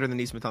shooting better than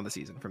Neesmith on the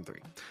season from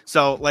 3.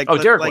 So,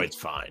 Derek White's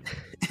fine.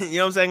 You know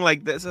what I'm saying?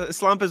 Like, this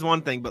slump is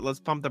one thing, but let's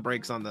pump the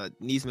brakes on the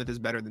Neesmith is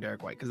better than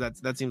Derek White because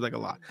that seems like a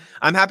lot.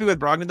 I'm happy with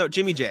Brogdon though.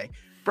 Jimmy J.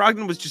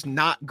 Brogdon was just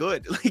not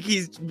good. Like,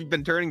 he's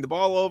been turning the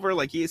ball over.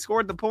 Like, he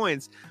scored the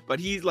points, but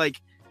he's like,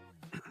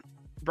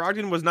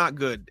 Brogdon was not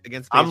good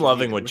against. I'm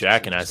loving what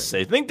Jack and I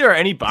say. Think there are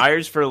any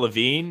buyers for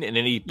Levine, and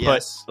then he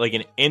put like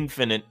an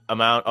infinite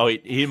amount. Oh, he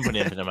didn't put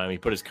an infinite amount. He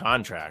put his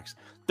contracts: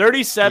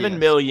 37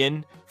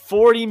 million,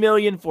 40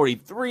 million,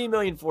 43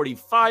 million,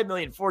 45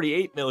 million,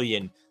 48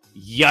 million.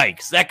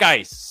 Yikes! That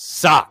guy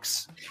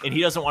sucks, and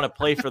he doesn't want to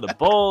play for the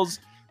Bulls.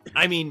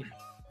 I mean,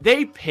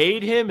 they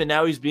paid him, and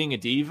now he's being a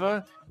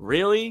diva.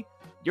 Really?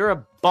 You're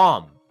a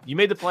bum. You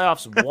made the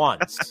playoffs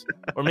once,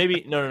 or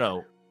maybe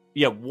no.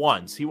 Yeah,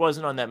 once. He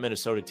wasn't on that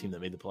Minnesota team that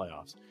made the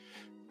playoffs.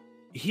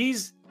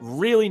 He's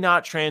really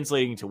not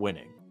translating to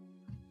winning.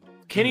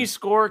 Can he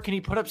score? Can he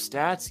put up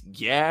stats?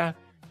 Yeah.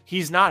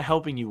 He's not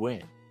helping you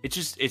win.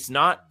 It's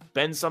not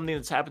been something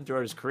that's happened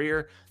throughout his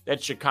career.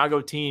 That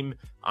Chicago team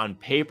on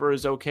paper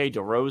is okay.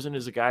 DeRozan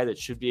is a guy that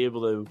should be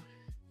able to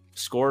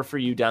score for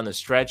you down the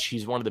stretch.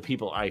 He's one of the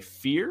people I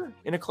fear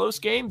in a close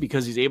game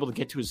because he's able to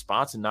get to his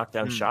spots and knock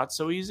down shots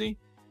so easy.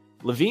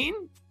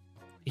 Levine?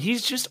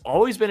 He's just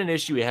always been an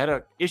issue. He had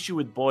an issue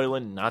with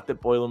Boylan. Not that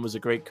Boylan was a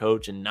great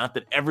coach, and not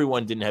that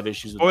everyone didn't have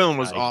issues with Boylan.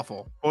 Was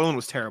awful. Boylan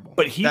was terrible.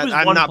 But he was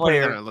I'm one not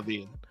player. Putting on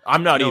Levine.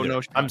 I'm not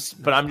either.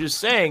 But I'm just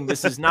saying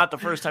this is not the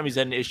first time he's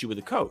had an issue with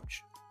a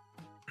coach.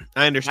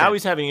 I understand. Now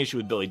he's having an issue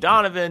with Billy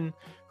Donovan,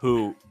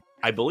 who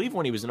I believe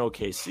when he was in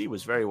OKC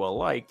was very well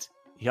liked.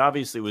 He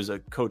obviously was a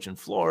coach in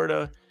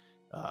Florida.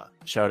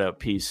 Shout out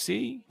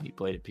PC. He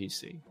played at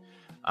PC.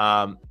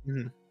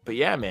 But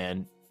yeah,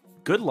 man,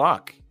 good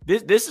luck.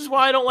 This is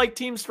why I don't like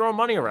teams throwing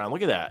money around.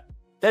 Look at that.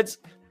 That's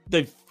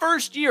the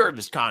first year of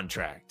his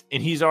contract,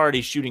 and he's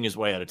already shooting his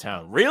way out of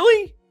town.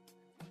 Really?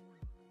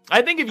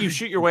 I think if you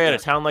shoot your way out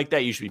of town like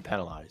that, you should be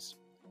penalized.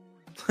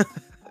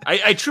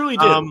 I truly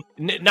do.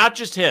 Not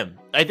just him.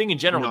 I think in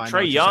general,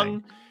 Trae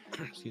Young,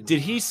 did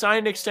he sign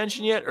an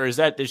extension yet, or is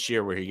that this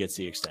year where he gets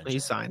the extension? He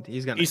signed.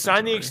 He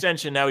signed the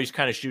extension. Now he's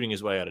kind of shooting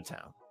his way out of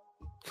town.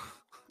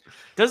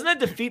 Doesn't that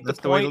defeat the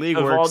point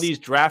of all these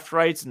draft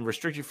rights and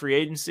restricted free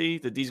agency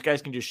that these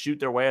guys can just shoot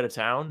their way out of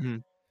town? Mm-hmm.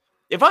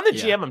 If I'm the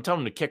GM, I'm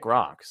telling them to kick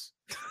rocks.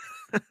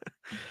 I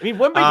mean,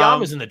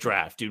 Wembanyama's in the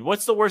draft, dude.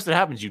 What's the worst that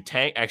happens? You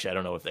tank. Actually, I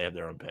don't know if they have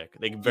their own pick.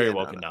 They very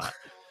well could not.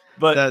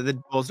 But the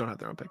Bulls don't have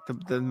their own pick.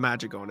 The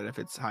Magic own it if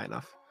it's high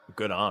enough.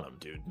 Good on them,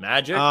 dude.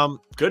 Magic.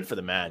 Good for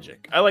the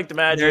Magic. I like the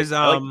Magic.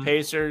 I like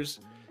Pacers.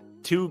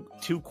 Two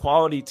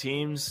quality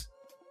teams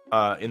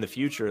in the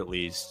future, at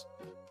least.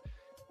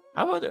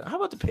 How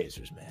about the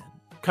Pacers, man?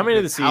 Coming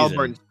into the season,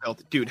 Halliburton's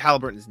built. Dude,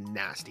 Halliburton is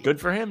nasty. Good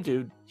for him,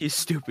 dude. He's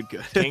stupid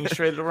good. Kings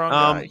traded the wrong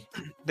guy.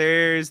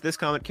 There's this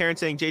comment. Karen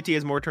saying JT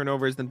has more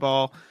turnovers than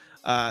Ball,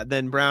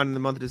 than Brown in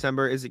the month of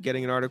December. Is it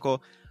getting an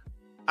article?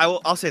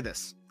 I'll say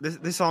this. This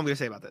is all I'm going to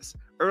say about this.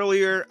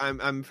 Earlier,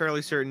 I'm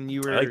fairly certain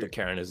you were. I like that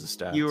Karen is a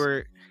stat. You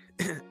were.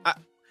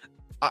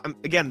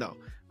 Again, though,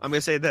 I'm going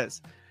to say this.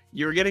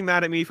 You were getting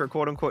mad at me for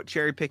quote unquote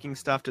cherry picking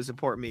stuff to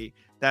support me.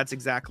 That's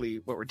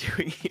exactly what we're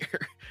doing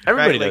here.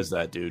 Everybody does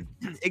that, dude.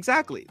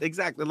 Exactly.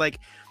 Like,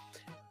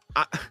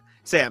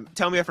 Sam,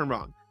 tell me if I'm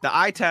wrong. The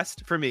eye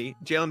test for me,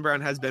 Jaylen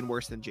Brown has been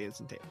worse than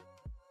Jason Tatum.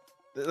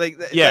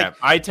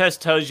 Eye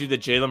test tells you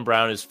that Jaylen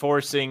Brown is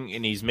forcing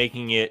and he's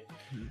making it.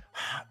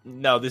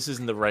 No, this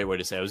isn't the right way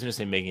to say. I was going to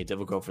say making it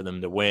difficult for them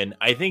to win.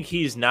 I think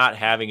he's not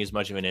having as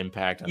much of an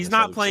impact. He's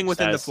not playing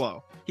within the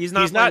flow. He's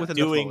not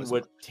doing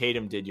what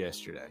Tatum did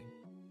yesterday.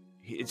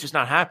 It's just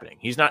not happening.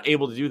 He's not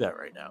able to do that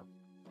right now.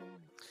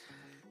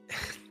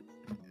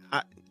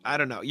 I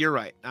don't know. You're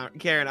right,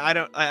 Karen. I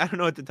don't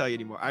know what to tell you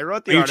anymore. I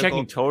wrote the article. Are you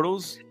checking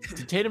totals?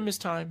 Did Tatum miss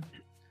time?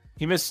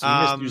 He missed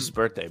his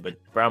birthday, but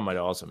Brown might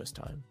have also missed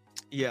time.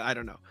 Yeah, I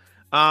don't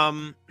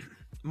know.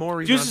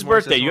 More Juice's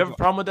birthday. You have a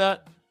problem with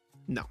that?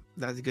 No,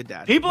 that's a good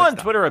dad. People on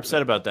Twitter are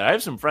upset about that. I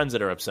have some friends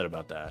that are upset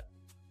about that.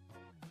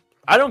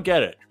 I don't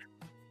get it.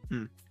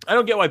 I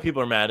don't get why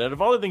people are mad. Out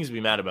of all the things to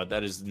be mad about,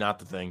 that is not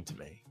the thing to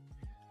me.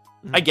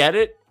 I get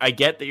it. I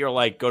get that you're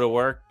like, go to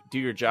work, do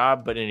your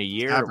job, but in a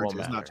year, averages, it won't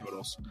matter. Not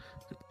totals.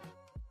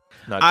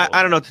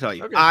 I don't know what to tell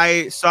you. Okay.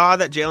 I saw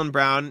that Jaylen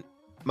Brown,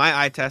 my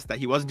eye test, that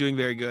he wasn't doing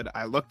very good.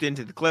 I looked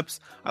into the clips.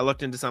 I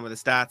looked into some of the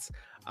stats.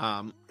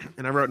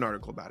 And I wrote an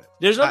article about it.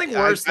 There's nothing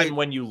worse than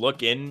when you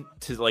look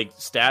into like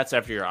stats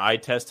after your eye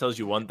test tells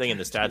you one thing and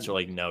the stats are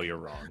like, no, you're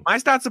wrong. My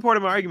stats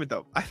supported my argument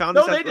though. I found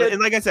this, they did.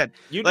 And like I said,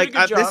 you like did a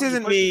good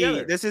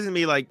job. this isn't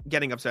me like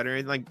getting upset or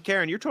anything. Like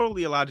Karen, you're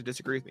totally allowed to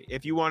disagree with me.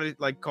 If you want to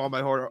like call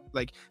my horror,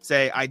 like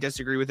say I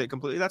disagree with it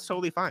completely, that's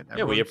totally fine.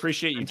 We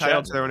appreciate you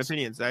entitled to their own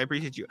opinions. I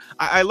appreciate you.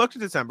 I looked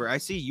at December. I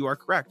see you are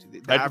correct.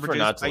 I prefer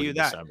not to look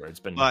at December. It's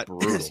been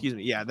brutal. Excuse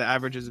me. Yeah, the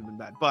averages have been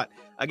bad. But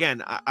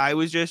again, I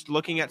was just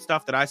looking at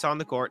stuff that I saw on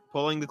the court,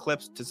 pulling the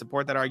clips to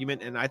support that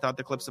argument, and I thought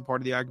the clips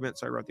supported the argument,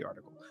 so I wrote the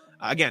article.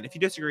 Again, if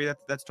you disagree,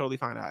 that's totally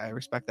fine. I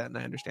respect that and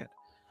I understand.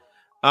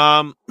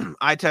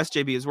 I test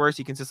JB is worse.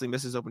 He consistently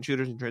misses open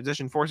shooters in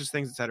transition, forces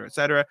things, etc.,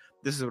 etc.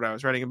 This is what I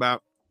was writing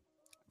about.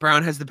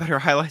 Brown has the better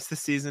highlights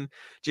this season.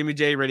 Jimmy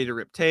J ready to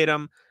rip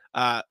Tatum.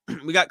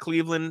 We got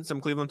Cleveland.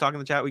 Some Cleveland talk in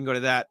the chat. We can go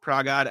to that.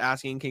 Pragad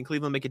asking, can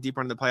Cleveland make a deep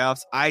run in the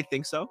playoffs? I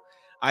think so.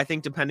 I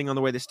think depending on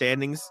the way the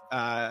standings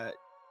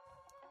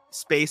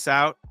space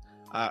out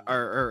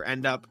or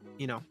end up,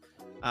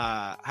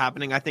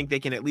 happening, I think they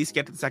can at least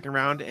get to the second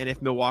round. And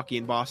if Milwaukee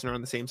and Boston are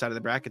on the same side of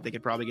the bracket, they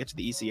could probably get to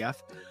the ECF.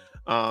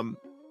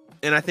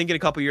 And I think in a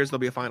couple years they'll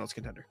be a finals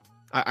contender.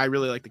 I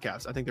really like the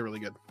Cavs. I think they're really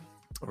good.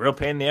 A real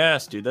pain in the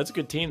ass, dude. That's a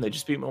good team. They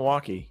just beat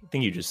Milwaukee. I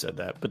think you just said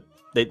that, but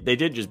they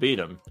did just beat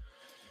them.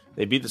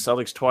 They beat the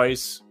Celtics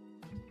twice.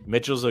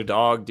 Mitchell's a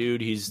dog,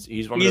 dude.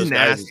 He's one of those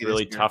guys that's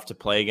really tough to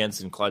play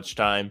against in clutch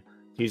time.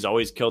 He's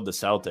always killed the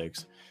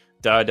Celtics.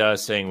 Dada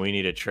saying we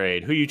need a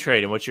trade. Who you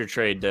trading? What's your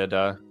trade,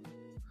 Dada?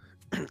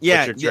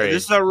 Yeah,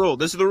 this is our rule.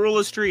 This is the rule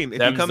of stream.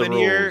 If you come in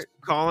here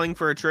calling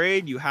for a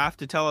trade, you have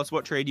to tell us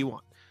what trade you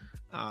want.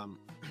 And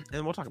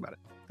we'll talk about it.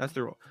 That's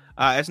the rule.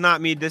 It's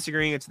not me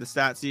disagreeing. It's the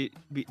stats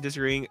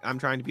disagreeing. I'm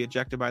trying to be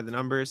objective by the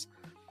numbers.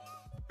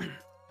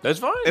 That's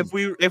fine. If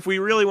we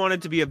really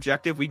wanted to be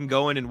objective, we can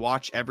go in and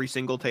watch every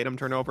single Tatum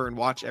turnover and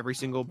watch every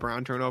single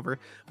Brown turnover.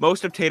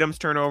 Most of Tatum's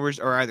turnovers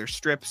are either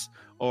strips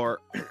or,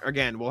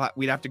 again,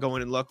 we'd have to go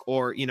in and look,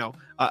 or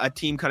a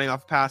team cutting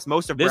off a pass.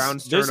 Most of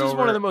Brown's turnovers. This is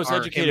one of the most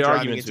educated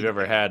arguments we've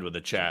ever had with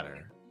a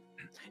chatter.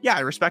 Yeah, I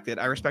respect it.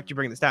 I respect you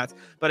bringing the stats.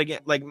 But again,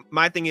 like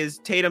my thing is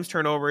Tatum's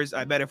turnovers.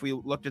 I bet if we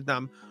looked at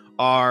them,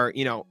 are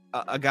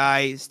a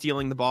guy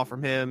stealing the ball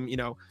from him,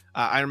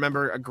 I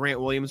remember a Grant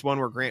Williams one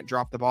where Grant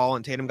dropped the ball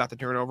and Tatum got the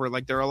turnover.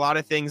 Like, there are a lot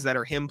of things that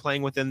are him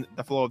playing within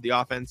the flow of the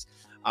offense,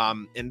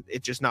 and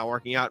it's just not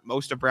working out.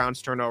 Most of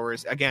Brown's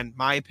turnovers, again,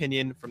 my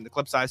opinion from the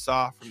clips I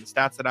saw, from the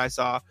stats that I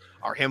saw,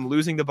 are him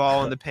losing the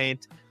ball in the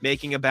paint,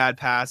 making a bad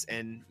pass,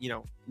 and,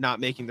 not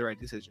making the right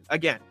decision.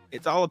 Again,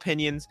 it's all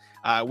opinions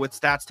with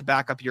stats to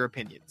back up your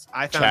opinions.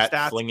 I found Chat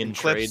stats flinging and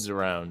clips. trades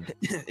around.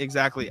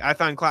 Exactly. I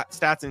found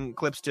stats and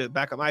clips to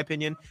back up my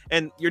opinion,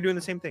 and you're doing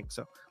the same thing.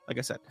 So, like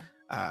I said,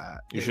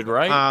 You should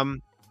write.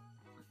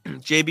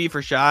 JB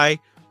for Shy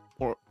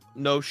or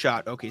no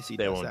shot. OKC.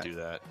 They does won't that. do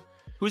that.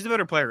 Who's the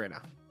better player right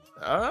now?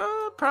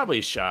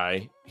 Probably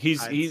Shy.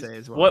 He's I'd say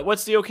as well.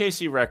 What's the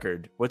OKC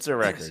record? What's their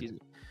record? Excuse me.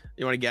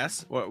 You want to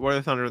guess? What are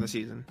the Thunder in the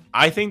season?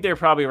 I think they're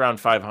probably around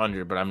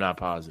 500, but I'm not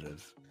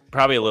positive.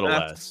 Probably a little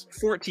less.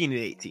 14 and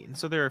 18.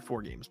 So they're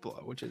 4 games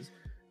below, which is.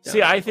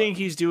 See, I think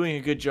he's doing a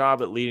good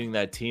job at leading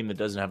that team that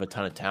doesn't have a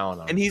ton of talent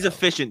on. And he's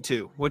efficient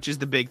too, which is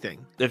the big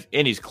thing.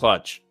 And he's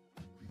clutch.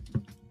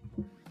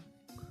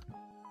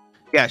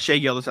 Yeah, Shea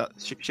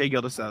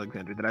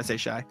Gilgeous-Alexander. Did I say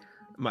Shy?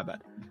 My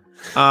bad.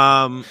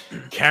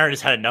 Karen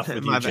has had enough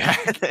with you,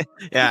 Jack.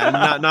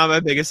 Yeah, not my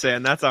biggest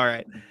fan. That's all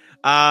right.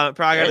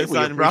 Prague had his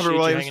son, Robert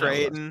Williams for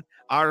Ayton.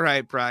 All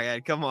right,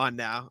 Prague, come on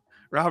now.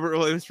 Robert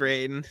Williams for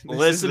Ayton.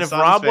 Listen, if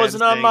Rob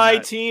wasn't on my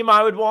team,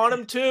 I would want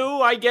him too.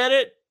 I get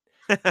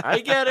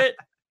it.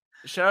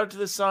 Shout out to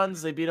the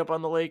Suns. They beat up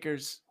on the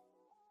Lakers.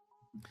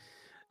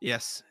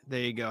 Yes,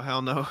 there you go.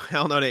 Hell no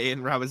to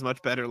Ayton. Rob is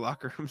much better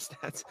locker room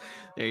stats.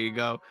 There you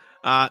go.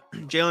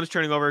 Jalen is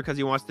turning over because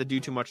he wants to do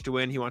too much to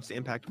win. He wants to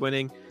impact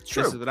winning.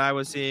 True. This is what I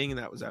was seeing, and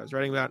that was what I was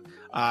writing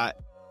about.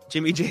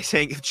 Jimmy J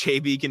saying if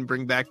JB can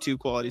bring back 2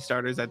 quality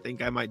starters, I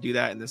think I might do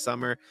that in the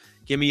summer.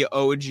 Give me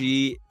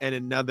OG and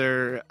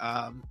another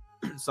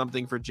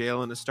something for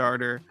Jalen, a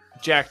starter.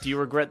 Jack, do you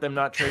regret them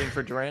not trading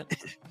for Durant?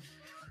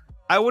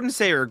 I wouldn't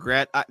say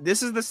regret.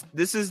 This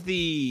is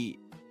the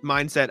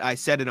mindset. I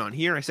said it on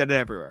here. I said it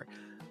everywhere.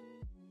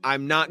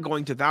 I'm not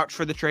going to vouch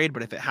for the trade,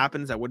 but if it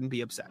happens, I wouldn't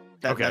be upset.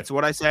 That's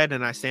what I said,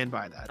 and I stand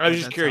by that. I was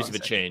just curious if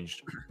it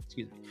changed.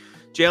 Excuse me.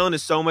 Jalen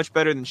is so much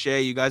better than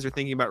Shea. You guys are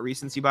thinking about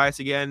recency bias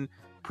again,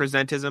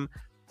 presentism.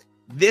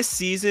 This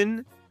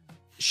season,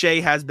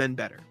 Shea has been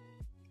better,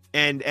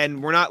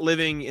 and we're not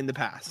living in the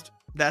past.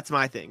 That's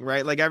my thing,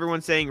 right? Like,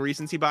 everyone's saying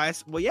recency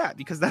bias. Well, yeah,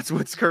 because that's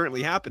what's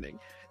currently happening.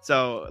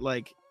 So,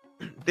 like,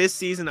 this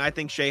season, I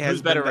think Shea has.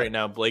 Who's better right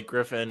now, Blake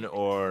Griffin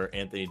or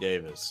Anthony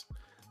Davis?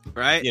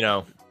 Right?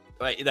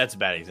 That's a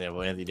bad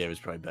example. Anthony Davis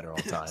is probably better all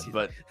time,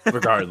 but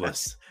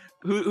regardless.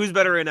 Who's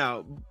better right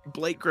now,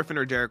 Blake Griffin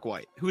or Derek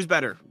White? Who's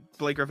better,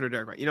 Blake Griffin or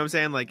Derek White? You know what I'm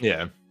saying? Like,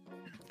 yeah.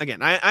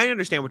 Again, I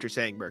understand what you're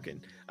saying,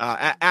 Birkin.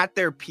 At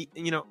their peak,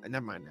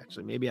 never mind.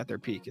 Actually, maybe at their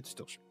peak, it's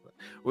still true.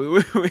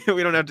 We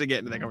don't have to get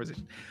into that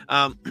conversation.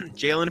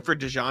 Jalen for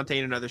DeJounte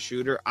and another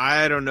shooter.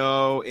 I don't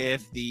know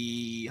if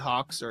the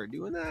Hawks are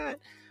doing that.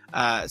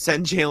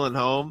 Send Jalen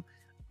home.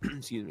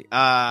 Excuse me.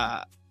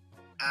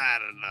 I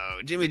don't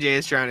know. Jimmy J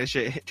is trying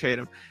to trade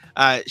him.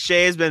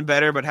 Shea has been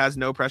better, but has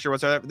no pressure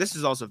whatsoever. This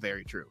is also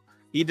very true.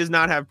 He does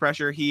not have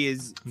pressure. He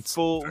is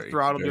full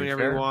throttle doing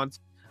whatever he wants.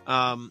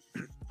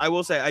 I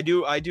will say I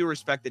do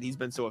respect that he's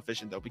been so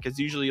efficient though, because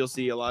usually you'll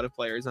see a lot of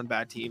players on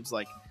bad teams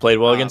like played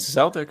well against the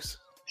Celtics.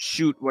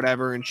 Shoot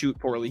whatever and shoot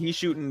poorly. He's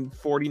shooting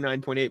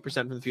 49.8%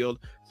 from the field,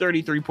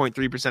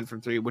 33.3%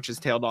 from 3, which has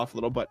tailed off a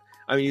little, but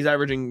I mean he's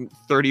averaging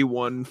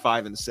 31,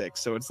 5, and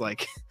 6. So it's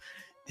like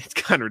it's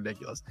kind of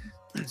ridiculous.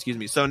 Excuse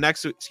me. So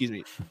next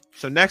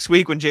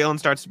week when Jalen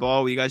starts the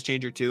ball, will you guys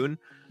change your tune?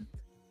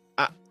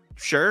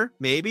 Sure,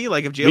 maybe.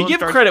 Like if Jalen, we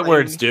give credit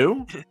where it's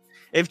due.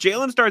 If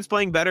Jalen starts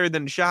playing better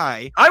than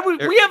Shy,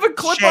 we have a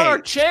clip on our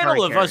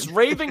channel of us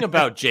raving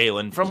about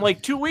Jalen from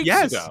like 2 weeks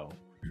ago.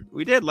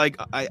 We did. Like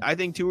I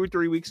think 2 or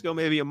 3 weeks ago,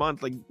 maybe a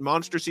month. Like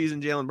monster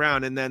season Jalen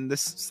Brown, and then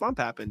this slump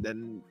happened,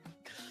 and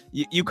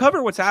you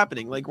cover what's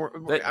happening. Like we're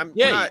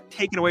not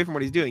taking away from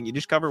what he's doing. You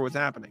just cover what's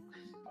happening.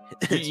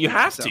 You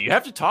have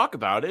to talk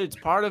about it. It's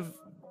part of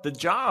the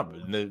job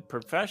and the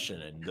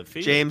profession and the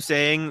field. James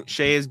saying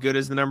Shea is good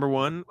as the number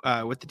 1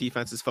 with the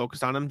defense is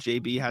focused on him.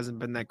 JB hasn't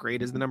been that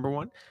great as the number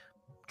 1.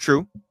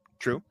 True.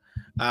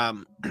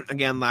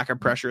 Again, lack of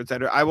pressure,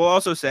 etc. I will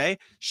also say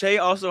Shea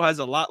also has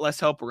a lot less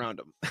help around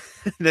him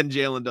than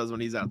Jalen does when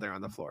he's out there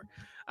on the floor,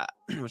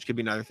 which could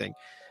be another thing.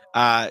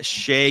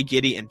 Shea,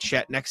 Giddey, and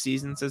Chet next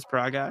season, says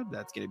Praga.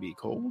 That's going to be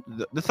cool.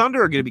 The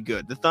Thunder are going to be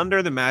good. The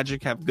Thunder, the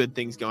Magic have good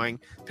things going.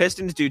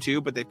 Pistons do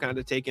too, but they've kind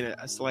of taken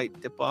a slight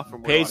dip off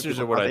from where Pacers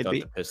are what I thought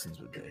the Pistons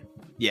would be.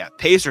 Yeah,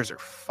 Pacers are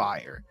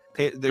fire.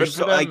 They're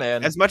so them,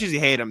 man. As much as you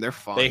hate them, they're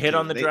fun. They hit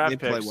on the draft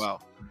picks. They picks. play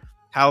well.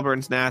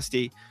 Halliburton's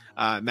nasty.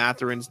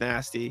 Matherin's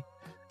nasty.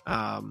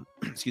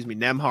 Excuse me.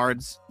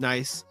 Nemhard's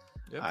nice.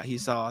 Yep.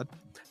 He's solid.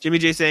 Jimmy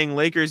J saying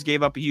Lakers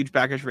gave up a huge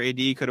package for AD.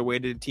 Could have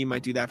waited. A team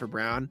might do that for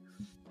Brown.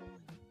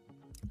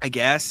 I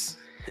guess.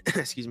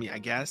 Excuse me. I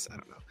guess. I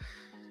don't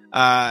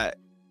know.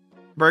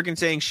 Birkin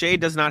saying Shea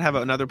does not have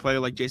another player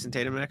like Jason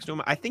Tatum next to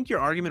him. I think your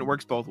argument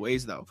works both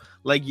ways, though.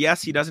 Like,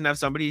 yes, he doesn't have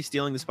somebody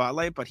stealing the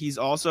spotlight, but he's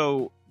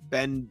also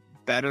been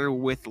better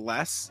with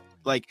less.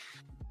 Like,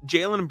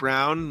 Jaylen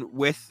Brown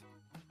with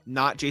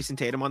not Jason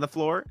Tatum on the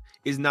floor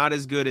is not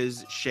as good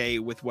as Shea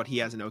with what he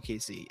has in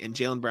OKC, and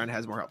Jaylen Brown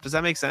has more help. Does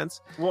that make sense?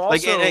 Well,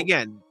 Like, also, and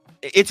again,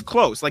 it's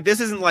close. Like, this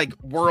isn't like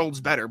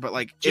worlds better, but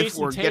like if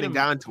Jason we're getting Tatum-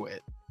 down to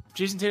it,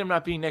 Jason Tatum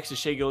not being next to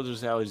Shea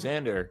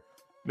Gilgeous-Alexander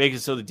makes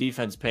it so the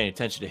defense paying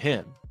attention to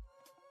him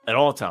at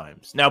all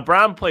times. Now,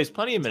 Brown plays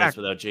plenty of minutes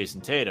without Jason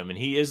Tatum, and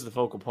he is the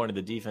focal point of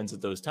the defense at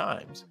those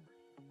times.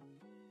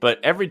 But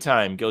every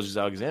time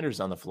Gilgeous-Alexander's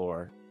on the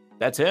floor,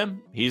 that's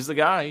him. He's the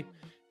guy.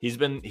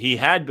 He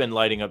had been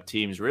lighting up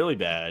teams really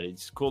bad.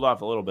 It's cooled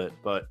off a little bit,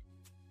 but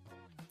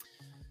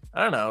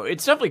I don't know.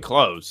 It's definitely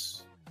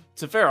close.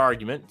 It's a fair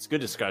argument. It's a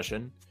good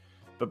discussion.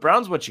 But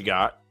Brown's what you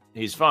got.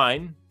 He's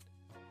fine.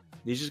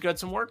 He's just got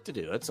some work to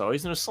do. That's all.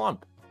 He's in a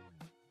slump.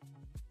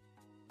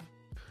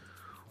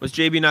 was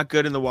JB not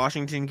good in the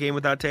Washington game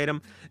without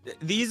Tatum?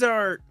 These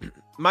are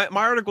my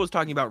article was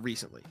talking about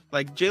recently.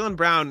 Like Jaylen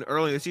Brown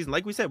early in the season,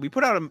 like we said, we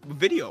put out a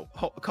video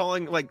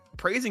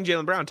praising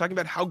Jaylen Brown, talking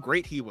about how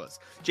great he was.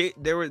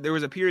 There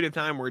was a period of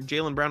time where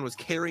Jaylen Brown was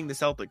carrying the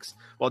Celtics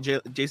while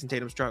Jason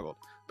Tatum struggled.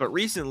 But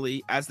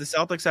recently, as the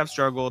Celtics have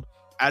struggled,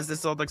 as the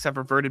Celtics have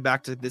reverted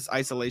back to this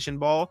isolation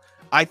ball,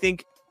 I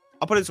think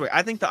I'll put it this way: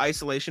 I think the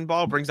isolation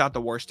ball brings out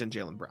the worst in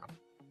Jaylen Brown.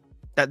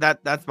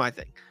 That's my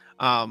thing.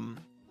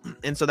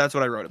 And so that's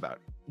what I wrote about.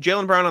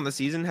 Jaylen Brown on the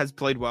season has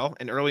played well,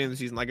 and early in the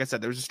season, like I said,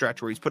 there was a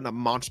stretch where he's putting up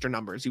monster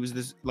numbers. He was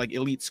this like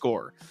elite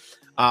scorer,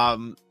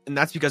 and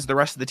that's because the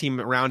rest of the team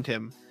around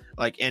him,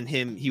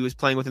 he was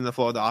playing within the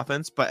flow of the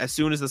offense. But as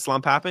soon as the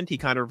slump happened, he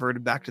kind of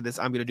reverted back to this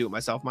 "I'm going to do it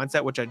myself"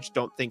 mindset, which I just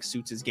don't think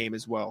suits his game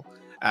as well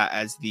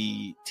as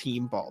the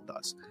team ball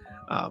does.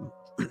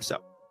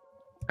 So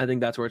I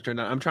think that's where it's turned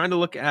out. I'm trying to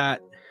look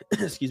at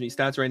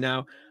stats right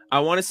now. I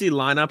want to see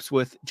lineups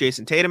with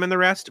Jason Tatum and the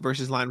rest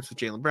versus lineups with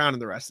Jaylen Brown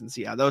and the rest, and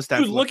see how those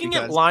stats Dude, look. looking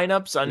at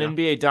lineups on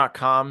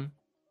NBA.com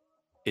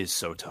is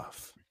so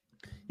tough.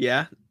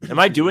 Yeah. Am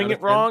I doing it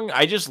wrong?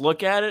 I just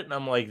look at it and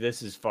I'm like,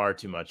 this is far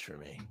too much for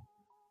me.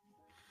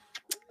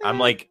 I'm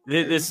like,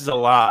 this is a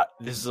lot.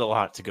 This is a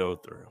lot to go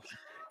through.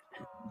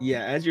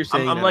 Yeah, as you're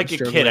saying, I'm like a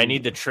kid. I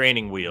need the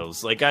training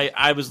wheels. Like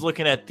I was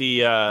looking at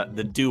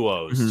the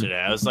duos today.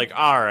 I was like,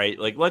 all right,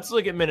 like let's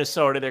look at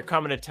Minnesota. They're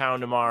coming to town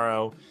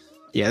tomorrow.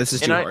 Yeah, this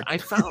is too hard. I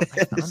found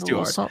a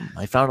little something.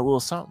 I found a little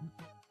something.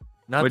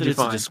 Not What'd that you it's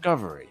find? a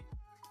discovery,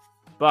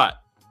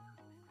 but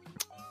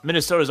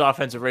Minnesota's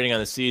offensive rating on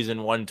the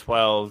season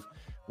 112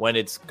 when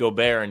it's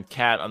Gobert and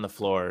Cat on the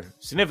floor,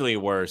 significantly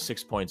worse,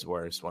 6 points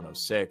worse,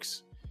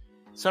 106.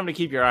 Something to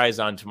keep your eyes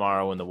on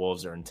tomorrow when the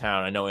Wolves are in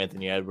town. I know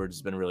Anthony Edwards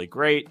has been really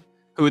great.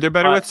 Who they're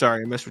better with?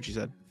 Sorry, I missed what you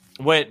said.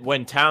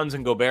 When Towns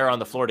and Gobert are on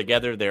the floor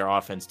together, their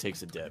offense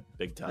takes a dip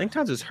big time. I think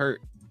Towns is hurt.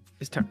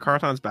 Is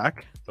Carlton's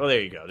back? Oh,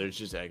 there you go. There's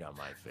just egg on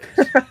my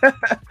face.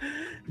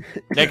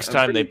 Next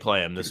time they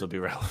play him, this will be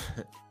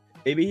relevant.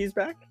 Maybe he's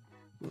back.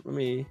 Let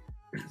me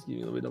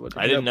double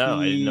check. I didn't know.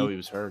 I didn't know he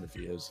was hurt. If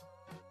he is,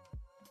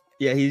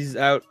 yeah, he's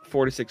out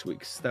 4 to 6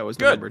 weeks. That was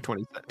Good. November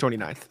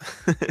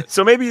 29th.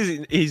 So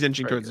maybe he's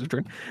inching towards his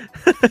return.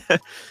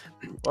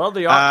 well,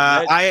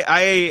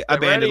 I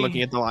abandoned ready.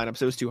 looking at the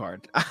lineups. It was too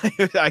hard.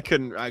 I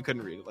couldn't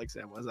read it like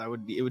Sam was.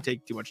 It would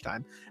take too much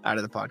time out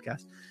of the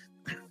podcast.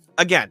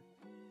 Again,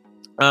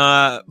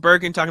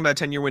 Bergen talking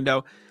about a 10-year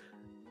window.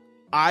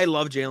 I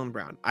love Jaylen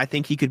Brown. I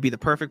think he could be the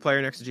perfect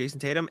player next to Jason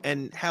Tatum,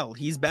 and hell,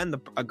 he's been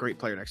a great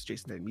player next to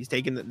Jason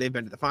Tatum. They've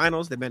been to the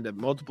finals. They've been to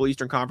multiple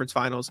Eastern Conference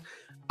finals.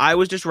 I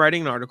was just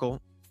writing an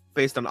article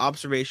based on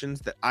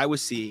observations that I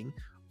was seeing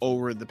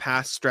over the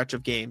past stretch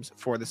of games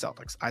for the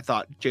Celtics. I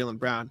thought Jaylen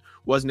Brown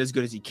wasn't as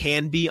good as he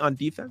can be on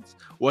defense,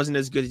 wasn't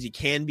as good as he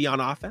can be on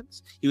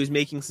offense. He was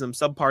making some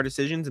subpar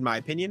decisions, in my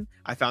opinion.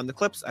 I found the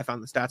clips, I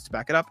found the stats to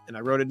back it up, and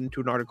I wrote it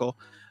into an article.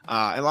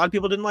 And a lot of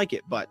people didn't like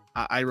it, but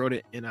I wrote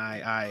it and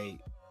I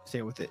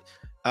stand with it.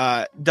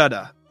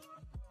 Dada,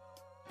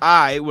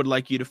 I would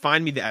like you to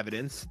find me the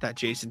evidence that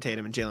Jason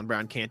Tatum and Jaylen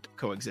Brown can't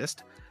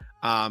coexist.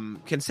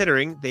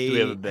 Considering they do we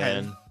have a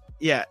ban?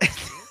 Yeah.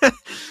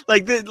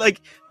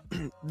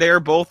 They're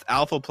both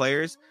alpha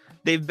players.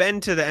 They've been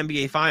to the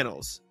NBA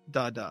finals.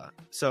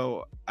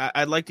 So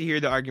I'd like to hear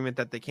the argument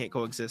that they can't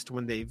coexist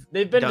when they've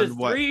been done to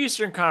what? 3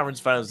 Eastern Conference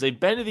finals. They've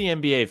been to the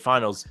NBA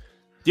finals.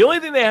 The only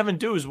thing they haven't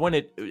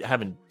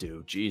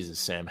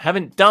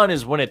done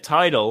is win a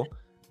title.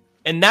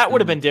 And that would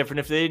have been different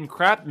if they didn't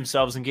crap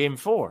themselves in game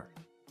 4.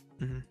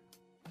 Mm-hmm.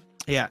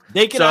 Yeah.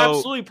 They can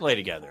absolutely play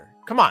together.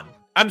 Come on.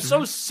 I'm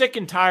so sick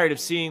and tired of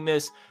seeing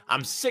this.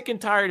 I'm sick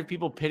and tired of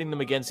people pitting them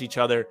against each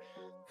other.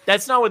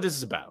 That's not what this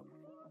is about.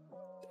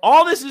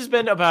 All this has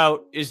been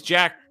about is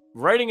Jack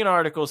writing an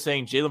article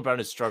saying Jaylen Brown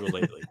has struggled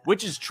lately,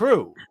 which is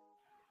true.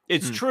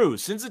 It's true.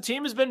 Since the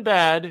team has been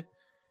bad,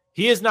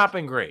 he has not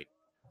been great.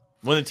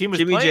 When the team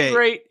was playing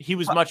great, he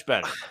was much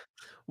better.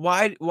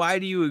 Why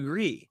do you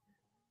agree?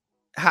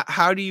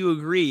 How do you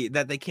agree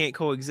that they can't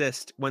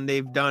coexist when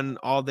they've done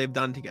all they've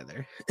done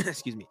together?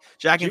 Excuse me.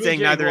 Jack and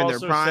saying neither in their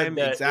prime.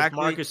 Exactly.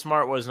 If Marcus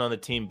Smart wasn't on the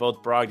team,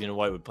 both Brogdon and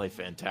White would play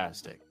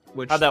fantastic.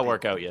 How'd that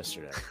work out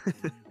yesterday?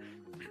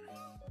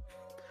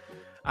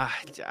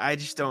 I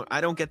just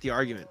don't get the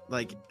argument.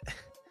 Like,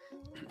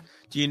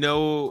 Do you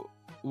know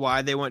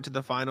why they went to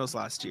the finals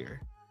last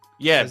year?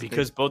 Yeah,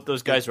 because both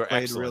those guys were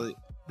played excellent.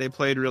 They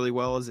played really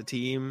well as a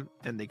team,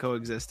 and they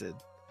coexisted.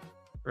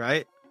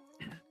 Right?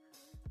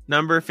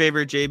 Number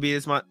favorite JB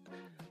is my.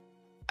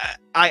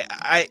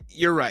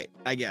 You're right.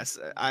 I guess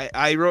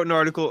I wrote an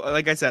article.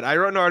 Like I said, I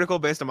wrote an article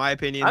based on my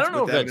opinions. I don't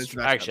know with if evidence that's to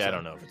back it up, actually. I so-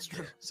 don't know if it's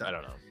true. I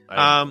don't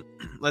know.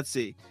 Let's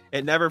see.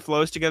 It never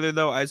flows together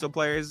though. ISO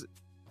players,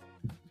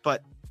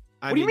 but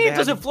What do you mean it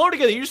doesn't flow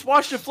together? You just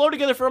watched it flow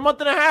together for a month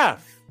and a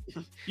half.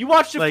 You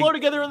watched it Like- flow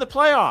together in the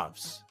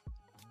playoffs.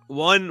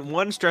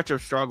 One stretch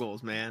of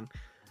struggles, man.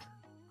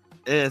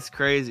 It's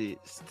crazy.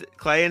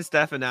 Clay and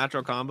Steph a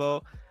natural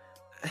combo.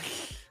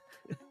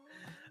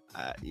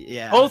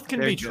 Yeah, Both can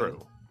they're be good.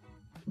 true.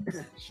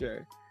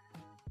 Sure.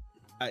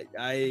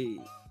 I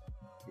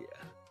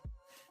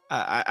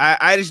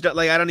just don't,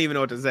 I don't even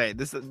know what to say.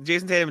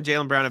 Jason Tatum and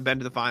Jaylen Brown have been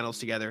to the finals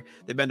together.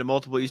 They've been to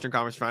multiple Eastern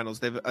Conference finals.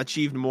 They've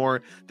achieved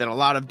more than a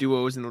lot of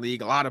duos in the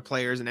league, a lot of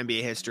players in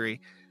NBA history.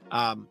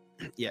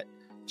 Yet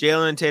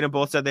Jaylen and Tatum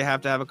both said they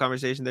have to have a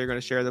conversation. They're going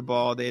to share the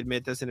ball. They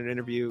admit this in an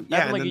interview.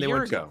 Yeah, and like then a they year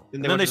went ago. and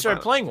And they then went they to the started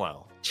finals. playing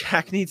well.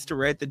 Jack needs to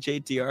write the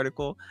JT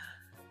article.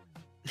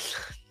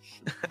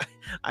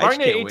 I Barring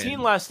just at can't 18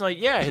 win. last night,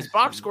 yeah, his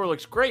box score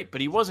looks great, but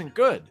he wasn't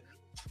good.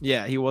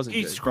 Yeah, he wasn't.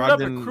 He good. screwed up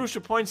Brogdon, at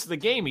crucial points of the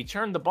game. He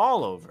turned the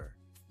ball over.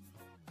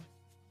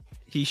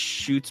 He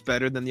shoots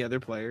better than the other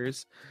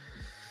players.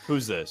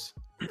 Who's this?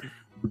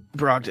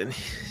 Brogdon,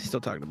 still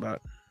talking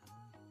about.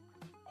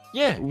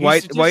 Yeah, he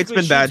White's statistically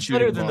been bad shoots shooting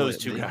better the than ball those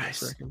two lately,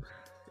 guys.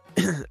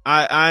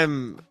 I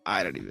reckon.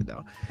 I don't even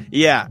know.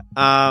 Yeah.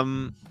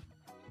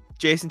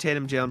 Jason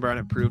Tatum, Jaylen Brown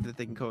have proved that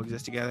they can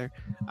coexist together.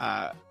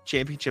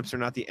 Championships are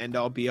not the end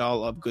all be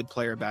all of good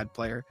player, bad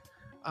player.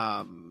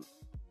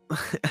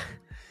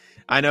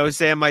 I know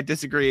Sam might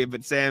disagree,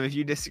 but Sam, if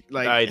you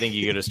disagree, I think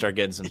you got to start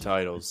getting some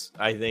titles.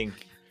 I think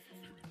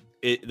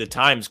the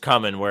time's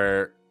coming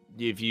where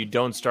if you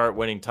don't start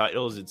winning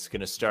titles, it's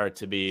going to start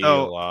to be a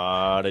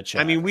lot of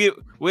chat. I mean, we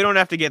don't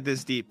have to get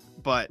this deep,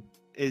 but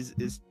is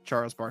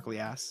Charles Barkley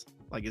ass?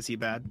 Like, is he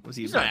bad? Was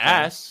he? he's a not bad player?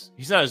 ass.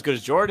 He's not as good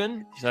as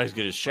Jordan. He's not as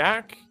good as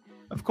Shaq.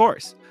 Of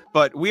course.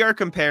 But we are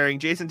comparing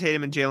Jason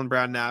Tatum and Jaylen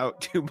Brown now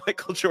to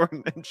Michael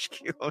Jordan and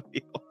Shaquille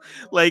O'Neal.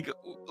 Like,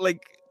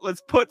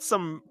 let's put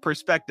some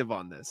perspective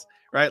on this,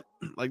 right?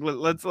 Like,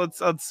 let's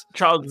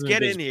Charles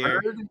get is in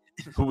here. Bird,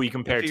 who we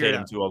compare Figure it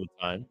Tatum out. to all the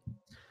time.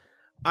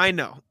 I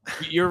know.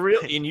 You're real,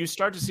 and you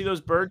start to see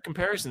those Bird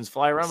comparisons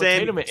fly around with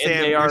Sam, Tatum, and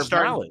Sam, they you're are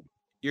starting- valid.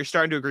 You're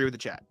starting to agree with the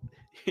chat.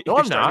 No, You're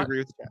I'm starting not. to agree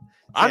with the chat.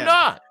 I'm Sam,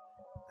 not.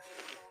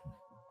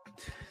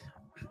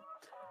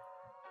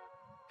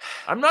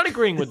 I'm not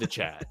agreeing with the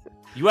chat.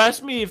 You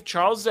asked me if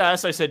Charles is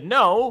ass. I said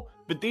no,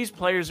 but these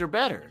players are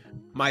better.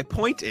 My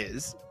point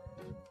is,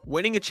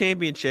 winning a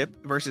championship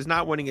versus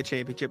not winning a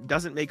championship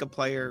doesn't make a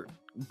player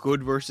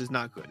good versus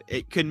not good.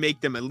 It can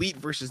make them elite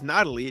versus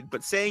not elite,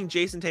 but saying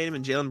Jason Tatum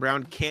and Jaylen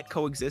Brown can't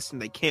coexist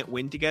and they can't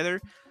win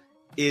together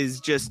is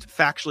just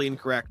factually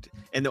incorrect.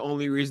 And the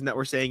only reason that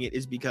we're saying it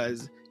is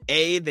because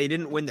A, they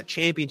didn't win the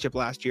championship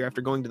last year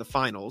after going to the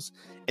finals,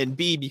 and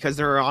B, because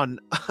they're on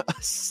a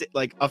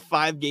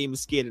 5-game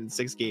skid in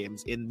 6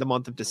 games in the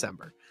month of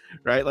December,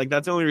 right? Like,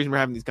 that's the only reason we're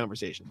having these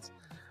conversations.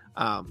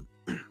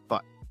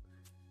 But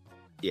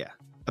yeah,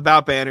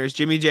 about banners,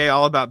 Jimmy J,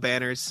 all about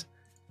banners.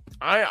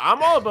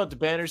 I'm all about the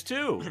banners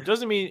too. It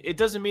doesn't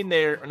mean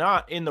they're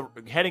not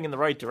heading in the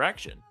right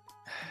direction.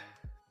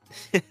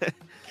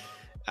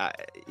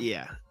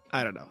 Yeah,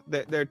 I don't know.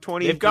 They're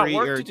 23. They've got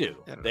work to do.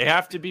 I don't They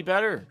have to be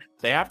better.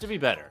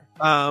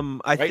 I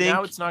Right think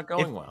now, it's not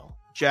going well.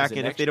 Jack, Is it and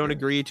if next they don't year?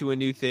 agree to a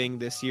new thing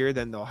this year,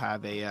 then they'll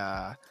have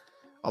a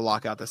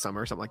lockout this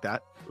summer or something like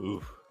that.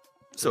 Oof.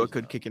 So it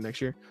could kick in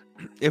next year.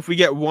 If we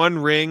get one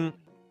ring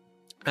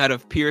out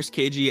of Pierce,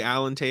 KG,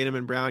 Allen, Tatum,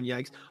 and Brown,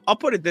 yikes. I'll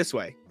put it this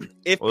way: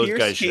 if Well, those Pierce,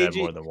 guys should have KG,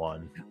 more than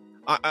one.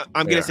 I'm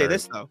They're gonna say hurt.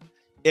 this though: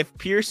 if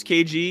Pierce,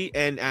 KG,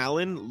 and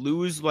Allen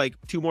lose like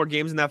 2 more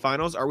games in that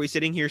finals, are we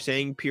sitting here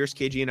saying Pierce,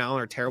 KG, and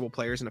Allen are terrible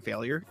players and a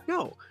failure?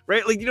 No,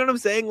 right? Like, you know what I'm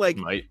saying? Like,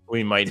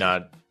 We might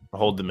not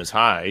hold them as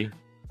high.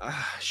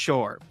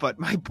 sure, but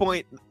my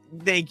point.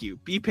 Thank you.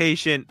 Be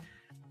patient.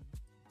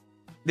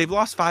 They've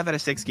lost 5 out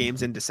of 6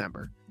 games in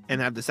December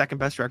and have the second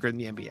best record in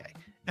the NBA.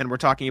 And we're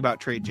talking about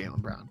trade Jaylen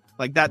Brown.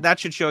 Like, that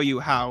should show you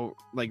how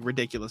like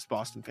ridiculous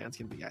Boston fans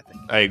can be, I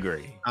think. I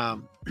agree.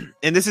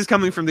 And this is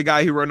coming from the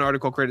guy who wrote an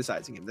article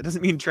criticizing him. That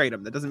doesn't mean trade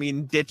him. That doesn't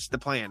mean ditch the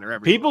plan or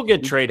everything. People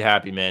get trade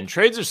happy, man.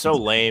 Trades are so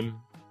lame.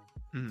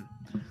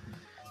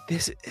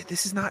 This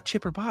is not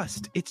chip or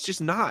bust. It's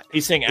just not.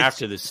 He's saying It's-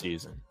 after this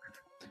season.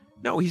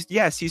 No, he's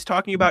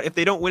talking about if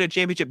they don't win a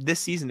championship this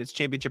season, it's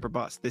championship or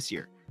bust this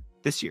year.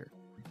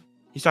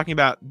 He's talking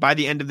about by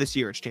the end of this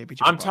year, it's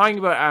championship. I'm or bust. talking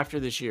about after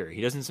this year. He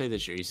doesn't say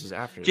this year. He says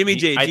after. Jimmy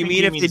J. I Do you think mean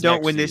he if they means don't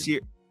next win this season.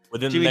 year?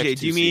 Within Jimmy the J.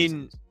 next Do you two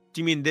mean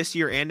seasons. this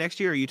year and next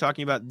year? Or are you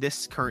talking about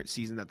this current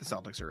season that the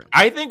Celtics are in?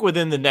 I think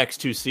within the next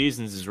 2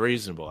 seasons is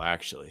reasonable,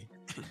 actually.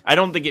 I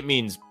don't think it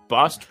means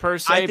bust per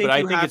se, think but I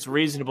you think have- it's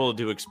reasonable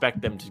to expect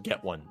them to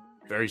get one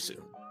very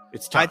soon.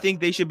 It's time. I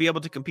think they should be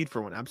able to compete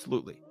for one.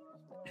 Absolutely.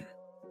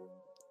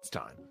 it's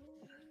time.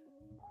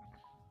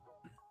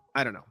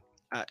 I don't know.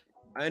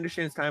 I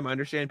understand it's time. I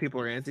understand people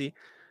are antsy.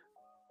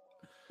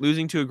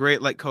 Losing to a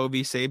great like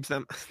Kobe saves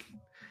them.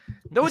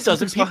 No, it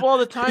doesn't. People all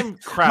the time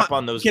crap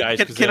on those guys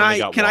because they only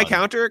got Can one. I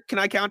counter? Can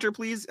I counter,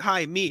 please?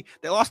 Hi, me.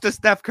 They lost to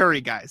Steph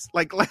Curry, guys.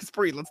 Like, let's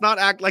breathe. Let's not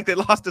act like they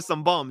lost to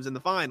some bums in the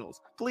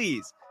finals,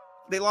 please.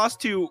 They lost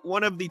to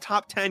one of the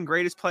top 10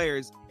 greatest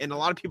players in a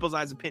lot of people's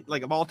eyes,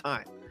 like of all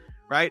time,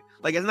 right?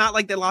 Like, it's not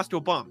like they lost to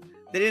a bum.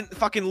 They didn't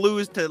fucking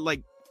lose to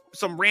like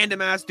some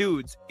random ass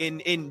dudes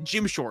in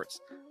gym shorts.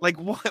 Like,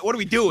 what are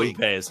we doing?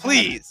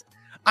 Please.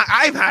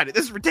 I've had it.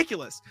 This is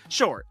ridiculous.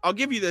 Sure, I'll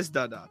give you this,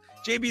 Dada.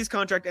 JB's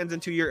contract ends in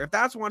 2 years. If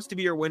that wants to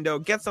be your window,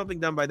 get something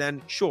done by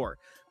then, sure.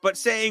 But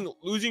saying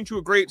losing to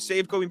a great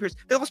save Kobe Pierce,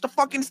 they lost to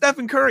fucking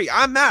Stephen Curry.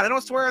 I'm mad. I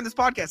don't swear on this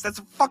podcast. That's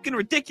fucking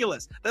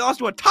ridiculous. They lost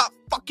to a top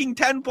fucking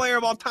 10 player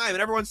of all time,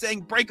 and everyone's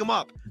saying break them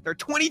up. They're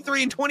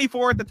 23 and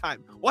 24 at the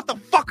time. What the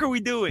fuck are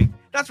we doing?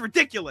 That's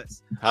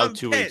ridiculous. How I'm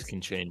 2 pissed. weeks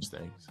can change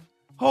things.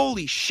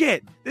 Holy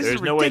shit.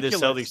 There's no way the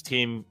Celtics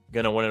team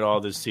going to win it all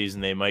this season.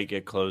 They might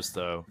get close,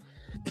 though.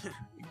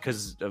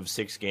 Because of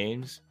 6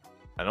 games?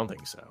 I don't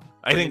think so.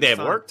 I think they have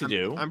work to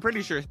do. I'm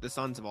pretty sure the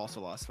Suns have also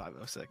lost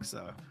 506,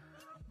 so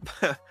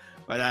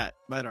by that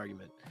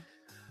argument.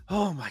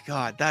 Oh my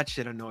god, that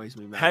shit annoys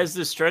me, man. Has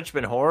the stretch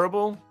been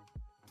horrible?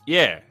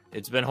 Yeah,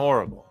 it's been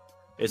horrible.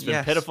 It's been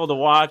Yes. pitiful to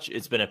watch.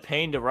 It's been a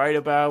pain to write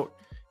about.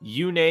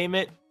 You name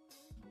it,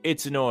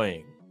 it's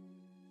annoying.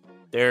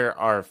 There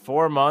are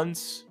 4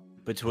 months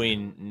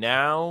between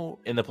now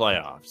and the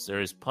playoffs.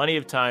 There is plenty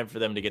of time for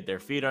them to get their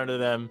feet under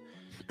them.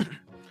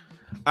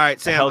 All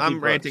right, Sam, healthy I'm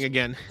Bucks. ranting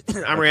again. I'm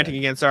Okay. ranting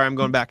again. Sorry, I'm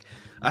going back.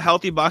 A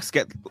healthy Bucks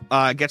gets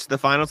to the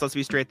finals. Let's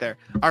be straight there.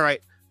 All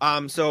right.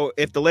 So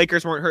if the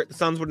Lakers weren't hurt, the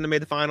Suns wouldn't have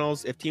made the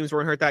finals. If teams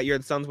weren't hurt that year,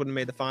 the Suns wouldn't have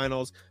made the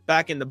finals.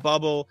 Back in the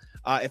bubble,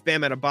 if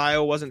Bam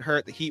Adebayo wasn't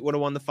hurt, the Heat would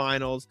have won the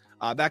finals.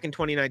 Back in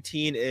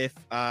 2019, if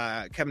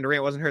Kevin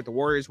Durant wasn't hurt, the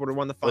Warriors would have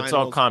won the finals. Let's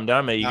all calm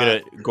down,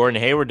 man. Gordon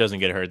Hayward doesn't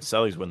get hurt. The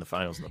Celtics win the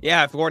finals.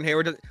 Yeah, if Gordon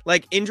Hayward doesn't,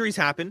 like, injuries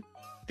happen.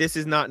 This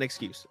is not an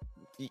excuse.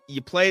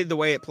 You play the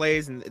way it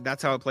plays, and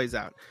that's how it plays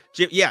out.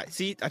 Yeah,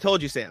 see, I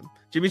told you, Sam.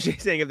 Jimmy J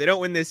saying if they don't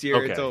win this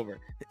year, it's over.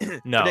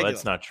 No, Ridiculous.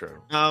 that's not true.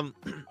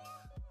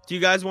 Do you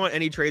guys want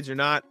any trades or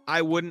not?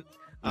 I wouldn't.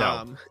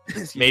 No.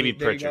 Excuse Maybe me,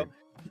 there you go.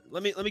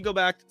 Pritchard. Let me go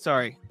back.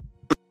 Sorry.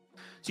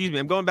 Excuse me.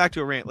 I'm going back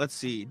to a rant. Let's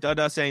see.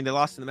 Dada saying they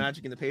lost to the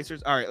Magic and the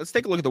Pacers. All right, let's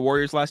take a look at the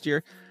Warriors last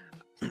year.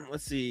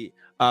 Let's see.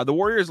 The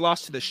Warriors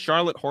lost to the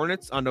Charlotte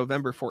Hornets on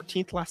November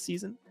 14th last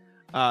season.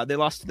 They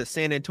lost to the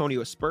San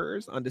Antonio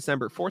Spurs on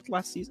December 4th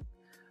last season.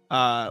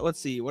 Let's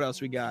see what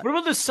else we got. What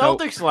about the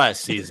Celtics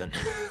last season?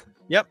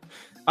 Yep.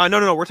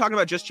 No. We're talking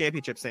about just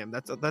championships, Sam.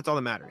 That's all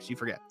that matters. You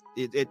forget.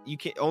 You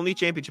can't, only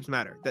championships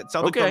matter. That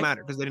Celtics don't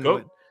matter because they didn't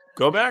win.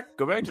 Go back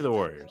to the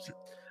Warriors.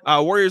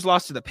 Warriors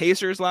lost to the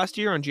Pacers last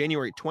year on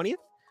January 20th.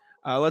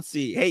 Let's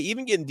see. Hey,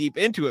 even getting deep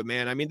into it,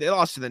 man. I mean, they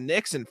lost to the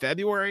Knicks in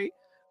February.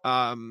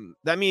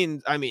 That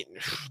means,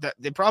 that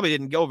they probably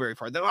didn't go very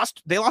far. They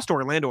lost to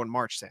Orlando in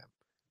March, Sam.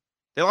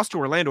 They lost to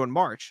Orlando in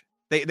March.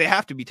 They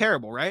have to be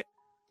terrible, right?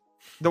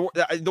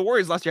 The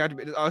Warriors last year had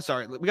to be. Oh,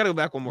 sorry. We got to go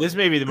back one more. This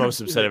may be the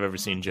most upset I've ever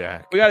seen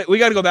Jack. We got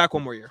to go back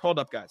one more year. Hold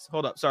up, guys.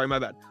 Hold up. Sorry, my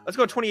bad. Let's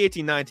go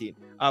 2018-19.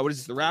 What is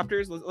this? The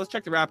Raptors? Let's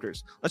check the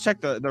Raptors. Let's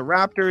check the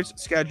Raptors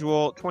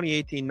schedule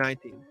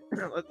 2018-19.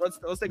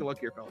 Let's take a look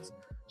here, fellas.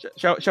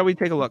 Shall we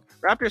take a look?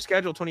 Raptors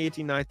schedule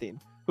 2018-19.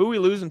 Who are we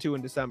losing to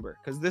in December?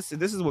 Because this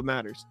is what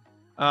matters.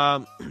 They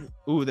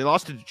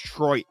lost to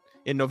Detroit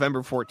in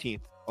November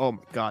 14th. Oh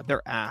my God,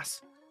 they're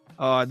ass.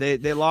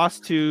 They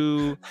lost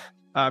to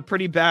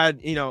pretty bad,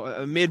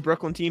 a mid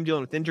Brooklyn team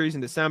dealing with injuries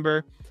in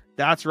December.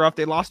 That's rough.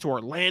 They lost to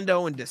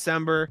Orlando in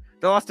December.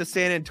 They lost to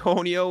San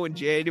Antonio in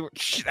January.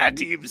 That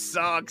team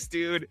sucks,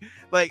 dude.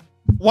 Like,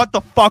 what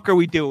the fuck are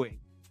we doing?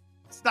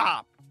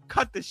 Stop.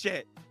 Cut the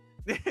shit.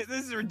 This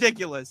is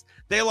ridiculous.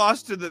 They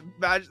lost to the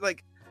Magic.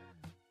 Like,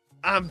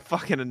 I'm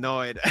fucking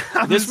annoyed.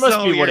 This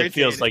must be what it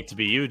feels like to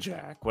be you,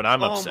 Jack, when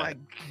I'm upset. Oh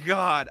my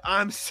God.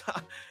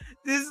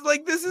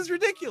 This is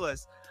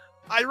ridiculous.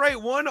 I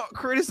write one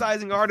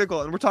criticizing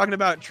article and we're talking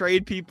about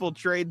trade people,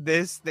 trade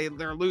this,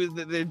 they're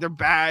losing, they're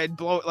bad,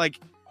 blow like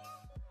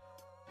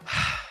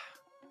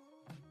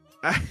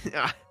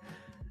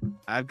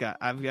I've got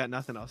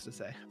nothing else to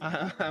say.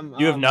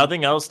 You have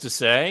nothing else to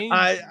say?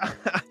 I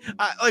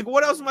like,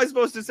 what else am I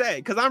supposed to say?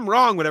 Because I'm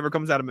wrong whenever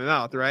comes out of my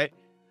mouth, right?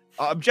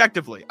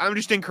 Objectively, I'm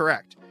just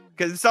incorrect.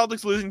 Because the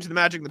Celtics losing to the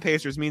Magic and the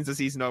Pacers means the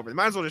season over. They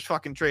might as well just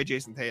fucking trade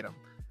Jason Tatum.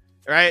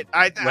 Right?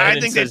 I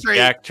think says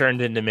Jack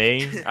turned into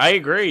me. I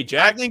agree.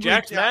 Jack's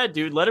mad,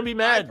 dude. Let him be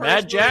mad.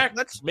 Mad Jack.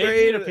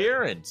 Make an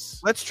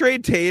appearance. Let's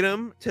trade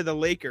Tatum to the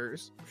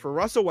Lakers for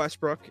Russell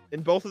Westbrook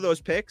in both of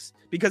those picks,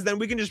 because then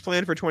we can just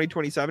plan for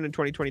 2027 and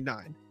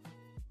 2029.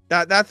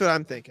 That's what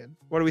I'm thinking.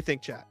 What do we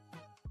think, chat?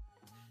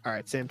 All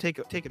right, Sam, take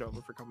it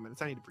over for a couple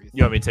minutes. I need to breathe.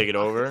 You want me to take it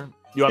over?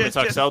 You want me to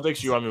talk Just-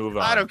 Celtics? Or you want me to move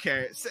on? I don't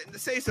care.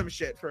 Say some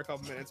shit for a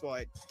couple minutes while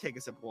I take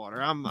a sip of water.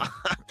 I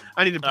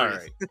need to breathe. All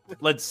right.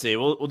 Let's see.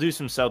 We'll do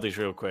some Celtics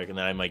real quick, and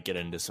then I might get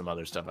into some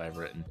other stuff I've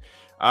written.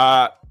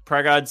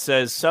 Pragod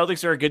says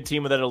Celtics are a good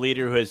team without a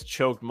leader who has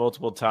choked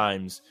multiple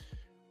times.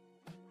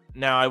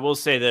 Now, I will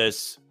say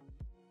this.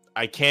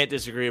 I can't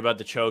disagree about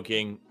the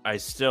choking. I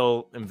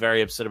still am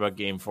very upset about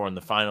Game 4 in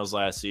the finals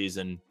last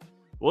season.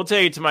 We'll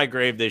take it to my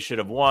grave. They should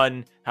have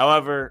won.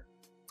 However,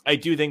 I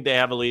do think they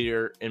have a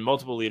leader and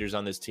multiple leaders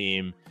on this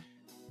team.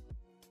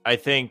 I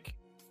think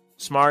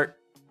Smart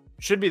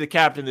should be the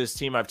captain of this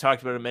team. I've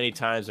talked about it many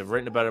times. I've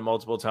written about it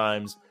multiple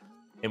times.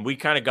 And we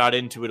kind of got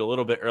into it a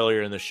little bit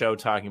earlier in the show,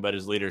 talking about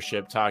his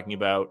leadership, talking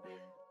about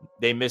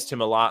they missed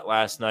him a lot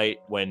last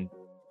night when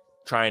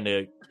trying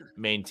to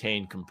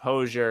maintain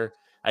composure.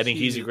 I think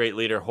he's a great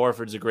leader.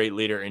 Horford's a great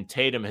leader. And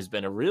Tatum has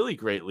been a really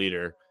great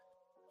leader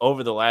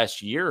over the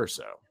last year or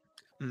so.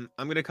 I'm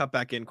going to cut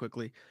back in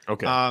quickly.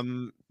 Okay.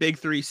 Big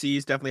 3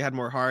 C's definitely had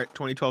more heart.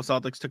 2012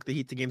 Celtics took the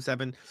Heat to Game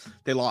 7.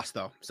 They lost,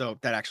 though. So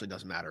that actually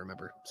doesn't matter,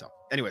 remember? So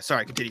anyway,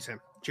 sorry. Continue, Sam.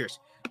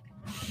 Cheers.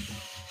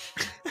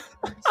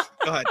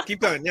 Go ahead. Keep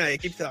going. Yeah,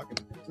 keep talking.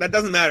 That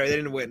doesn't matter. They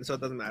didn't win, so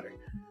it doesn't matter.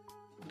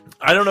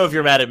 I don't know if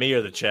you're mad at me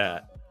or the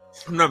chat.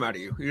 I'm not mad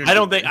at you. I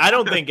don't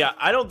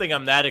think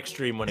I'm that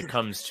extreme when it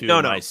comes to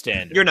my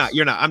standards.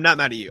 You're not. I'm not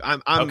mad at you.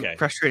 I'm Okay.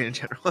 frustrated in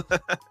general.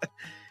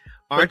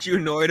 Aren't you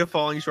annoyed of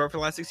falling short for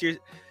the last 6 years?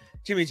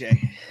 Jimmy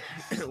J,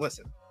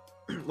 listen,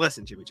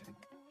 Jimmy J.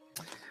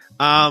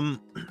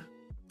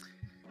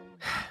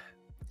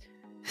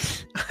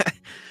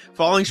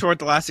 Falling short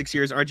the last 6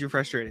 years, aren't you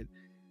frustrated?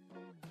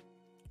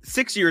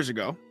 6 years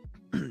ago,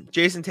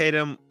 Jason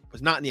Tatum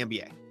was not in the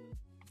NBA.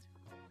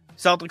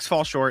 Celtics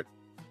fall short.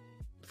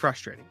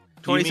 Frustrating.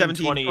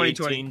 2017,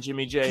 2020.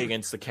 Jimmy J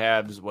against the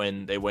Cavs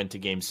when they went to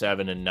Game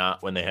 7 and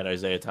not when they had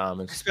Isaiah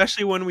Thomas.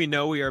 Especially when we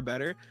know we are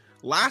better.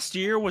 Last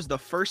year was the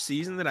first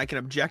season that I can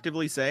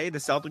objectively say the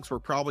Celtics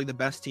were probably the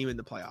best team in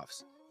the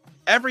playoffs.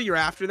 Every year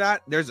after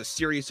that, there's a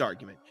serious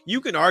argument.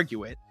 You can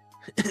argue it,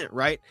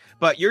 right?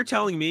 But you're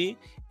telling me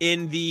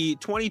in the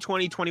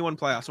 2020-21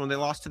 playoffs when they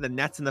lost to the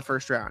Nets in the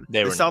first round,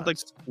 the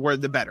Celtics were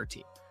the better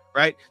team,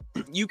 right?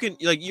 You can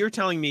you're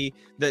telling me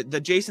that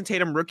the Jason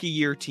Tatum rookie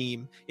year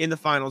team in the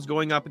finals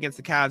going up against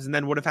the Cavs and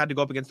then would have had to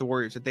go up against the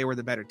Warriors that they were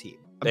the better team.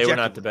 They were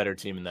not the better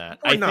team in that.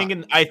 I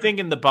think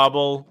in the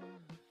bubble.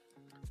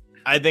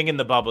 I think in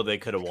the bubble they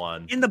could have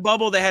won. In the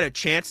bubble, they had a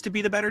chance to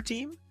be the better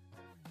team,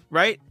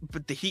 right?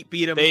 But the Heat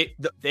beat them.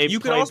 You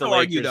could also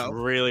argue though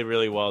really,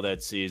 really well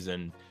that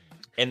season,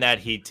 and that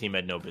Heat team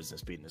had no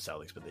business beating the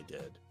Celtics, but they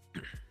did.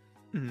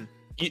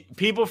 Mm-hmm.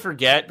 People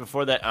forget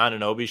before that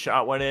Anunoby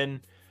shot went in,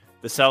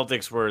 the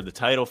Celtics were the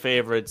title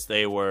favorites.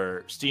 They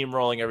were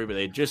steamrolling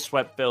everybody. They just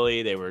swept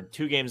Philly. They were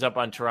 2 games up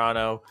on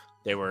Toronto.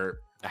 They were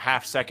a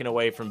half second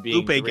away from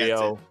being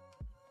 3-0.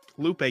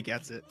 Lupe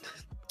gets it.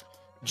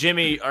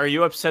 Jimmy, are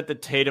you upset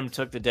that Tatum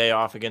took the day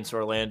off against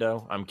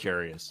Orlando? I'm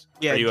curious.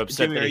 Yeah, are you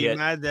upset Jimmy, that are you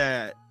mad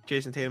that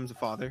Jason Tatum's a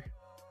father?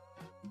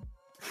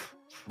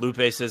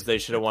 Lupe says they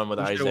should have won with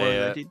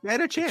Isaiah. They had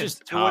a chance.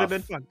 It would have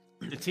been fun.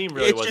 The team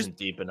really wasn't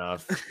deep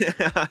enough.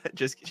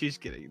 She's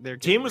kidding. Their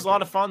team was a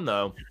lot of fun,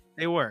 though.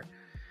 They were.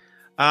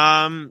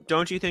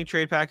 Don't you think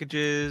trade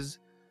packages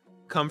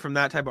come from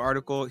that type of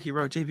article? He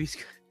wrote JB's.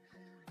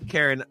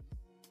 Karen,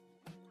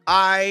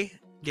 I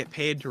get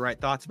paid to write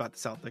thoughts about the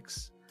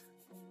Celtics.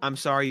 I'm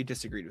sorry you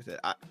disagreed with it.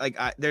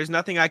 There's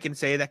nothing I can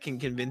say that can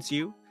convince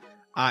you.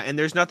 And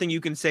there's nothing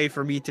you can say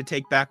for me to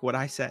take back what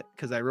I said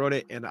because I wrote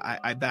it and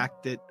I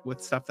backed it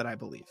with stuff that I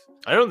believe.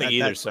 I don't think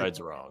either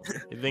side's wrong.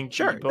 I think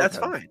sure, that's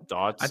fine.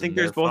 Thoughts. I think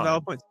there's both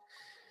valid points.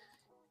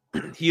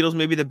 Heedle's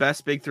maybe the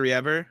best big 3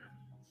 ever.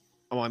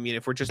 Oh, I mean,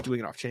 if we're just doing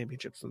it off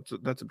championships,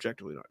 that's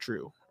objectively not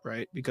true,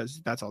 right?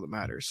 Because that's all that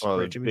matters. Well,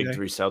 right, the big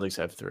 3 Celtics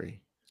have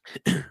 3.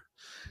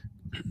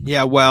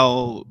 Yeah,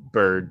 well,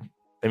 Bird.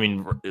 I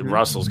mean,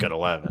 Russell's got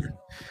 11.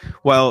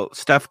 Well,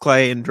 Steph,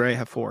 Clay, and Dre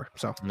have 4.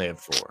 So and they have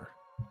 4.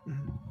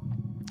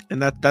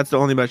 And that's the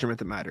only measurement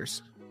that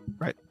matters,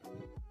 right?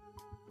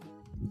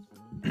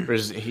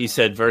 He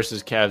said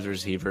versus Cavs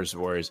versus Heat versus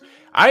Warriors.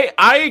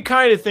 I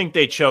kind of think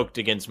they choked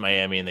against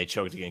Miami and they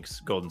choked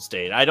against Golden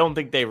State. I don't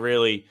think they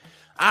really.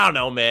 I don't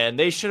know, man.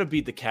 They should have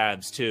beat the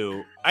Cavs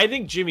too. I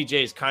think Jimmy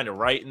J is kind of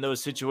right in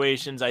those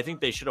situations. I think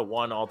they should have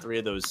won all 3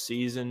 of those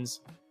series.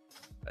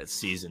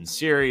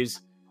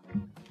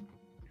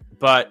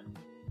 But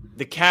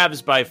the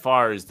Cavs by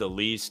far is the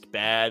least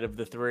bad of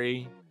the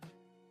 3.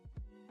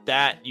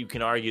 That you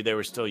can argue they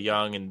were still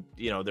young and,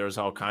 there was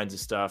all kinds of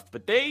stuff.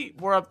 But they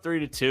were up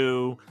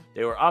 3-2.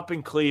 They were up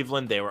in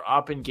Cleveland. They were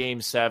up in Game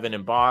 7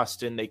 in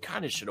Boston. They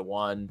kind of should have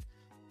won.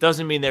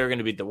 Doesn't mean they were going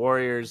to beat the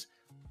Warriors.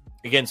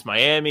 Against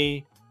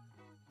Miami,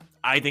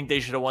 I think they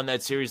should have won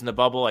that series in the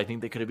bubble. I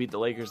think they could have beat the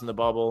Lakers in the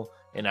bubble.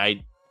 And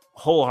I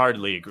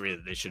wholeheartedly agree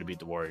that they should have beat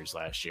the Warriors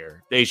last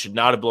year. They should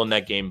not have blown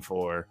that Game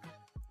 4.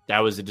 That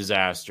was a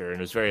disaster, and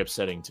it was very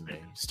upsetting to me.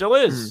 Still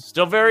is.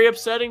 Still very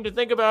upsetting to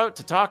think about,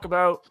 to talk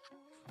about.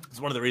 It's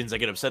one of the reasons I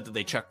get upset that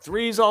they chuck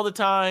 3s all the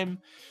time.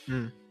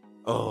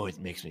 Oh, it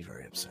makes me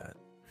very upset.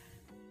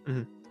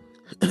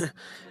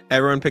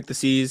 Everyone picked the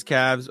C's,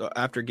 Cavs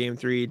after Game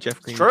 3.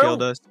 Jeff Green true.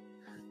 killed us.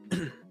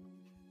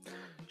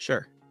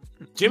 Sure.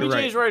 Jimmy You're J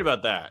right. is right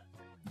about that.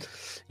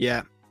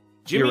 Yeah.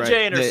 Jimmy You're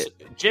J right.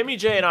 and Jimmy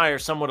J and I are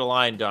somewhat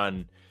aligned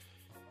on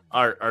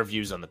our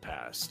views on the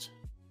past.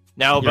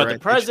 Now You're about right. the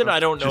present, I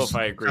don't know Just if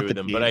I agree cut with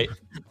the him, but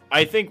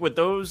I think with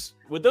those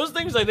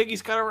things, I think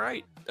he's kind of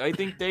right. I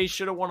think they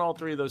should have won all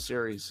 3 of those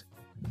series.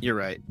 You're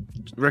right.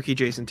 Rookie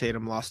Jason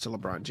Tatum lost to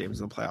LeBron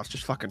James in the playoffs.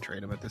 Just fucking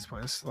trade him at this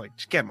point. It's like,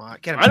 just get him on.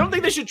 Get him I don't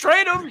think they should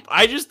trade him.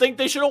 I just think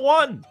they should have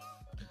won.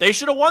 They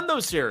should have won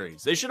those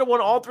series. They should have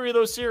won all 3 of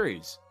those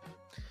series.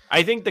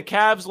 I think the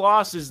Cavs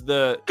loss is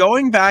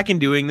going back and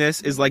doing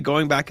this is like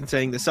going back and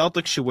saying the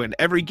Celtics should win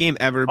every game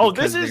ever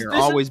because they're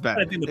always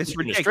better. It's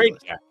ridiculous.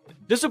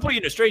 This will put you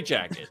in a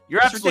straitjacket. You're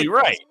It's absolutely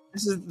ridiculous. right.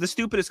 This is the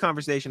stupidest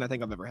conversation I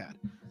think I've ever had.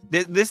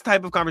 This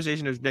type of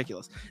conversation is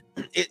ridiculous.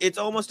 It's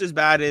almost as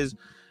bad as,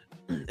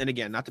 and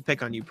again, not to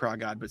pick on you,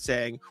 Prague God, but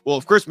saying, well,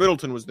 if Chris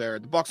Middleton was there,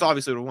 the Bucks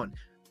obviously would have won.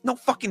 No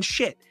fucking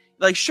shit.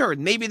 Like, sure,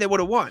 maybe they would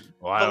have won.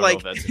 Well, I don't know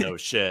if that's no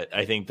shit.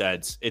 I think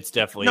it's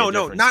definitely no, a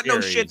different not series.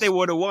 no shit. They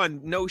would have won.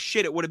 No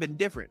shit, it would have been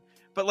different.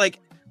 But like,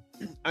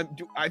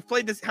 I've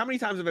played this. How many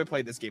times have I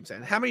played this game,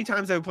 Sam? How many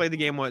times have I played the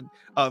game one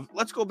of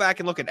let's go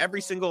back and look at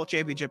every single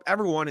championship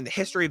ever won in the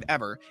history of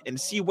ever and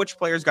see which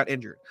players got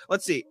injured.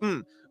 Let's see.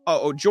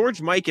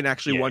 George Mikan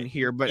actually won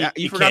here, but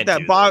you forgot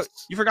that Bob.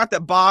 You forgot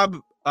that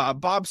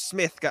Bob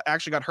Smith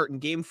actually got hurt in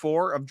Game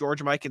 4 of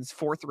George Mikan's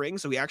 4th ring,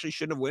 so he actually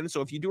shouldn't have won.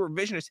 So if you do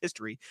revisionist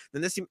history,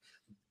 then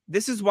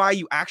this is why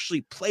you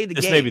actually play the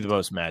game. This may be the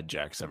most mad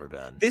Jack's ever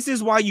been. This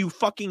is why you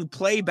fucking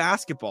play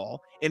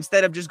basketball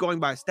instead of just going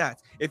by stats.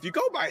 If you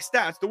go by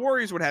stats, the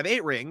Warriors would have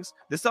 8 rings.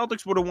 The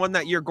Celtics would have won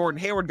that year. Gordon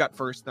Hayward got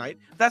first night.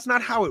 That's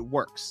not how it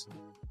works.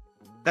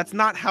 That's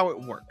not how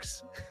it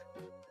works.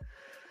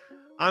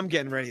 I'm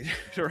getting ready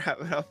to wrap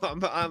it up.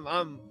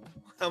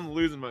 I'm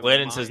losing my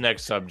Landon mind. says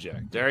next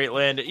subject. All right,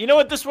 Landon. You know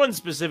what? This one's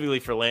specifically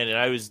for Landon.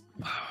 I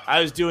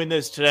was doing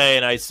this today,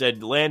 and I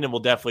said Landon will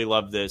definitely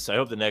love this. I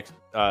hope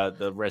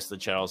the rest of the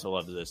channels will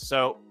love this.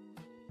 So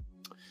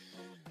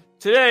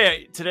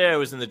today I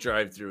was in the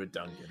drive-thru at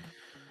Dunkin',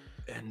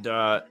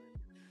 and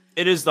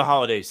it is the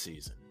holiday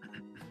season.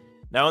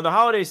 Now, in the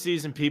holiday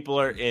season, people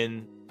are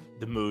in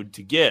the mood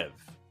to give.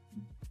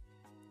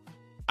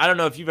 I don't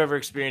know if you've ever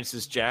experienced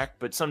this, Jack,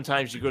 but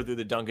sometimes you go through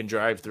the Dunkin'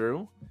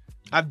 drive-thru.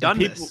 I've done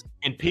this.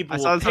 And people I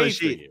saw will this on pay the for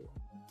sheet. you.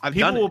 I've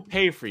People done it. will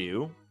pay for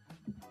you.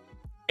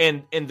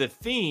 And the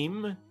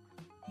theme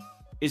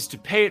is to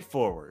pay it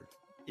forward.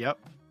 Yep.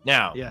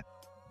 Now, Yeah.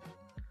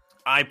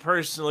 I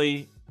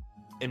personally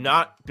am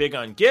not big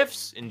on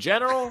gifts in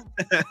general.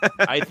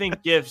 I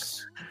think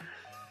gifts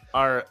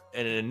are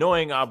an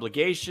annoying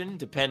obligation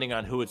depending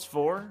on who it's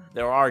for.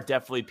 There are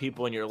definitely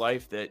people in your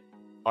life that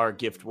are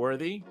gift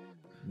worthy.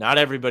 Not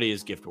everybody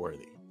is gift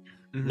worthy.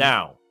 Mhm.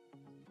 Now,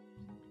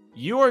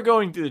 you are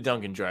going through the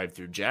Dunkin'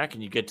 drive-thru, Jack,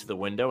 and you get to the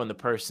window and the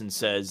person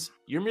says,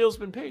 your meal's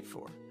been paid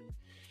for.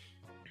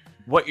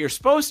 What you're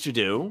supposed to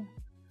do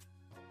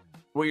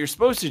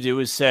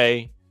is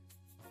say,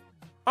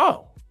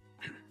 oh,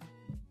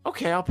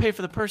 okay, I'll pay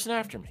for the person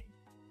after me.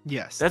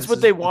 Yes. That's this what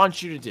is they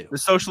want you to do. the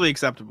socially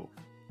acceptable.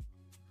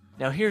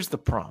 Now, here's the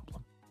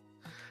problem.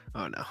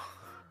 Oh no.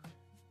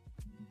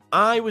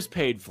 I was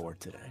paid for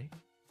today,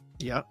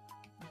 Yep.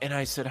 and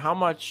I said, how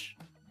much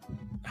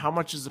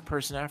is the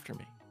person after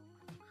me?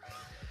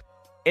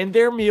 And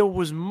their meal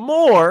was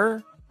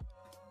more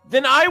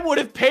than I would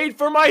have paid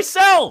for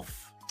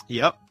myself.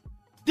 Yep.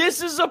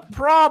 This is a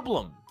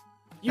problem.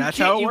 That's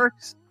how it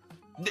works.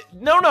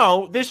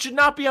 No, this should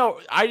not be how.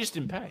 I just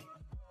didn't pay.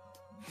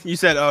 You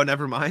said, "Oh,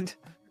 never mind."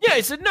 Yeah,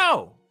 I said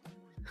no.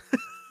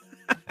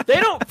 They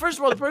don't. First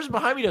of all, the person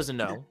behind me doesn't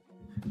know.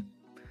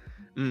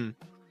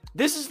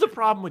 This is the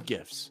problem with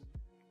gifts.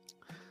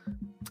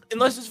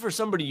 Unless it's for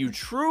somebody you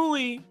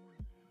truly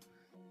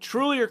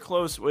are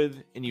close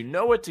with and you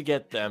know what to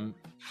get them,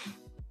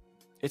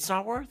 it's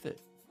not worth it.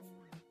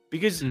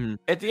 Because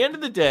at the end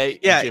of the day,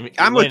 Yeah, Jimmy,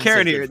 I'm with Landon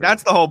Karen says here. different.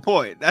 That's the whole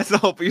point. That's the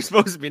whole. You're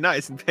supposed to be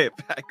nice and pay it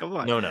back. Come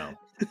on.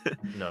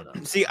 No.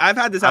 See, I've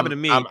had this happen to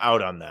me. I'm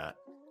out on that.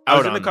 I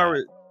was in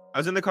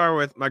the car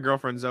with my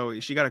girlfriend Zoe.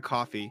 She got a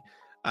coffee.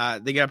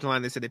 They get up to the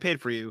line. They said they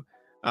paid for you.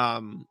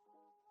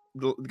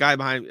 The guy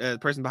behind, the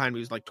person behind me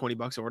was like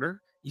 $20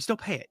 order. You still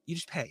pay it. You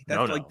just pay.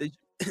 That's No. like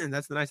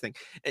that's the nice thing.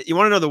 You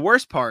want to know the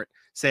worst part,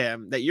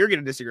 Sam? That you're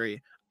gonna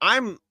disagree.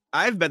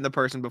 I've been the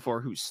person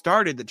before who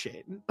started the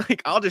chain.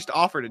 Like I'll just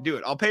offer to do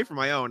it. I'll pay for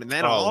my own, and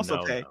then I'll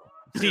also pay.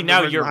 See, the now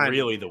person you're behind me.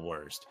 really the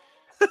worst.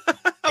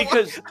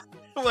 Because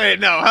Wait,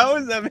 no. How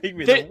does that make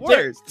me the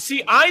worst?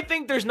 See, I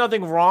think there's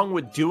nothing wrong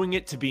with doing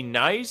it to be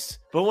nice,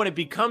 but when it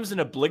becomes an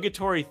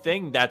obligatory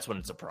thing, that's when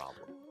it's a problem.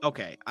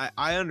 Okay,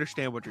 I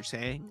understand what you're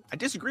saying. I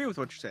disagree with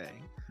what you're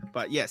saying,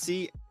 but yeah,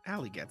 see,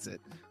 Allie gets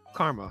it.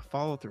 Karma,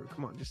 follow through.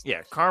 Come on, just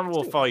Yeah, karma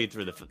will follow you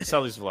through the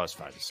Celtics have lost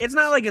 5 to 6. It's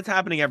not like it's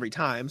happening every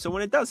time. So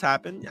when it does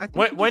happen, I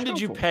think When just did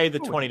go you for it. pay the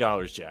Go with it.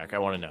 $20, Jack? I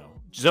want to know.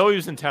 Zoe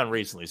was in town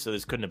recently, so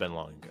this couldn't have been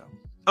long ago.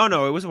 Oh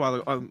no, it was a while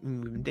ago. We've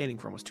been dating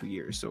for almost 2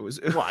 years, so it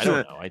was. Well, I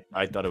don't know.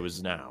 I thought it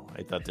was now.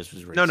 I thought this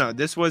was recent. No,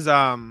 this was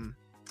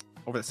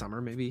over the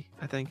summer, maybe.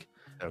 I think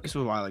Okay. this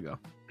was a while ago.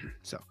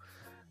 So,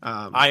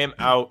 I am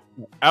out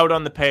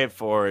on the pay it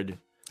forward.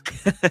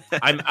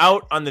 I'm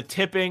out on the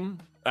tipping.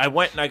 I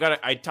went and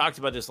I talked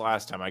about this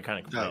last time. I kind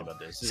of complained about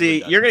this. This is See,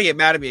 redundant. you're gonna get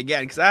mad at me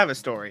again because I have a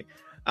story.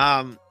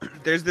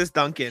 There's this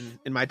Dunkin'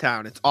 in my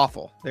town. It's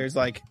awful. There's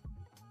like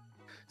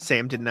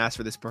Sam didn't ask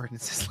for this bird and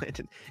it says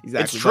Landon.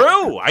 Exactly. It's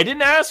true. I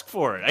didn't ask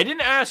for it. I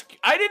didn't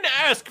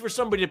ask for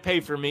somebody to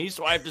pay for me,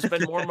 so I have to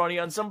spend more money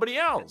on somebody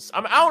else.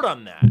 I'm out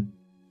on that.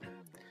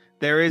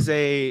 There is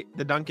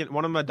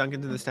one of my Dunkins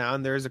in this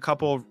town. There's a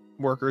couple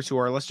workers who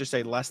are, let's just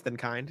say, less than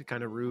kind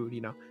of rude,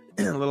 a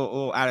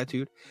little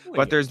attitude.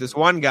 But there's this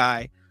one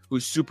guy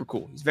who's super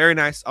cool. He's very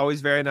nice,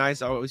 always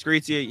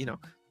greets you,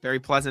 very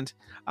pleasant.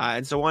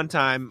 And so one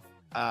time,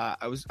 I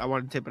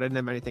wanted to tip, but I didn't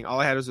have anything. All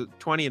I had was a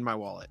 20 in my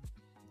wallet,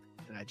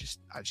 and I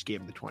just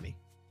gave him the 20.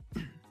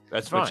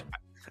 That's fine. Which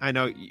I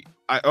know.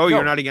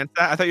 You're not against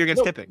that? I thought you were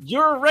against tipping.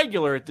 You're a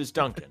regular at this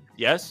Dunkin',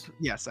 yes?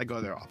 Yes, I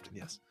go there often.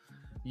 Yes.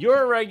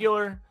 You're a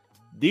regular.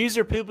 These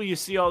are people you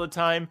see all the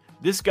time.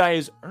 This guy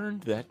has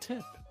earned that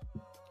tip,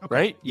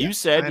 right? Yeah, you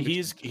said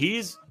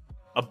he's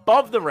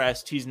above the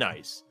rest. He's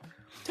nice.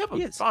 Tip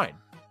him. Fine.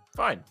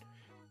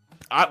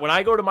 When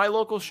I go to my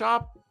local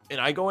shop and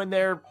I go in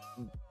there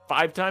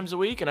 5 times a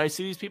week and I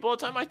see these people all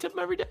the time, I tip them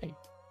every day.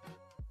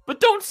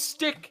 But don't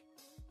stick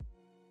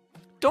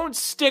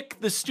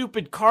the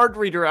stupid card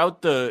reader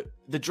out the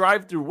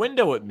drive-through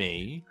window at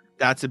me.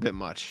 That's a bit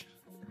much.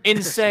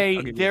 And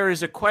say there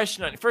is a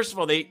question on. First of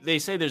all, they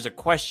say there's a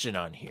question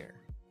on here.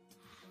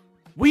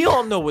 We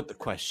all know what the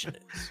question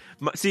is.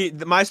 See,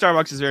 my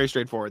Starbucks is very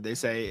straightforward. They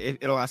say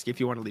it'll ask you if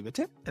you want to leave a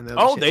tip, and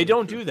they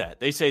don't do that.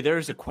 They say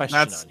there's a question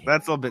on here.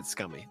 That's a little bit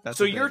scummy.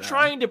 So you're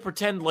trying to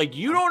pretend like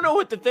you don't know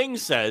what the thing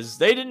says.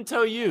 They didn't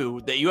tell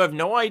you that you have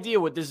no idea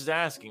what this is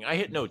asking. I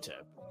hit no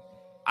tip.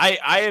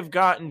 I have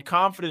gotten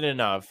confident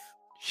enough.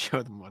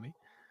 Show the money.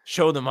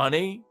 Show the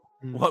money.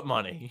 Mm. What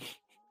money?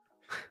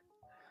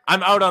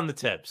 I'm out on the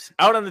tips.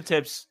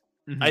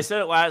 Mm-hmm. I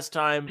said it last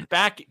time.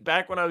 Back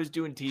when I was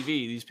doing TV,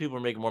 these people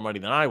were making more money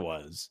than I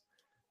was.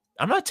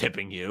 I'm not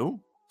tipping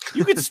you.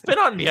 You could spit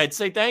on me. I'd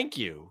say thank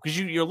you because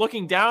you're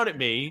looking down at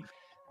me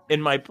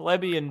in my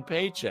plebeian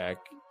paycheck.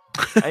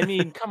 I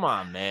mean, come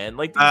on, man.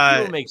 Like these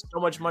people make so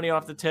much money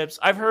off the tips.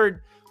 I've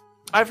heard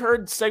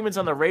segments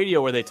on the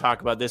radio where they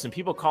talk about this, and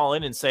people call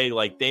in and say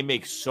like they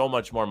make so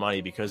much more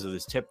money because of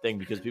this tip thing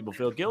because people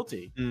feel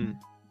guilty.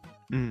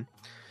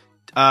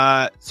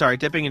 Sorry,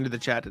 dipping into the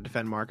chat to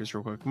defend Marcus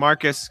real quick.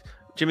 Marcus,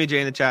 Jimmy J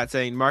in the chat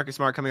saying Marcus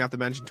Smart coming off the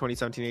bench in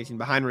 2017-18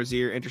 behind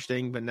Rozier,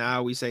 interesting, but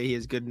now we say he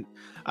is good,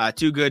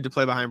 too good to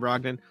play behind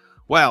Brogdon.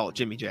 Well,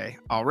 Jimmy J,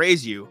 I'll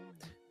raise you.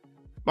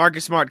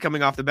 Marcus Smart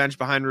coming off the bench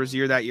behind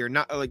Rozier that year,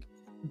 not like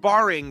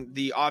barring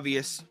the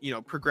obvious,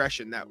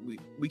 progression that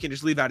we can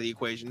just leave out of the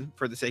equation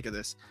for the sake of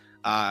this.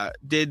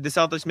 Did the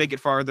Celtics make it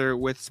farther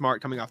with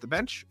Smart coming off the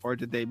bench, or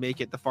did they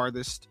make it the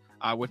farthest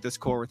with this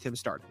core with him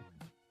starting?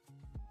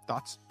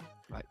 Thoughts?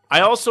 I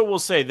also will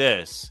say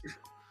this.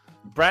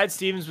 Brad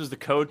Stevens was the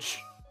coach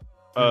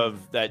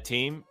of that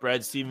team.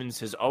 Brad Stevens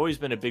has always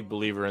been a big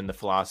believer in the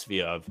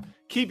philosophy of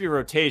keep your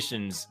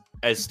rotations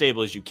as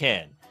stable as you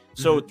can.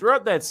 So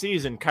throughout that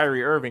season,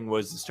 Kyrie Irving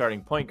was the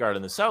starting point guard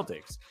in the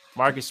Celtics.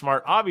 Marcus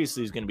Smart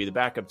obviously is going to be the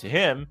backup to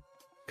him.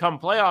 Come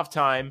playoff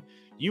time,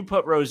 you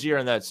put Rozier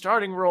in that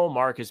starting role.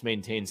 Marcus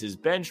maintains his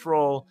bench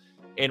role,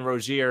 and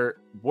Rozier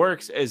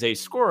works as a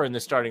scorer in the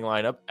starting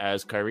lineup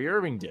as Kyrie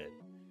Irving did.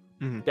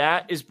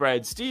 That is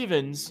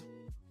Stevens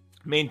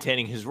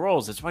maintaining his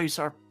roles. That's why you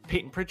saw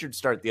Peyton Pritchard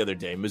start the other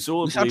day.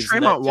 Missoula. We saw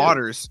Tremont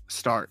Waters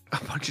start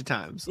a bunch of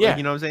times. Yeah,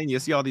 you know what I'm saying. You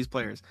see all these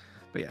players,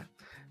 but yeah.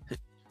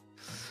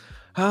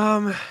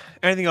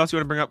 Anything else you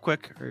want to bring up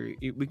quick, or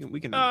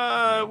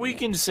we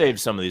can save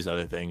some of these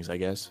other things, I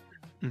guess.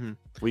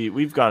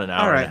 We've got an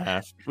hour and a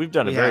half. We've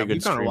done a very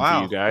good stream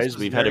for you guys.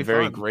 We've had a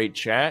very great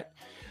chat.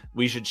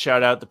 We should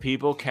shout out the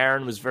people.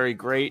 Karen was very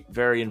great,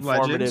 very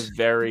informative, Legends.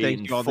 very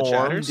Thank you, all the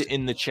informed chatters.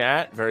 in the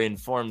chat, very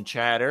informed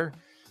chatter.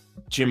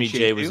 Jimmy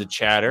Appreciate J was you. a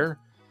chatter.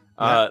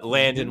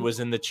 Landon was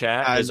in the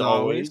chat as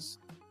always.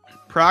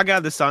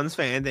 Praga, the Suns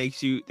fan.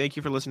 Thank you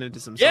for listening to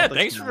some. Yeah, Celtics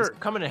thanks guys. for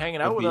coming and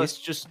hanging out with us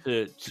just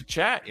to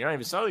chat. You're not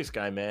even Celtics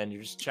guy, man.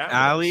 You're just chatting.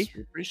 Ali, with us.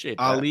 We appreciate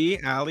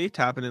that. Ali,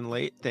 tapping in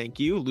late. Thank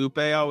you. Lupe,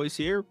 always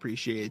here.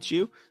 Appreciate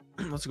you.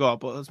 Let's go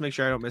up. Let's make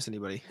sure I don't miss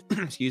anybody.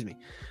 Excuse me.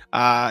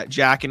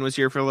 Jackin was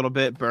here for a little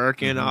bit.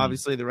 Birkin,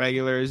 obviously the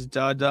regulars.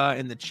 Dada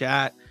in the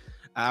chat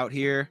out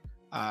here.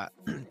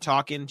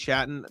 Talking,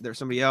 chatting. There's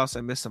somebody else.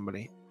 I missed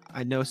somebody.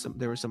 I know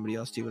there was somebody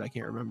else too, but I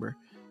can't remember.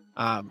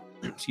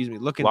 Excuse me.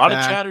 Looking a lot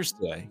back, of chatters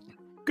today.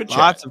 Good chat.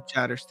 Lots of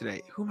chatters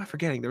today. Who am I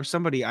forgetting? There was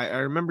somebody. I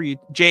remember you.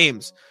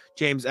 James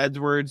James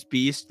Edwards,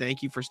 Beast,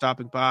 thank you for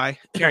stopping by.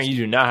 Karen, you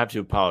do not have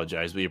to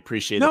apologize. We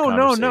appreciate No, the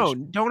conversation. no,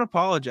 don't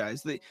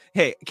apologize.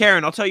 Hey,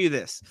 Karen, I'll tell you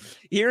this.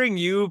 Hearing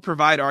you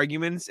provide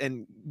arguments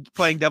and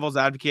playing devil's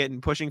advocate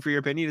and pushing for your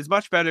opinion is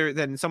much better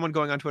than someone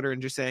going on Twitter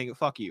and just saying,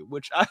 fuck you,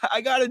 which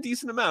I got a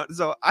decent amount.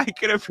 So I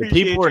can appreciate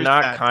People were your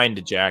not stats. kind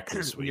to Jack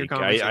this Your week. I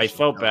conversation.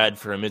 felt bad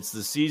for him. It's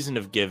the season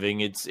of giving.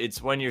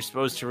 It's when you're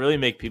supposed to really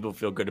make people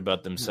feel good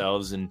about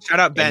themselves and, Shout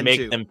out Ben, and make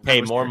too. them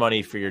pay more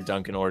money for your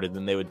Dunkin' order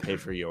than they would pay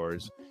for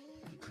yours.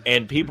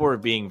 And people are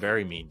being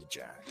very mean to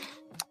Jack.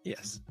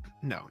 Yes.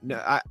 No.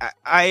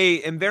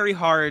 I am very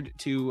hard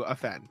to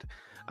offend.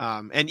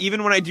 And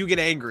even when I do get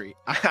angry,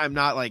 I'm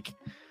not I'm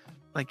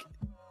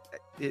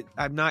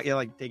not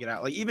like take it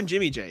out. Like even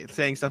Jimmy J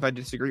saying stuff I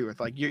disagree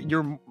with. Like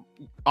you're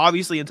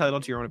obviously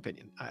entitled to your own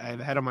opinion. I have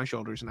a head on my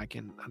shoulders and I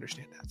can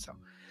understand that. So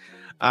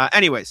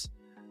anyways,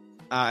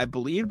 I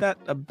believe that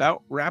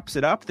about wraps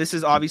it up. This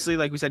is obviously,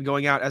 like we said,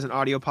 going out as an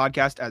audio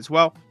podcast as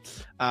well.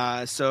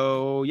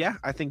 So yeah,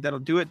 I think that'll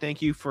do it.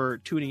 Thank you for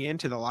tuning in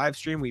to the live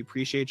stream. We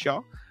appreciate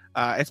y'all.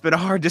 It's been a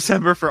hard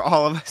December for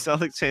all of us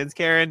Celtics fans,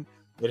 Karen.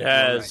 It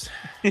has.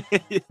 Right.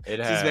 It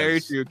This has. is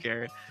very true,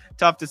 Karen.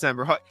 Tough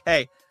December.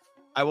 Hey,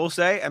 I will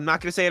say, I'm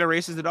not going to say it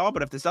erases it all,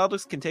 but if the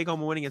Celtics can take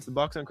home a win against the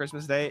Bucks on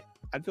Christmas Day,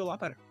 I'd feel a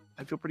lot better.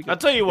 I'd feel pretty good. I'll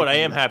tell you what, I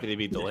am happy they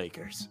beat the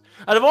Lakers.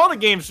 Out of all the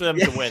games for them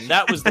to win,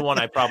 that was the one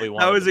I probably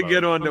wanted. That was the a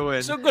good most. one to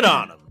win. So good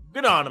on them.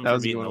 Good on them That for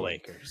was a beating good the one.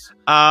 Lakers.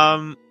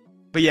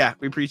 But yeah,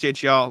 we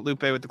appreciate y'all.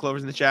 Lupe with the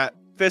Clovers in the chat.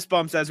 Fist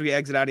bumps as we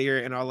exit out of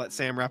here, and I'll let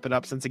Sam wrap it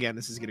up since, again,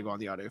 this is going to go on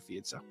the audio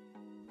feed. So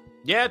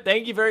Yeah,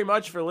 thank you very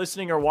much for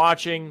listening or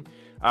watching.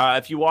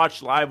 If you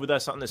watch live with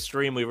us on the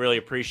stream, we really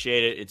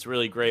appreciate it. It's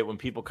really great when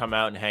people come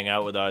out and hang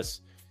out with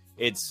us.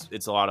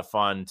 It's a lot of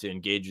fun to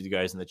engage with you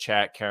guys in the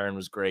chat. Karen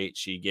was great.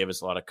 She gave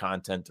us a lot of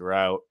content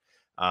throughout.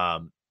 I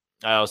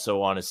also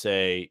want to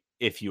say,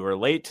 if you were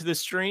late to the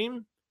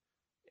stream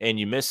and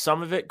you missed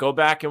some of it, go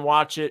back and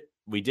watch it.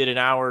 We did an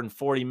hour and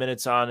 40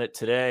 minutes on it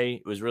today.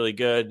 It was really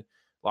good.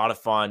 A lot of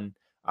fun.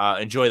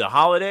 Enjoy the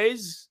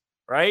holidays,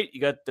 right?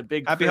 You got the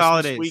big Happy Christmas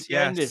holidays,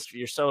 weekend. yes. If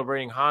you're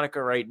celebrating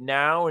Hanukkah right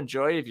now,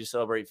 enjoy it. If you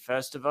celebrate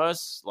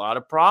Festivus, a lot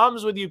of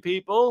problems with you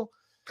people.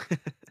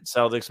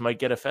 Celtics might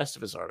get a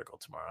Festivus article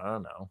tomorrow. I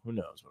don't know. Who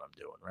knows what I'm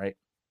doing, right?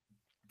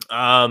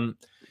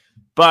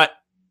 But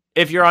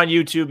if you're on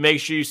YouTube, make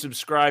sure you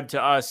subscribe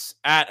to us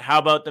at How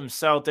About Them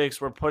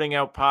Celtics. We're putting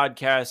out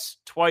podcasts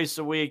twice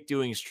a week,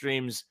 doing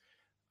streams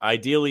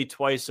ideally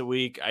twice a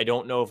week. I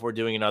don't know if we're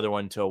doing another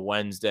one till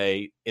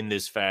Wednesday in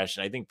this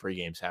fashion. I think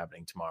pregame's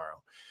happening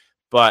tomorrow.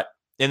 But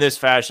in this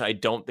fashion, I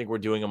don't think we're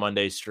doing a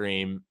Monday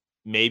stream.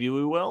 Maybe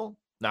we will.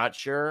 Not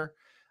sure.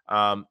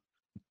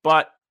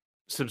 But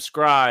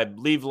subscribe,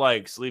 leave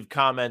likes, leave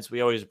comments.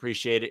 We always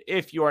appreciate it.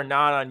 If you are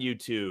not on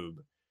YouTube,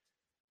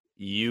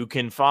 you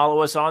can follow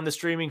us on the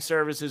streaming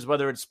services,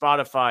 whether it's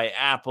Spotify,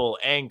 Apple,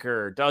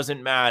 Anchor,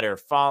 doesn't matter.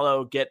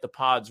 Follow, get the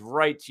pods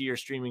right to your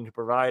streaming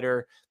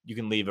provider. You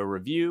can leave a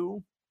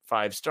review,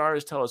 5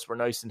 stars, tell us we're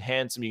nice and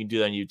handsome. You can do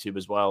that on YouTube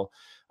as well.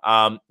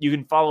 You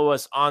can follow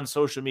us on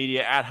social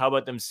media at How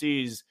About Them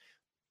C's,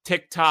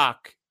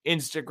 TikTok,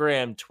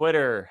 Instagram,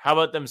 Twitter, How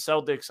About Them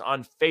Celtics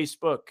on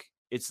Facebook.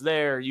 It's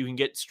there. You can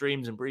get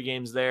streams and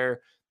pregames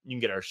there. You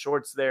can get our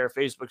shorts there.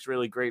 Facebook's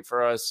really great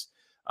for us.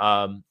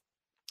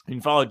 You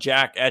can follow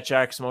Jack at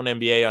Jack Simone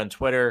NBA on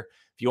Twitter.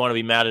 If you want to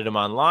be mad at him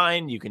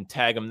online, you can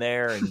tag him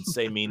there and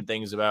say mean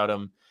things about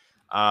him.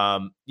 I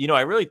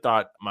really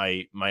thought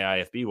my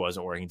IFB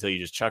wasn't working until you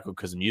just chuckled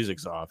because the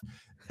music's off.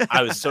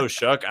 I was so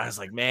shook. I was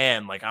like,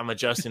 man, I'm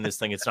adjusting this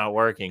thing. It's not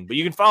working. But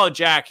you can follow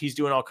Jack. He's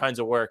doing all kinds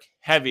of work.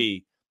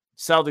 Heavy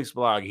Celtics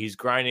blog. He's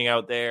grinding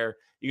out there.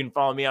 You can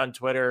follow me on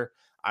Twitter.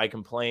 I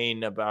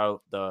complain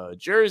about the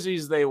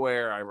jerseys they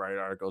wear. I write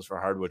articles for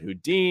Hardwood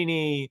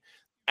Houdini.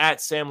 At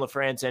Sam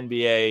LaFrance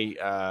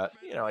NBA.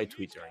 I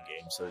tweet during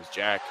games, so does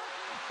Jack.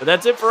 But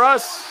that's it for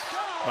us.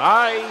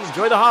 Bye.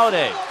 Enjoy the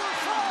holiday.